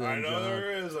something. I know John.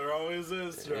 there is. There always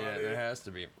is, Johnny. Yeah, there has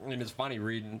to be. And it's funny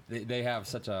reading. They have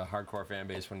such a hardcore fan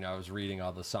base. When I was reading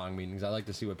all the song meanings, I like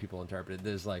to see what people interpreted.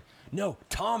 There's like, no,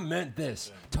 Tom meant this.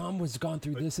 Yeah. Tom was gone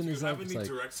through this in his life. Do you have any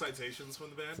direct citations from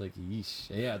the band? It's like,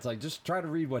 yeesh. Yeah, it's like, just try to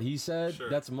read what he said.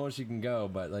 Sure. That's the most you can go.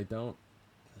 But like, don't.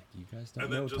 Like, you guys don't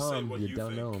know Tom. You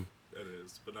don't know him. It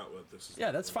is, but not what this is.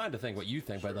 Yeah, that's fine to think what you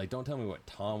think, but like, don't tell me what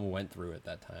Tom went through at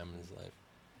that time in his life.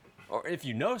 Or if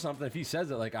you know something, if he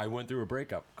says it, like, I went through a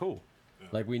breakup, cool. Yeah.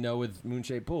 Like we know with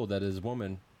Moonshaped Pool that his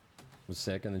woman was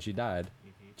sick and then she died.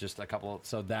 just a couple.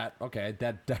 So that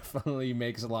definitely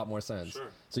makes a lot more sense. Sure.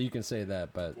 So you can say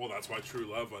that, but Well, that's why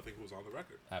True Love, I think, was on the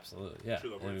record. absolutely, yeah, True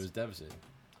Love and it wins. was devastating.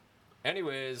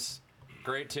 Anyways,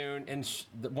 great tune, and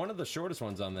one of the shortest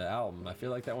ones on the album. I feel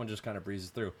like that one just kind of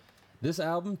breezes through. This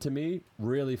album, to me,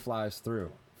 really flies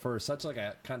through for such like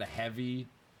a kind of heavy,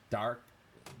 dark,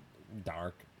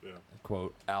 Yeah.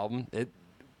 quote album. It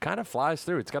kind of flies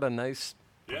through. It's got a nice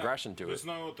progression to there's it.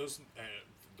 No, there's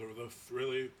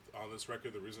really on this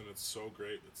record. The reason it's so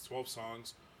great, it's 12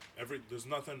 songs. There's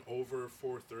nothing over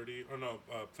 4:30. Oh no,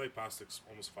 Fake Plastic's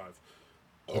almost 5.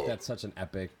 Like, that's such an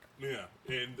epic. Yeah,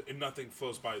 and nothing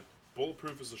flows by.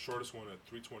 Bulletproof is the shortest one at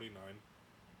 3:29.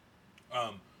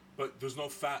 But there's no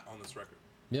fat on this record.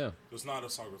 Yeah. There's not a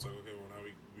song where it's like, okay, well now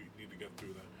we need to get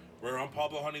through that. Where on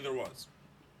Pablo Honey there was.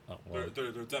 Oh, well.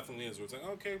 There definitely is. Where it's like,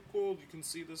 okay, cool, you can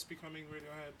see this becoming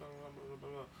Radiohead. Blah, blah, blah, blah,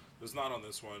 blah. There's not on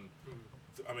this one.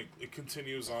 I mean, it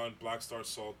continues on Black Star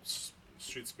Salt,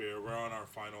 Street Spear. We're on our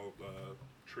final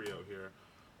trio here.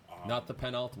 Not the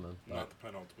penultimate. Not the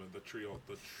penultimate. The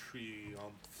triumphant.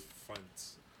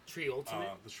 Tree Ultimate.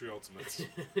 The Tree Ultimates.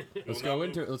 Let's go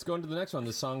into the next one.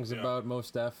 The song's about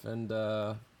Mos Def and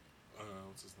what's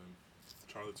his name?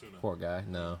 Charlie Tuna. poor guy.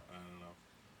 No. I don't know.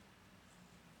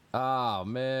 Oh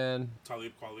man.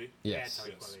 Talib Kweli. Yes.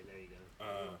 Yeah, Talib Yes. Kweli, there you go.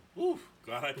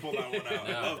 Glad I pulled that one out.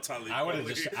 I love Talib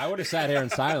Kweli. I would have sat here in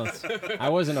silence. I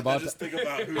wasn't about to. Just think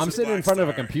about who's I'm a sitting in black front of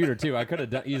a star. computer too. I could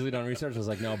have easily done research. I was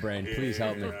like, no, brain, please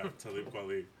help me. Yeah, Talib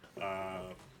Kweli.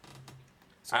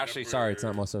 Actually, sorry, it's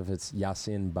not Mos Def. It's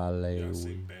Yasin Balewi.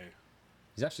 Yasin Bey.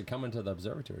 He's actually coming to the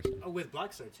observatory soon. Oh, with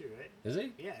Black Star too, right? Is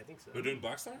he? Yeah, I think so. They're doing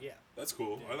Black Star? Yeah. That's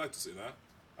cool. Yeah. I like to see that.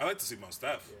 I like to see Mos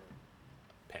Def. Yeah.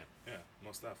 Pam. Yeah,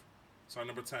 Mos Def. Song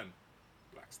number 10,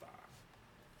 Black Star.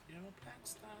 Yo, Black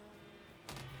Star.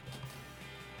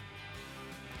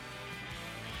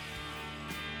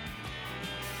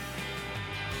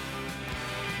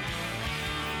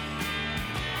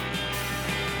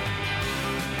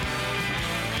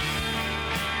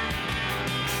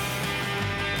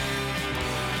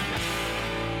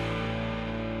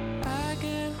 I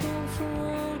get home from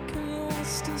work and you're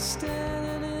still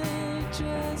standing in your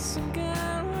dressing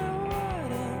gown. Well,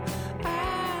 what am I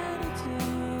to do?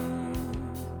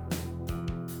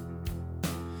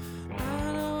 I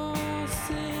know all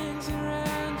things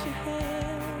around your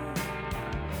head.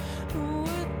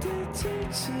 What did you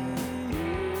do?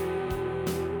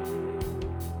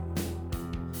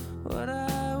 What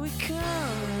are we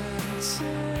coming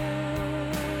to?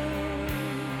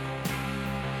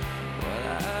 What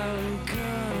are we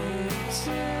gonna do?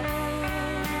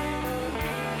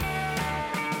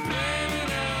 Blame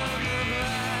it on the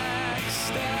black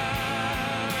star.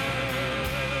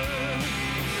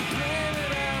 Blame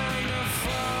it on the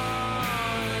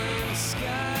falling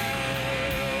sky.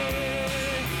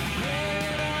 Blame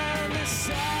it on the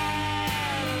satellite.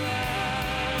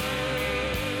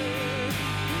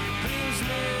 Brings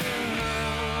me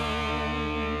home.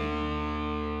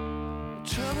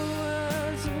 Troubled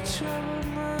words of a troubled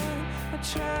mind. I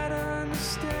try to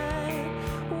understand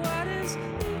what is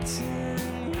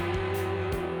eating you.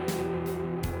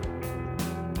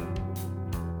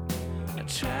 I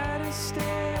try to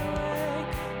stay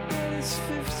awake, but it's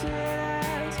 58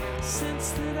 hours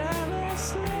since that I last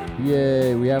slept.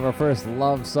 Yay! We have our first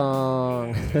love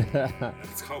song.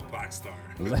 It's called Black Star.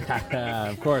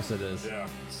 Of course it is. Yeah.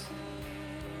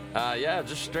 Yeah,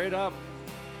 just straight up.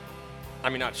 I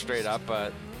mean, not straight up,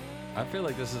 but I feel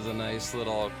like this is a nice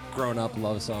little grown-up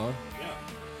love song. Yeah.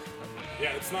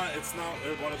 Yeah, it's not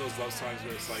one of those love songs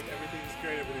where it's like everything's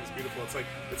great, everything's beautiful. It's like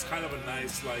it's kind of a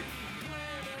nice like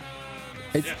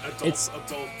adult.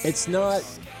 It's not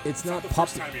the pop.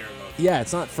 first time you're in love. Yeah,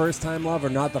 it's not first time love or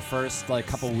not the first like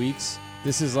couple weeks.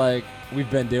 This is like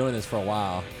we've been doing this for a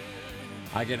while.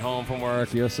 I get home from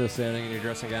work, you're still standing in your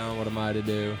dressing gown. What am I to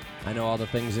do? I know all the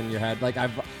things in your head. Like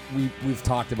we've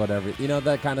talked about everything. You know,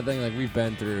 that kind of thing. Like we've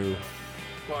been through.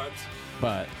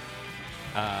 But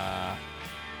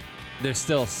there's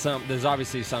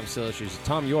obviously some still issues.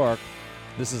 Tom York,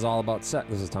 this is all about sex.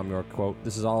 This is Tom York quote.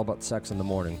 This is all about sex in the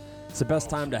morning. It's the best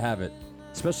time to have it,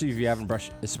 especially if you haven't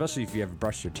brushed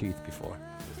your teeth before.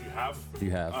 If you have. If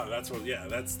you have. Oh, that's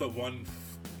the one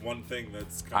thing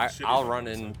that's kind of shitty.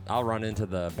 I'll run into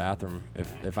the bathroom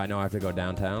if I know I have to go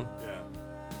downtown.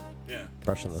 Yeah.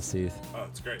 Brushing those teeth. Oh,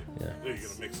 it's great. Yeah. You're gonna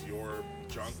mix your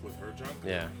junk with her junk.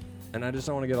 Yeah. And I just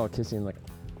don't want to get all kissy and like.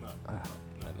 No. I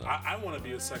don't know. I want to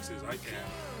be as sexy as I can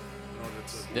in order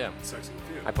to be sexy with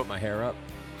you. I put my hair up.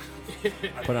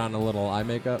 Put on a little eye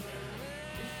makeup.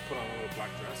 Put on a little black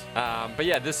dress. But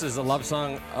yeah, this is a love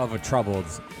song of a troubled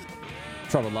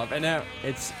love, and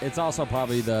it's also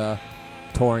probably the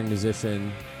touring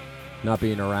musician not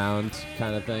being around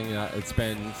kind of thing. You know, it's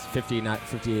been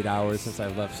 58 hours since I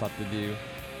left stuff to do.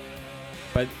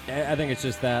 But I think it's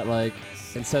just that, like,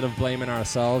 instead of blaming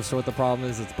ourselves for what the problem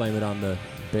is, let's blame it on the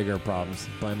bigger problems.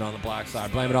 Blame it on the black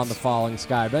side. Blame it on the falling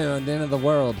sky. Blame it on the end of the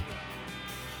world.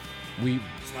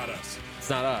 It's not us. It's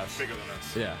not us. It's bigger than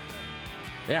us. Yeah.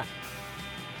 Yeah.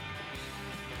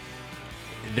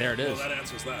 There it is. Well, that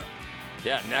answers that.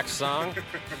 Yeah, next song.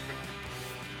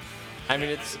 I mean,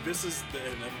 it's... This is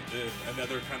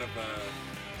another kind of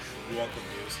you welcome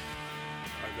news,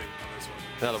 I think, on this one.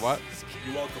 Another what?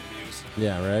 You welcome news.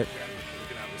 Yeah, right? Yeah, you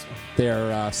can have this one.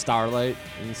 Their Starlight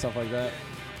and stuff like that.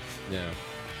 Yeah.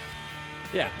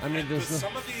 Yeah, I mean, there's...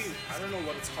 Some of the... I don't know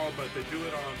what it's called, but they do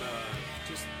it on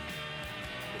just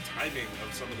the timing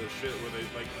of some of the shit where they,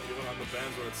 like, even on the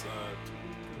bands where it's...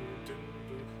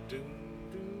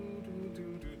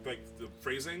 like the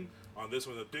phrasing on this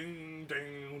one, the ding,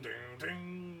 ding, ding,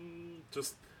 ding,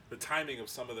 just the timing of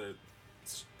some of the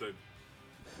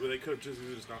where they could have just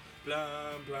gone blah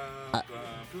blah blah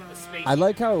blah. I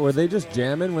like how were they just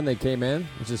jamming when they came in?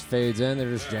 It just fades in.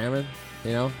 They're just jamming,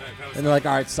 you know. And they're like,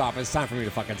 "All right, stop! It's time for me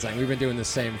to fucking sing. We've been doing the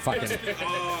same fucking."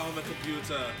 Oh, on the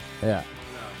computer. Yeah.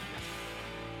 No.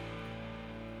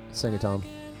 Sing it, Tom.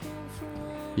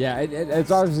 Yeah,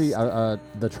 it's obviously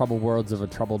the troubled words of a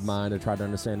troubled mind. I try to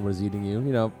understand what is eating you.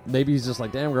 You know, maybe he's just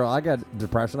like, damn, girl, I got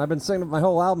depression. I've been singing my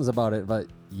whole albums about it, but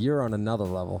you're on another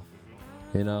level.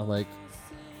 You know, like,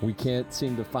 we can't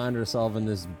seem to find ourselves in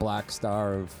this black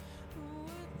star of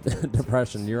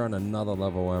depression. You're on another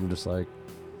level where I'm just like,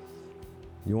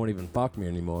 you won't even fuck me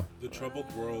anymore. The troubled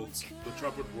words of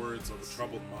a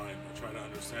troubled mind. I try to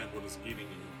understand what is eating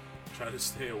you. Try to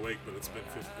stay awake, but it's been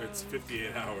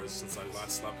 58 hours since I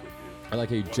last slept with you. I like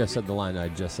how you just said the line I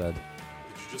just said. Did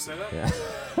you just say that? Yeah.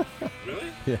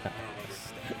 Really? Yeah. I don't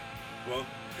remember. Well,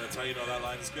 that's how you know that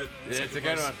line is good. It's a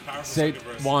good one. Powerful Say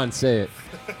second verse. Juan, say it.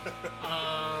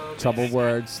 Troubled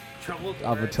words Troubled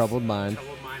of a words, troubled mind.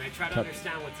 Troubled mind. I try to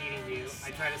understand what's eating you.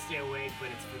 I try to stay awake, but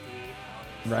it's 58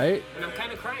 hours. Right? And I'm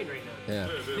kind of crying right now. Yeah.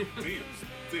 Deep.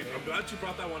 I'm glad you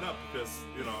brought that one up because,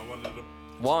 you know, I wanted to...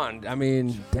 Juan, I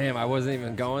mean, damn, I wasn't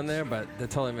even going there, but that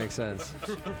totally makes sense.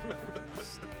 It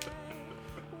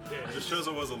just shows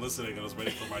I wasn't listening and I was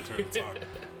waiting for my turn to talk.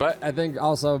 But I think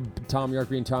also Tom York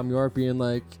being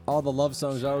like, all the love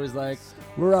songs are always like,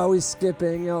 we're always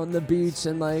skipping out on the beach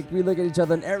and like, we look at each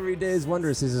other and every day is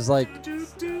wondrous. He's just like,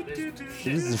 these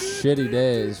are shitty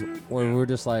days where we're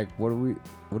just like, what are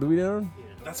we doing?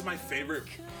 That's my favorite.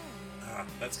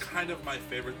 That's kind of my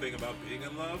favorite thing about being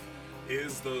in love.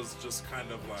 Is those just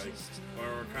kind of like, or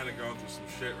we're kind of going through some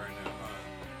shit right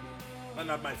now.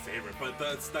 Not my favorite, but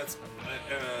that's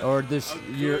Or this,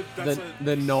 good,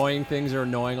 the annoying things are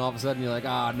annoying all of a sudden. You're like,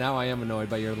 now I am annoyed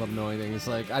by your little annoying thing. It's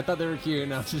like, I thought they were cute,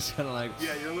 and I'm just kind of like,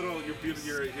 yeah, your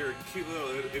cute little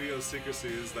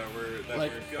idiosyncrasies that were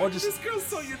like, or just this girl's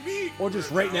so unique. Or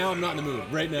just right now I'm not in the mood.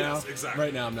 Right now, yes, exactly.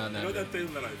 Right now I'm not in that You know mood. that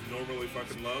thing that I normally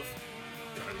fucking love?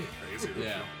 Driving me crazy.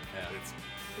 Yeah. It's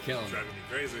Killing me. driving me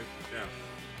crazy. Yeah,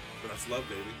 but that's love,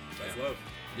 baby. That's love.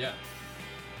 Yeah.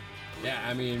 Yeah,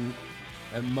 I mean,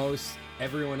 and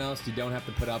everyone else you don't have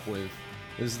to put up with.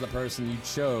 This is the person you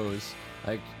chose.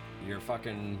 Like, your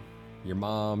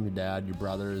mom, your dad, your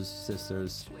brothers,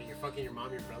 sisters. Wait, you're fucking your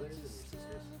mom, your brothers, and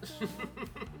your sisters?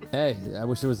 Hey, I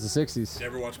wish it was the 60s.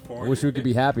 Never watch porn. I wish we could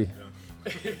be happy.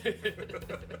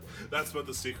 That's what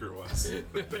the secret was.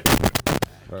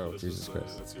 Oh, Jesus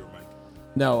Christ. That's your mic.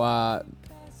 No,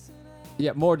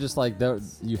 yeah, more just like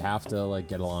you have to like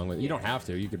get along with. You don't have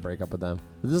to. You could break up with them.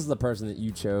 But this is the person that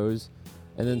you chose,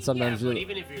 and then sometimes but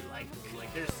even if you're like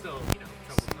there's still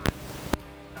trouble times.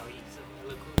 How he so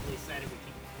eloquently said it, we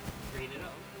keep bringing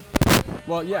it up.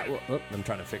 Well, yeah. Well, I'm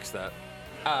trying to fix that.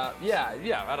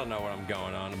 Yeah. I don't know what I'm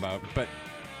going on about, but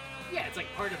Yeah, it's like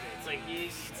part of it. It's like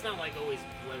it's not like always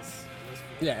bliss.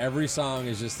 yeah, every song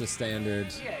is just the standard.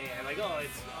 Yeah, like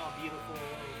it's all beautiful.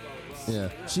 Blah, blah, Yeah,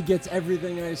 blah. she gets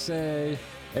everything I say.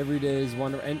 Every day is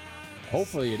wonderful, and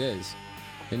hopefully it is.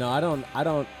 You know,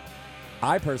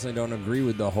 I personally don't agree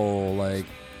with the whole like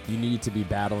you need to be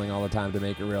battling all the time to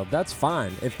make it real. That's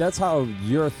fine if that's how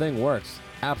your thing works.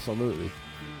 Absolutely,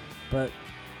 but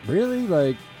really,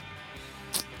 like,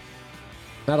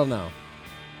 I don't know.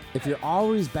 If you're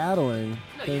always battling,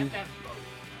 No, then, you have to have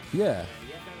both. yeah.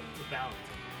 You have to balance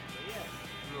it.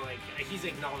 But yeah, he's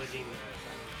acknowledging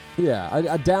the. Yeah,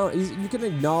 you can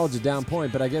acknowledge a down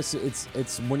point, but I guess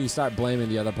it's when you start blaming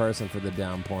the other person for the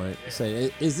down point.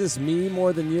 Say, is this me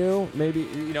more than you? Maybe,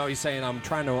 he's saying, I'm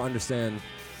trying to understand.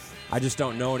 I just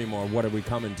don't know anymore. What are we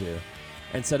coming to?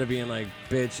 Instead of being like,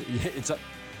 bitch,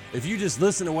 if you just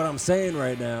listen to what I'm saying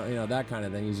right now, that kind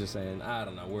of thing. He's just saying, I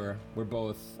don't know, we're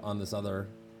both on this other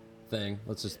thing.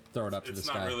 Let's just throw it up to the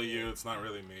sky. It's not really you. It's not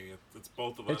really me. It's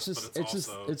both of us.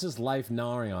 It's just life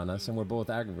gnawing on us, and we're both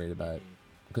aggravated by it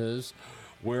because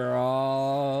we're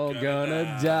all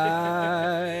gonna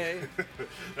die.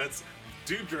 That's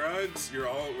do drugs. We're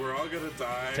all gonna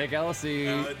die. Take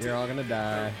LSD. You're all gonna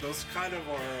die. Those kind of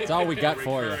are. That's all we got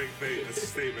for you.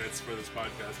 Statements for this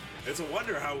podcast. It's a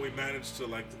wonder how we managed to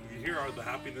you hear the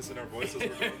happiness in our voices.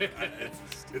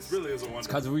 It really is a wonder. It's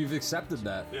because we've accepted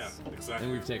that. Yeah, exactly.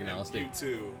 And we've taken LSD. You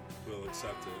too will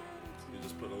accept it. You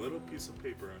just put a little piece of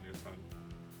paper on your tongue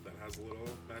that has a little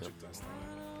magic dust on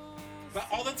it. But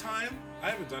all the time, I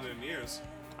haven't done it in years.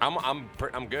 I'm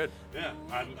good. Yeah,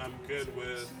 I'm good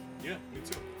with. Yeah, me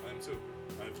too. I am too.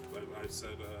 I've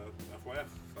said FYF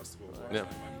festival. Yeah.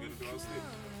 I'm good to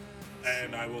LSD,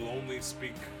 and I will only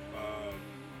speak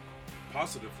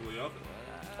positively of it.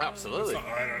 Absolutely. It's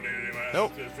not, I don't need any.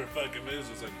 Nope. For fucking news,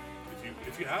 it's like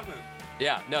if you haven't.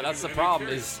 Yeah. No, that's the you're problem.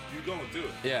 curious, you go and do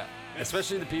it. Yeah.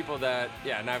 Especially the people that,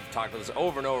 and I've talked about this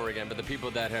over and over again, but the people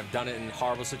that have done it in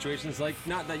horrible situations,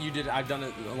 not that you did, I've done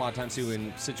it a lot of times too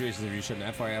in situations where you shouldn't.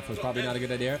 FYF was probably not a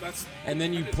good idea. And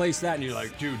then you place that and you're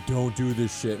like, dude, don't do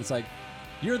this shit. It's like,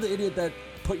 you're the idiot that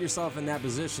put yourself in that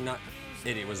position. Not,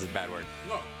 idiot was a bad word.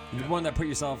 No. The one that put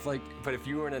yourself, but if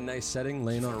you were in a nice setting,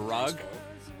 laying on a rug,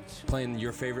 playing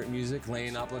your favorite music,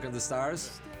 laying up, looking at the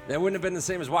stars, that wouldn't have been the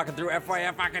same as walking through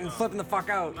FYF, fucking flipping the fuck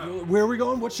out. No. Where are we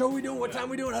going? What show are we doing? What time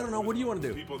are we doing? I don't know. What do you want to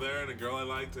do? People there and a girl I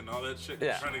liked and all that shit.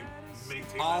 Yeah. Trying to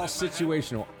maintain All that in my head.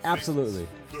 situational. Absolutely.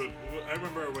 Dude, I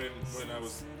remember when I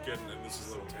was getting, and this is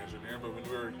a little tangent here, but when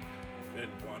we were in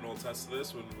one old test of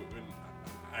this, when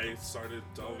I started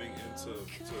delving into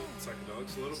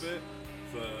psychedelics a little bit,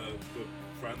 the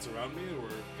friends around me were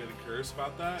getting curious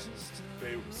about that.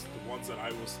 They was the ones that I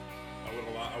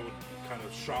would kind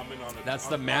of shaman on it. That's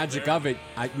the magic of it.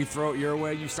 We throw it your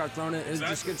way, you start throwing it, and it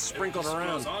just gets sprinkled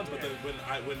around. On, but then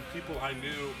when people I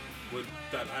knew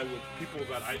people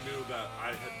that I knew that I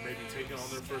had maybe taken on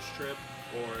their first trip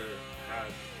or had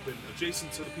been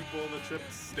adjacent to the people on the trip,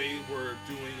 they were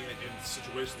doing it in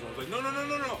situations where I was like,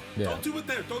 no, Yeah. don't do it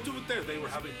there. They were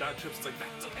having bad trips. It's like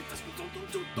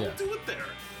don't do it there.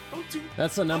 Don't do.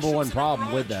 That's the number one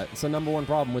problem with that. It's the number one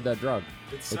problem with that drug.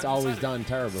 It's always done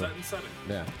terribly. Set and setting.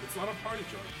 Yeah. It's not a party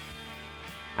drug.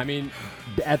 I mean,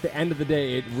 at the end of the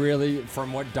day, it really,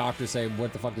 from what doctors say,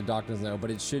 what the fuck do doctors know,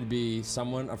 but it should be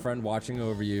a friend watching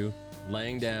over you,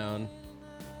 laying down,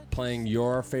 playing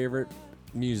your favorite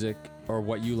music or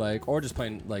what you like, or just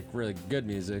playing like really good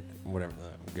music, whatever.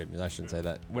 Good music, I shouldn't say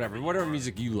that. Whatever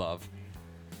music you love,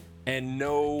 and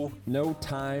no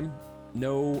time,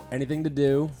 no anything to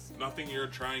do. Nothing you're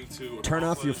trying to Turn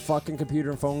off your accomplish. fucking computer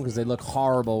and phone because they look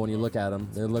horrible when you look at them.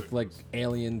 They look like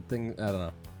alien thing. I don't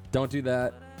know. Don't do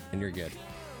that, and you're good.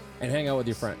 And hang out with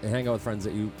your friend. And hang out with friends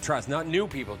that you trust, not new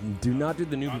people. do not do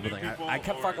the new Not people new thing. I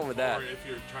kept or- fucking with that. Or if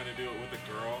you're trying to do it with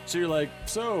a girl. So you're like,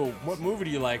 what movie do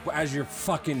you like? As you're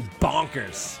fucking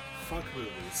bonkers. Fuck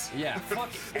movies. Yeah, fuck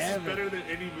It's ever. better than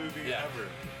any movie Yeah.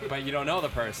 ever. But you don't know the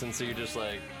person, so you're just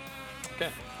like, okay.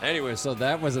 Anyway, so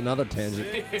that was another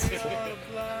tangent.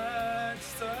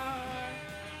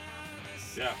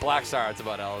 Yeah. Black Star, it's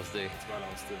about LSD. It's about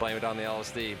LSD. Blame it on the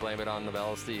LSD. Blame it on the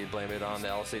LSD. Blame it on the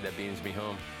LSD that beams me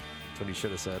home. That's what he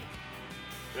should have said.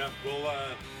 Yeah, we'll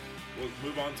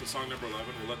move on to song number 11.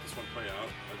 We'll let this one play out.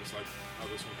 I just like how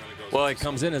this one kind of goes. Well, it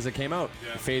comes in as it came out.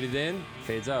 Yeah. Faded in,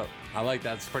 fades out. I like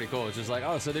that. It's pretty cool. It's just like,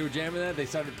 oh, so they were jamming that. They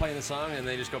started playing the song, and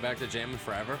they just go back to jamming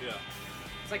forever. Yeah.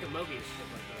 It's like a Mobius strip,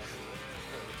 like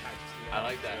the I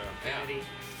like that. Yeah. Infinity.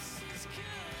 It's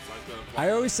like the,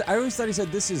 I always thought he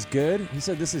said this is good. He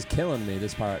said this is killing me.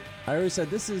 This part. I always said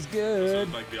this is good.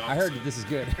 So, like, the I heard opposite. this is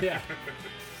good. Yeah.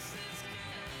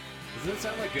 Doesn't it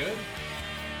sound like good?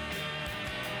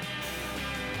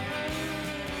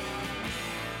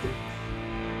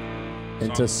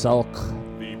 Into sulk.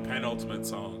 the penultimate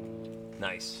song.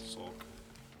 Nice. Sulk.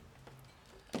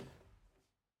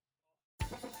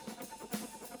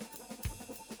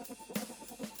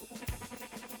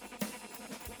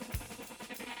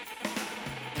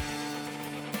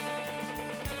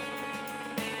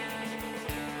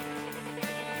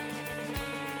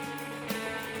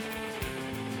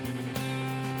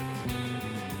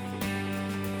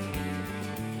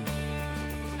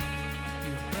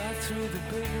 Right through the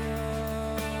big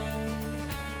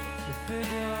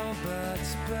wall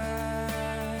bites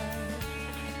back.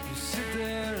 You sit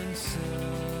there and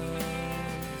sigh,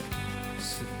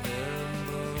 sit there and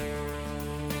moan.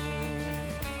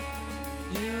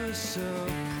 You're so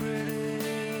pretty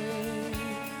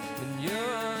when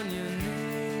you're on your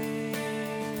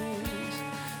knees.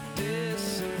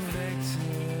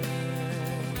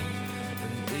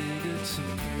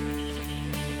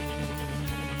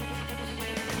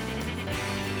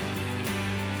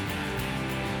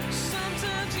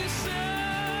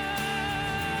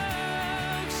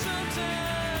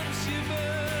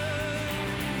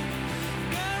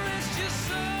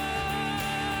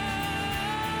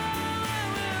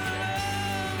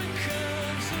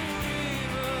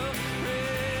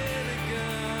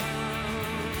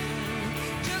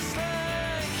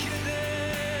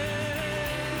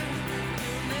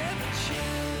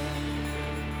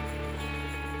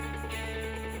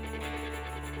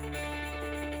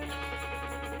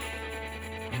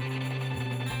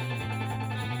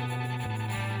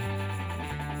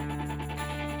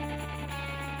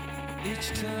 each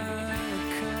time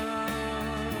it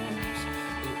comes,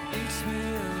 it eats me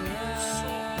alive.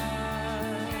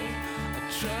 I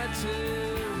tried to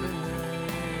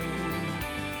believe,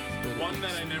 but One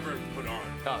that I never put on.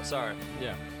 Oh, sorry.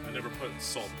 Yeah. I never put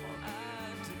Salt on.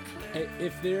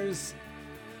 If there's,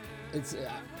 it's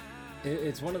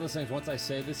one of those things. Once I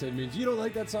say this, it means you don't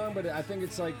like that song, but I think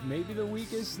it's like maybe the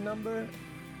weakest number.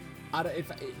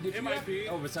 If It might be.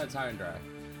 Oh, besides High and Dry,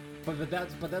 but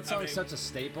that song's such a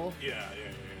staple. Yeah.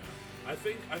 I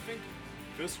think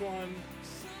this one.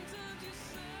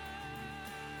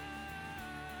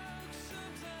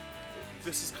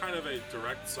 This is kind of a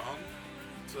direct song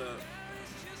of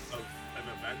an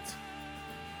event.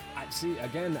 I see.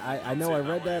 Again, I know I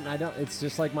read that, and I don't. It's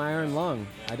just like My Iron Lung.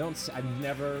 I don't. I've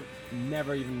never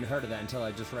even heard of that until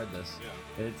I just read this.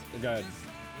 Yeah. It's good.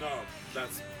 No,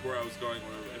 that's where I was going.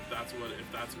 If that's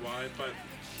why, but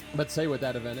Say what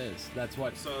that event is. That's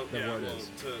what the word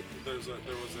is. There was a.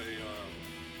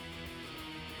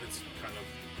 It's kind of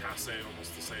passe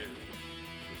almost to say it in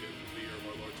the year of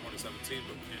our Lord 2017,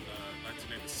 but in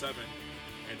 1987,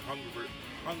 in Hungerford,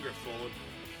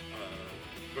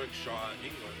 Berkshire,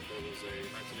 England, there was a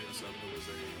 1987. There was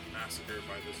a massacre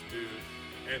by this dude,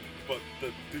 but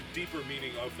the deeper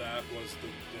meaning of that was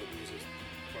there was this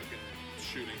fucking mass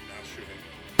shooting,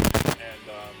 and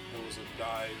there was a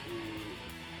guy who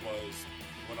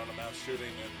went on a mass shooting,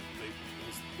 and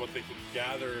what they could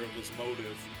gather of his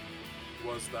motive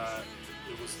was that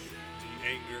it was the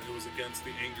anger. It was against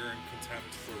the anger and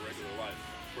contempt for regular life,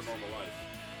 for normal life,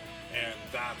 and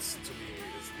that's to me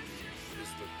is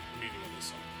the meaning of the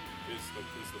song. Is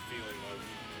the feeling of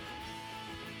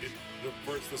it.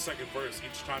 The second verse.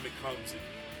 Each time it comes,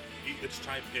 each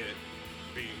time it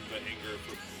being the anger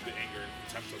and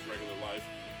contempt of regular life,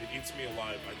 it eats me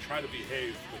alive. I try to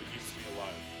behave, but it eats me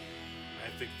alive.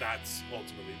 And I think that's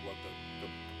ultimately what the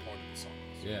point of the song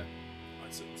is. Yeah. I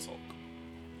sit and sulk.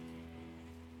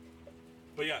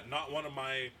 But yeah, not one of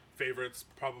my favorites.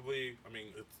 Probably,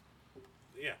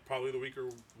 probably the weaker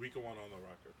one on the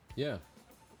record. Yeah.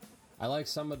 I like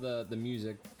some of the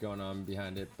music going on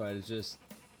behind it, but it just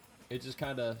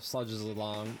kind of sludges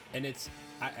along. And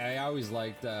I always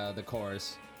liked the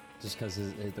chorus, just because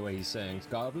the way he sings,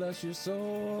 God bless your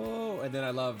soul. And then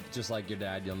I love Just Like Your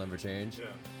Dad, You'll Never Change. Yeah.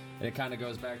 And it kind of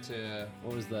goes back to,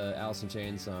 what was the Alice in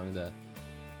Chains song?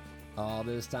 All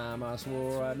this time I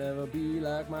swore I'd never be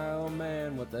like my old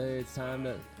man. What the hate's time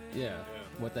to... Yeah.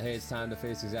 What the hate's time to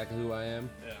face exactly who I am.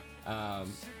 Yeah.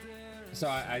 So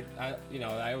I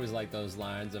always like those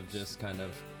lines of just kind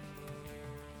of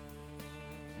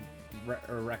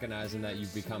recognizing that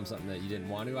you've become something that you didn't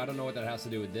want to. I don't know what that has to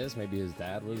do with this. Maybe his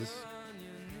dad was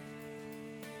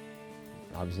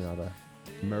obviously not a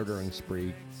murdering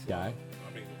spree guy.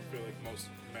 I feel like most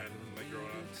men, growing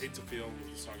up, hate to feel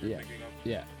the song you're thinking of.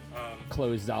 Yeah.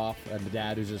 Closed off, and the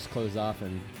dad who's just closed off,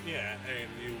 and yeah, and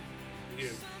you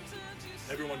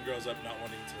everyone grows up not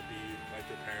wanting to be like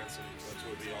their parents, and that's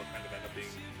what we all kind of end up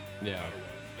being. Yeah. No matter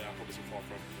what, the apple doesn't fall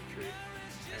from the tree,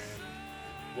 and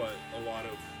what a lot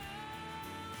of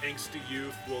angsty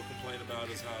youth will complain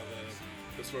about is how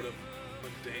the sort of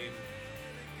mundane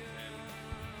and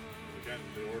again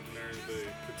the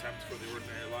contempt for the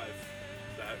ordinary life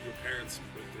that your parents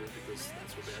went through because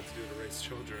that's what they had to do to raise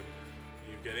children.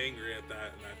 You get angry at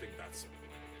that, and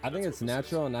I think it's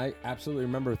natural, and I absolutely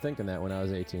remember thinking that when I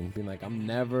was 18, being like, I'm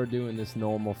never doing this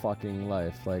normal fucking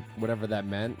life, like whatever that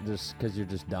meant, just because you're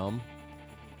just dumb.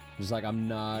 Just like, I'm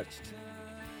not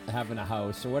having a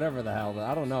house or whatever the hell.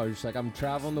 I don't know. You're just like, I'm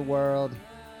traveling the world,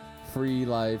 free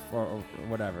life, or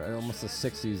whatever. Almost a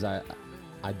 60s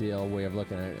ideal way of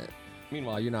looking at it.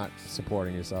 Meanwhile, you're not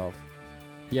supporting yourself.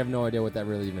 You have no idea what that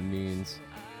really even means.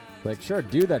 Like, sure,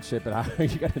 do that shit, but how are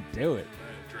you gonna do it?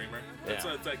 Dreamer. It's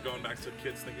like going back to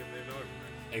kids thinking they know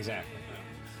everything. Exactly.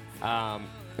 Yeah.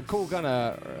 A cool kind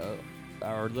of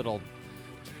our little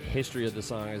history of the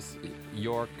song is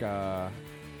York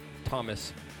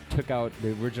Thomas took out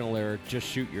the original lyric, "Just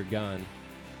shoot your gun,"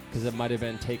 because it might have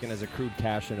been taken as a crude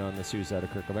cash-in on the suicide of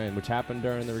Kurt Cobain, which happened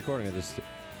during the recording of this.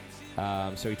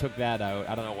 So he took that out.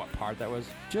 I don't know what part that was.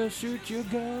 Just shoot your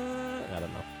gun. I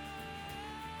don't know.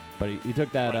 But he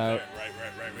took that out. Right.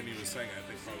 When he was saying it, I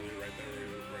think probably right there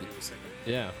where he was singing.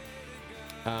 Yeah.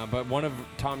 But one of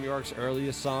Tom York's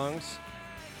earliest songs.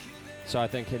 So I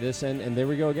think this and there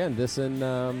we go again. This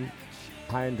and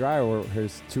High and Dry were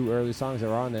his two early songs that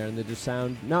were on there, and they just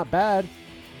sound not bad.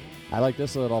 I like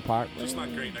this little part. Just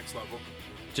not great next level.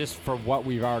 Just for what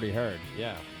we've already heard.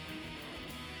 Yeah.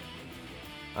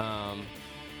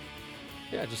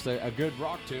 Just a good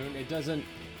rock tune. It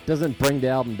doesn't bring the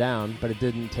album down, but it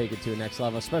didn't take it to the next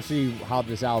level, especially how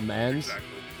this album ends.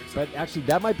 But actually,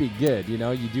 that might be good. You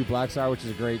know, you do Black Star, which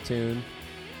is a great tune.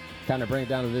 Kind of bring it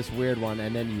down to this weird one,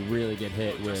 and then you really get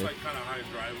hit with. Just like kind of High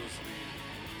and Dry was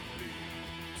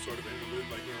the sort of interlude,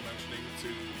 like we were mentioning, to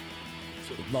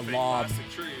the Fake Lob. Plastic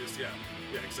Trees. Yeah,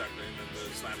 exactly. And then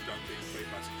the slam dunk being Fake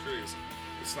Plastic Trees.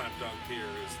 The slam dunk here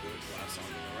is the last song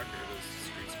on the record is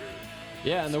Street Spirit.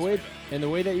 Yeah, and the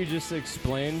way that you just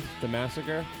explained the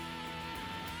massacre.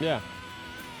 Yeah,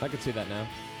 I could see that now.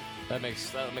 That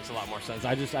makes a lot more sense.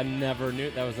 I never knew.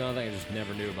 That was another thing I just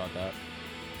never knew about that.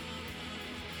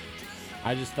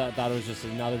 I just thought it was just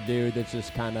another dude that's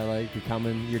just kind of like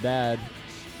becoming your dad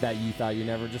that you thought you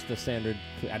never, just a standard.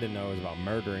 I didn't know it was about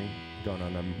murdering, going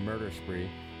on a murder spree.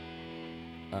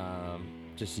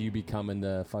 Just you becoming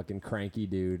the fucking cranky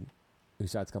dude who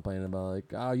starts complaining about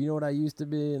like, oh, you know what I used to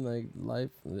be in like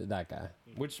life? That guy,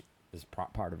 which is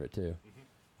part of it too.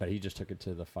 But he just took it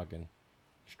to the fucking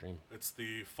extreme. It's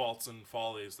the faults and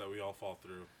follies that we all fall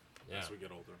through as we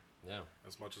get older. Yeah.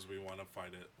 As much as we want to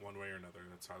fight it one way or another,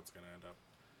 that's how it's going to end up.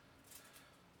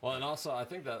 Well, and also I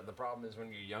think that the problem is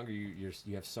when you're younger, you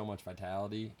have so much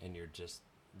vitality and you're just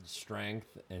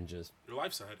strength and just your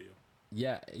life's ahead of you.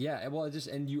 Yeah. Well,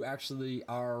 and you actually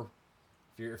are.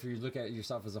 If you look at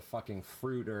yourself as a fucking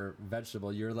fruit or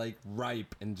vegetable, you're like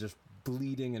ripe and just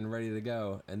bleeding and ready to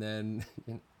go. And then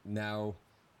now,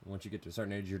 once you get to a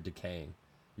certain age, you're decaying.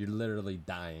 You're literally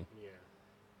dying. Yeah.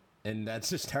 And that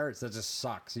just hurts. That just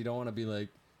sucks. You don't want to be like,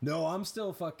 no, I'm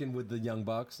still fucking with the young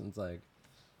bucks. And it's like,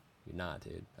 you're not,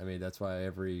 dude. I mean, that's why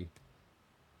every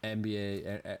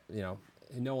NBA,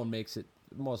 no one makes it,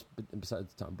 most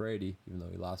besides Tom Brady, even though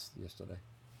he lost yesterday.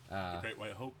 The Great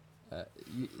White Hope.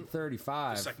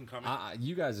 35. The second coming.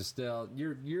 You guys are still,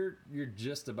 you're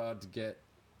just about to get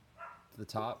to the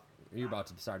top. You're about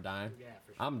to start dying. Yeah,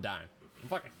 for sure. I'm dying. I'm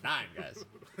fucking dying, guys.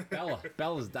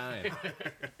 Bella's dying.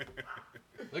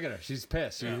 Look at her. She's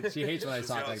pissed. She hates when I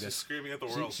talk like She's this. screaming at the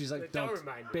world. She's like, Don't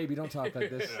remind me. baby, don't talk like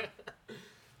this.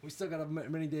 We still got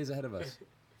many days ahead of us.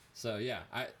 So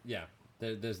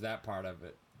there's that part of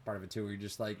it too. Where you're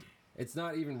just like, it's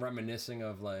not even reminiscing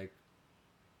of like,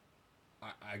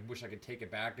 I wish I could take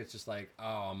it back. It's just like,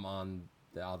 oh, I'm on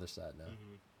the other side now.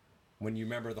 Mm-hmm. When you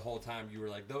remember the whole time you were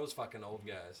like those fucking old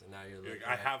guys, and now you're like,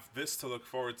 I have this to look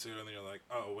forward to, and then you're like,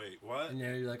 oh wait, what? And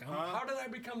you're like, how did I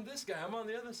become this guy? I'm on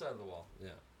the other side of the wall. Yeah.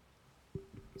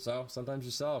 So sometimes you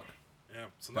sulk. Yeah,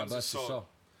 sometimes you sulk,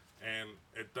 and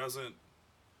it doesn't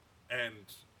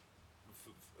end.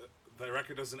 The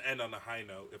record doesn't end on a high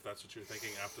note, if that's what you're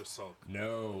thinking after sulk.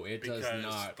 No, it does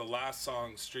not. The last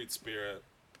song, Street Spirit,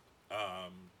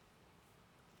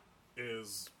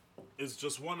 is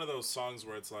just one of those songs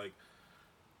where it's like,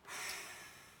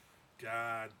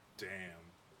 God damn,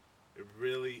 it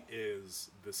really is.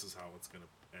 This is how it's gonna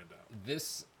end up.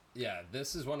 This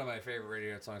is one of my favorite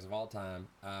Radiohead songs of all time.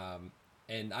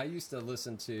 And I used to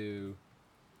listen to,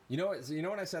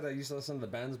 when I said I used to listen to the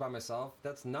Bends by myself.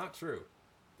 That's not true.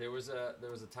 There was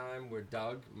a time where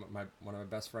Doug, one of my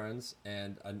best friends,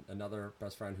 and another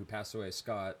best friend who passed away,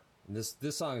 Scott. And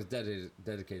this song is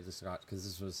dedicated to Scott because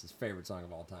this was his favorite song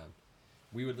of all time.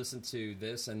 We would listen to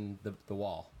this and the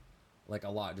Wall, like a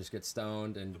lot. Just get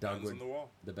stoned and Doug would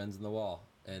the Bends in the Wall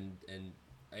and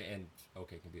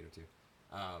OK Computer too.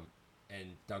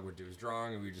 And Doug would do his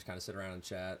drawing and we would just kind of sit around and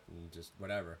chat and just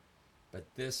whatever. But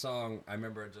this song, I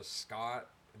remember just Scott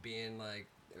being like,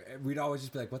 we'd always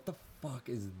just be like, what the fuck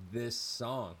is this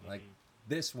song? Mm-hmm. Like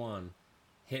this one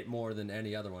hit more than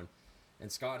any other one.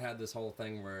 And Scott had this whole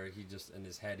thing where he just, in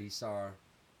his head, he saw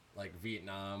like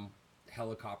Vietnam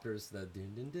helicopters, the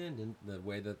din din din din, the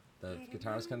way that the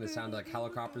guitars kind of sounded like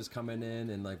helicopters coming in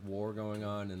and like war going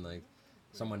on and like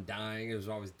someone dying. It was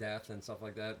always death and stuff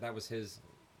like that. That was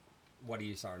what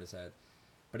he saw in his head.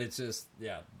 But it's just,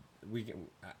 you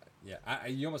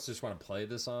almost just want to play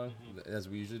this song as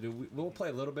we usually do. We'll play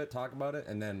a little bit, talk about it,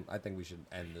 and then I think we should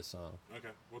end this song. Okay,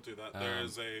 we'll do that.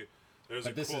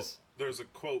 There's a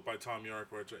quote by Tom York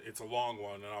where it's a long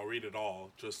one, and I'll read it all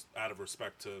just out of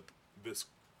respect to this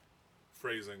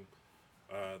phrasing,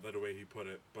 the way he put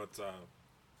it. But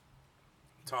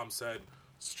Tom said,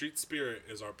 "Street Spirit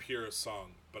is our purest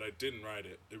song, but I didn't write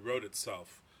it. It wrote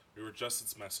itself. We were just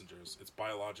its messengers, its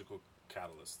biological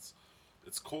catalysts.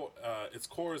 Its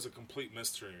core is a complete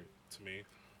mystery to me.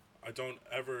 I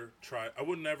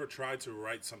wouldn't ever try to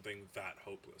write something that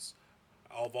hopeless.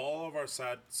 Of all of our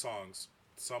sad songs,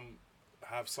 some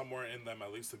have somewhere in them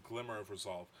at least a glimmer of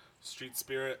resolve. Street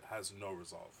Spirit has no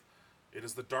resolve. It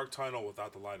is the dark tunnel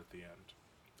without the light at the end.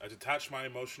 I detached my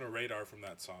emotional radar from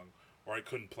that song, or I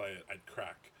couldn't play it. I'd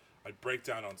crack. I'd break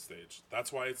down on stage.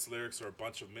 That's why its lyrics are a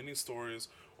bunch of mini stories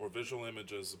or visual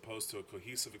images as opposed to a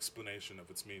cohesive explanation of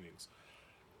its meanings.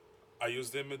 I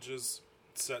used images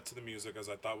set to the music as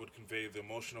I thought would convey the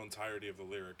emotional entirety of the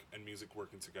lyric and music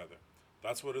working together.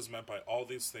 That's what is meant by all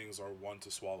these things are one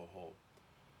to swallow whole.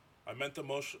 I meant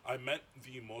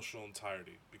the emotional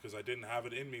entirety because I didn't have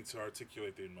it in me to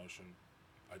articulate the emotion.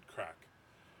 I'd crack.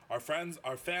 Our fans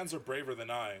are braver than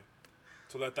I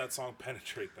to let that song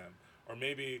penetrate them. Or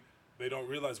maybe they don't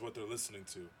realize what they're listening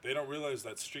to. They don't realize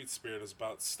that Street Spirit is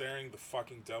about staring the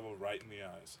fucking devil right in the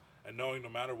eyes and knowing no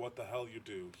matter what the hell you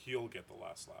do, he'll get the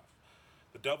last laugh.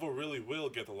 The devil really will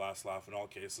get the last laugh in all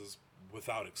cases,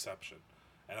 without exception.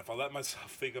 And if I let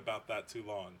myself think about that too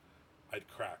long, I'd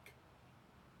crack.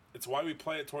 It's why we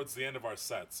play it towards the end of our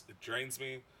sets. It drains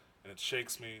me, and it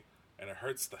shakes me, and it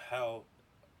hurts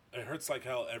like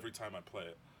hell every time I play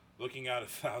it. Looking out at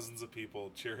thousands of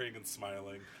people, cheering and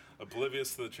smiling,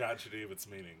 oblivious to the tragedy of its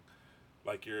meaning.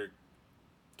 Like you're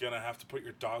gonna have to put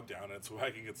your dog down and it's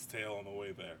wagging its tail on the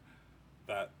way there.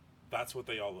 That's what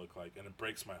they all look like, and it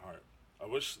breaks my heart. I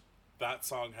wish that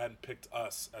song hadn't picked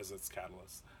us as its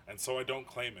catalyst, and so I don't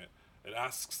claim it. It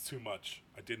asks too much.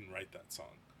 I didn't write that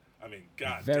song. I mean,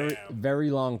 god damn.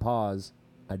 Very long pause.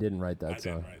 I didn't write that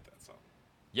song. I didn't write that song.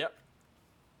 Yep.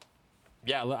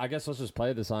 Yeah, I guess let's just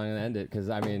play the song and end it, because,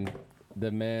 I mean,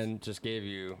 the man just gave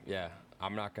you... Yeah,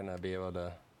 I'm not going to be able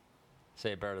to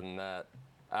say it better than that.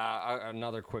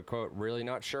 Another quick quote. Really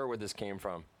not sure where this came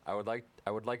from. I would like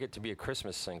it to be a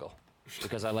Christmas single.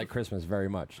 Because I like Christmas very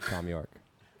much, Tom York.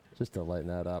 Just to lighten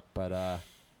that up. But, I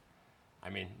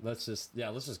mean, let's just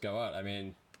go out. I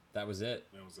mean, that was it.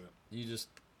 That was it.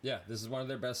 This is one of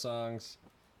their best songs.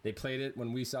 They played it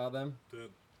when we saw them.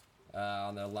 Did.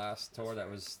 On their last tour. That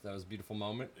was a beautiful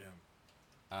moment. Yeah.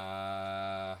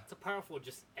 It's a powerful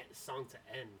song to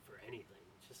end for anything.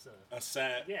 Just a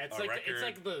set. Yeah, it's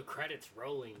like the credits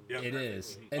rolling. Yeah, it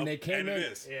is, and they came in.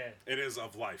 It is. Yeah, it is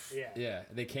of life. Yeah, yeah.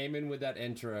 They came in with that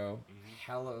intro,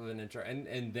 hell of an intro,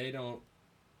 and they don't.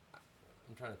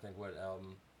 I'm trying to think what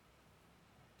album.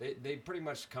 They pretty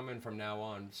much come in from now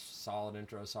on solid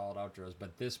intros, solid outros,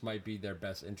 but this might be their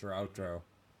best intro outro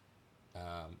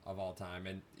of all time,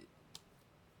 and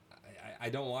I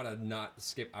don't want to not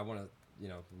skip. I want to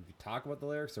talk about the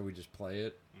lyrics, so we just play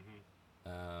it.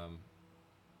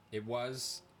 It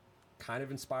was kind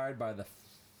of inspired by the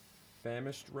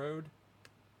Famished Road,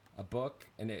 a book,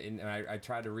 and I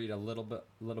tried to read a little bit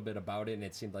about it, and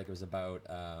it seemed like it was about.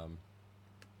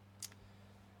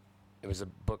 It was a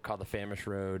book called The Famished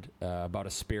Road, about a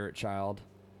spirit child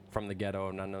from the ghetto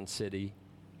of an unknown city,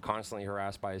 constantly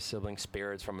harassed by his sibling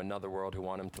spirits from another world who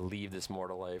want him to leave this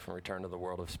mortal life and return to the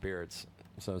world of spirits.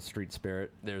 So Street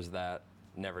Spirit, there's that.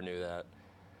 Never knew that,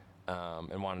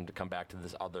 and wanted to come back to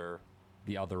the other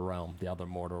realm, the other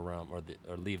mortal realm, or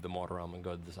leave the mortal realm and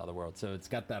go to this other world. So it's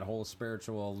got that whole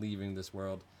spiritual leaving this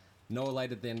world, no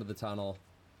light at the end of the tunnel.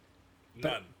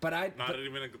 None. But not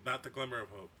the glimmer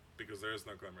of hope, because there is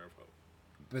no glimmer of hope.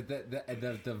 But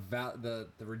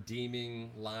the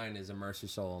redeeming line is immerse your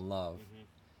soul in love.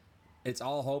 It's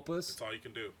all hopeless. That's all you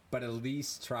can do. But at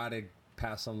least try to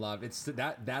pass some love. It's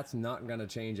that's not going to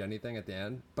change anything at the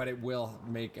end, but it will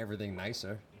make everything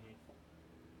nicer.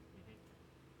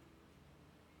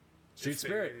 Street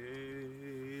Spirit.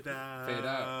 Fade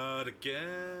out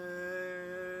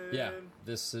again. Yeah,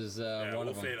 this is one of them.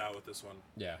 We'll fade out with this one.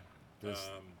 Yeah. But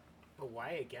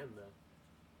why again, though?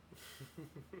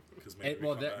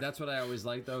 That's what I always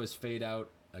like, though, is fade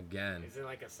out again. Is it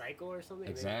like a cycle or something?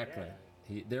 Exactly.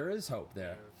 Yeah. There is hope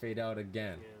there. Yeah. Fade out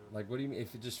again. Yeah. Like, what do you mean?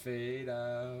 If you just fade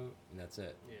out, and that's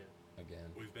it. Yeah.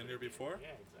 Again. We've been here before?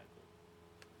 Yeah, exactly.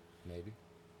 Maybe.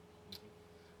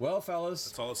 Well, fellas.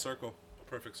 It's all a circle. A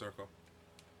perfect circle.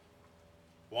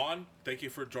 Juan, thank you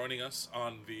for joining us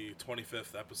on the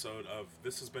 25th episode of...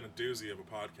 This has been a doozy of a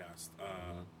podcast.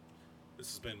 This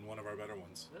has been one of our better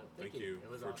ones. Oh, thank you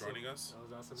for awesome. joining us.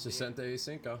 That was awesome. Sesenta y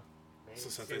Cinco.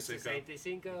 Sesenta y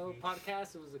Cinco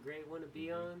podcast. It was a great one to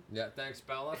be on. Yeah, thanks,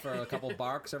 Bella, for a couple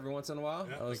barks every once in a while.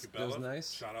 Yeah, that was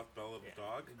nice. Shout out Bella the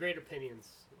dog. Great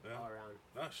opinions all around.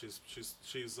 No, she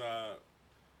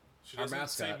our doesn't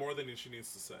say mascot. more than she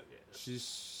needs to say. Yeah.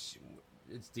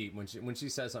 It's deep when she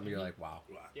says something. You're like, wow.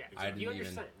 Yeah, I didn't you even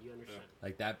understand.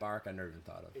 like that bark. I never even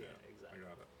thought of. Yeah, exactly.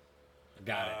 I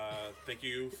got it. Thank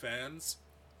you, fans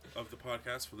of the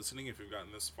podcast, for listening. If you've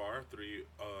gotten this far, 3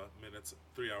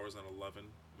 hours and 11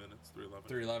 minutes,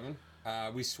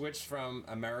 3:11. We switched from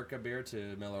America beer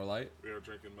to Miller Lite. We are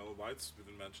drinking Miller Lights. We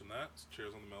didn't mention that. So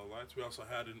cheers on the Miller Lights. We also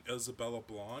had an Isabella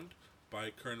Blonde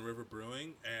by Kern River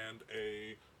Brewing and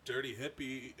a Dirty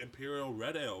Hippie Imperial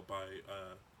Red Ale by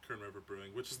Kern River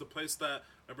Brewing, which is the place that,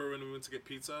 remember when we went to get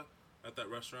pizza at that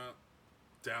restaurant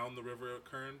down the River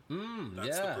Kern. When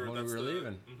we were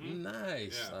leaving.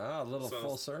 Nice. Yeah. A little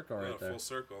full circle right there. Full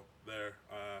circle there.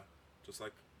 Just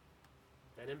like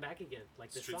And then back again, like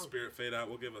this Street song. Spirit Fade Out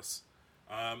will give us.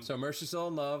 So immerse yourself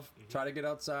in love. Try to get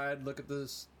outside. Look at the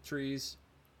trees.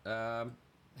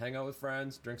 Hang out with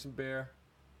friends. Drink some beer.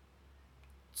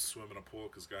 Swim in a pool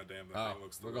because goddamn that thing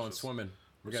looks delicious. We're going swimming.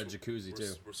 We got a jacuzzi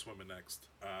too. We're swimming next.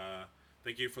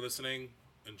 Thank you for listening.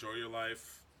 Enjoy your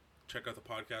life. Check out the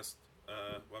podcast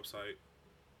website,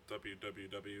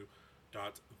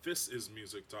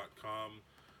 www.thisismusic.com.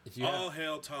 All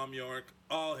hail Tom York.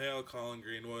 All hail Colin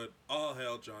Greenwood. All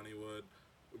hail Johnny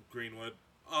Greenwood.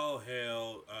 All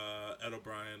hail Ed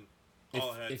O'Brien.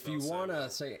 If you want to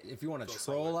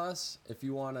troll us, if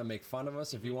you want to make fun of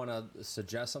us, if you want to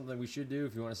suggest something we should do,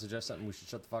 if you want to suggest something we should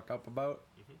shut the fuck up about,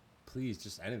 please,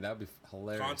 just anything. That would be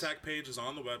hilarious. Contact page is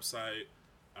on the website.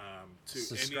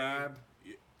 Subscribe,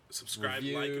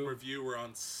 review. Like, and review. We're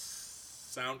on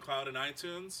SoundCloud and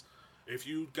iTunes. If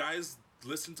you guys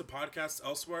listen to podcasts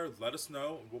elsewhere, let us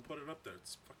know, and we'll put it up there.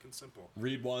 It's fucking simple.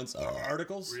 Read Juan's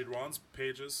articles. Read Juan's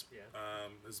pages. Yeah.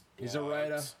 His blogs. He's a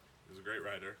writer. He's a great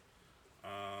writer.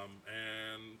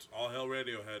 And all hail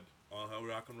Radiohead. All hail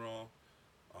rock and roll.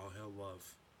 All hail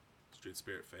love. Street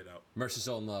Spirit Fade Out. Mercy,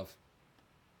 soul, and love.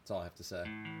 That's all I have to say.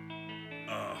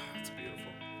 It's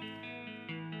beautiful.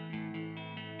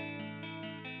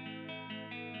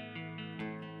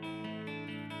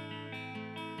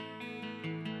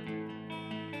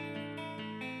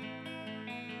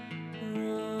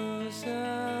 Rows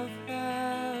of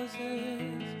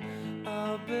houses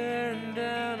all bearing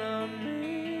down on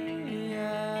me.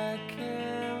 I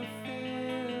can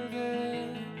feel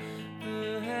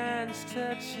the hands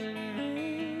touching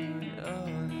me. All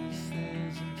these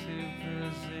things into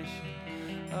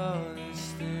position. All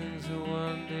these things will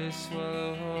one day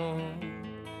swallow whole.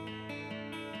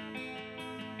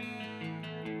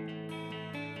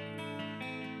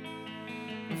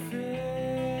 Fade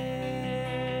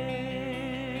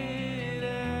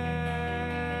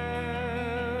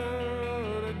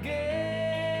out again.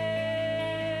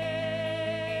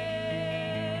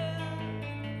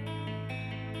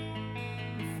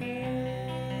 Fade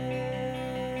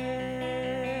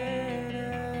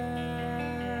out.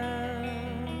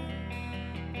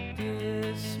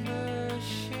 This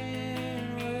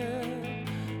machine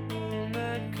will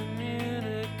not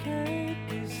communicate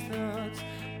these thoughts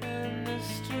and the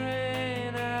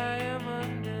strain I am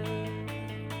under.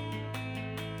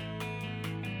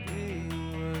 We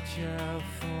watch out,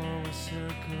 form a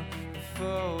circle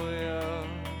before we all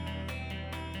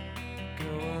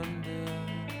go under.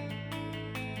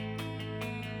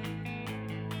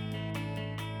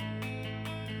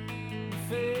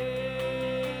 Fade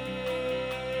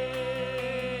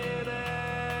out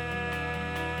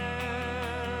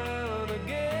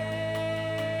again.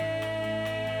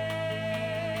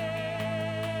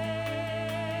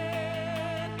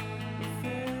 Fade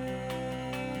out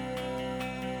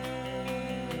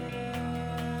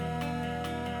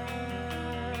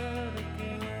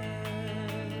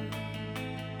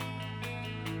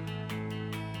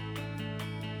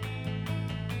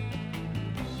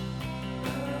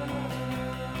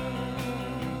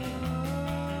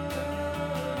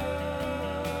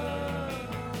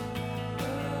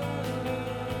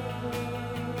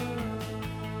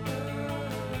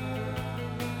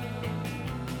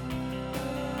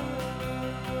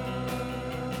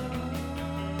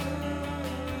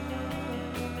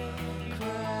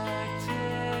Cracked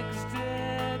eggs,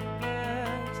 dead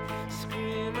birds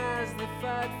scream as they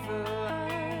fight for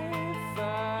life. I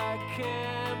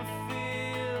can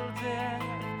feel death,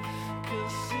 can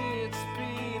see its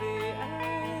beady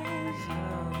eyes.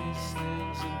 All these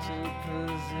things into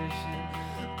position.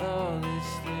 All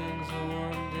these things will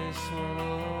one day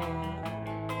swallow.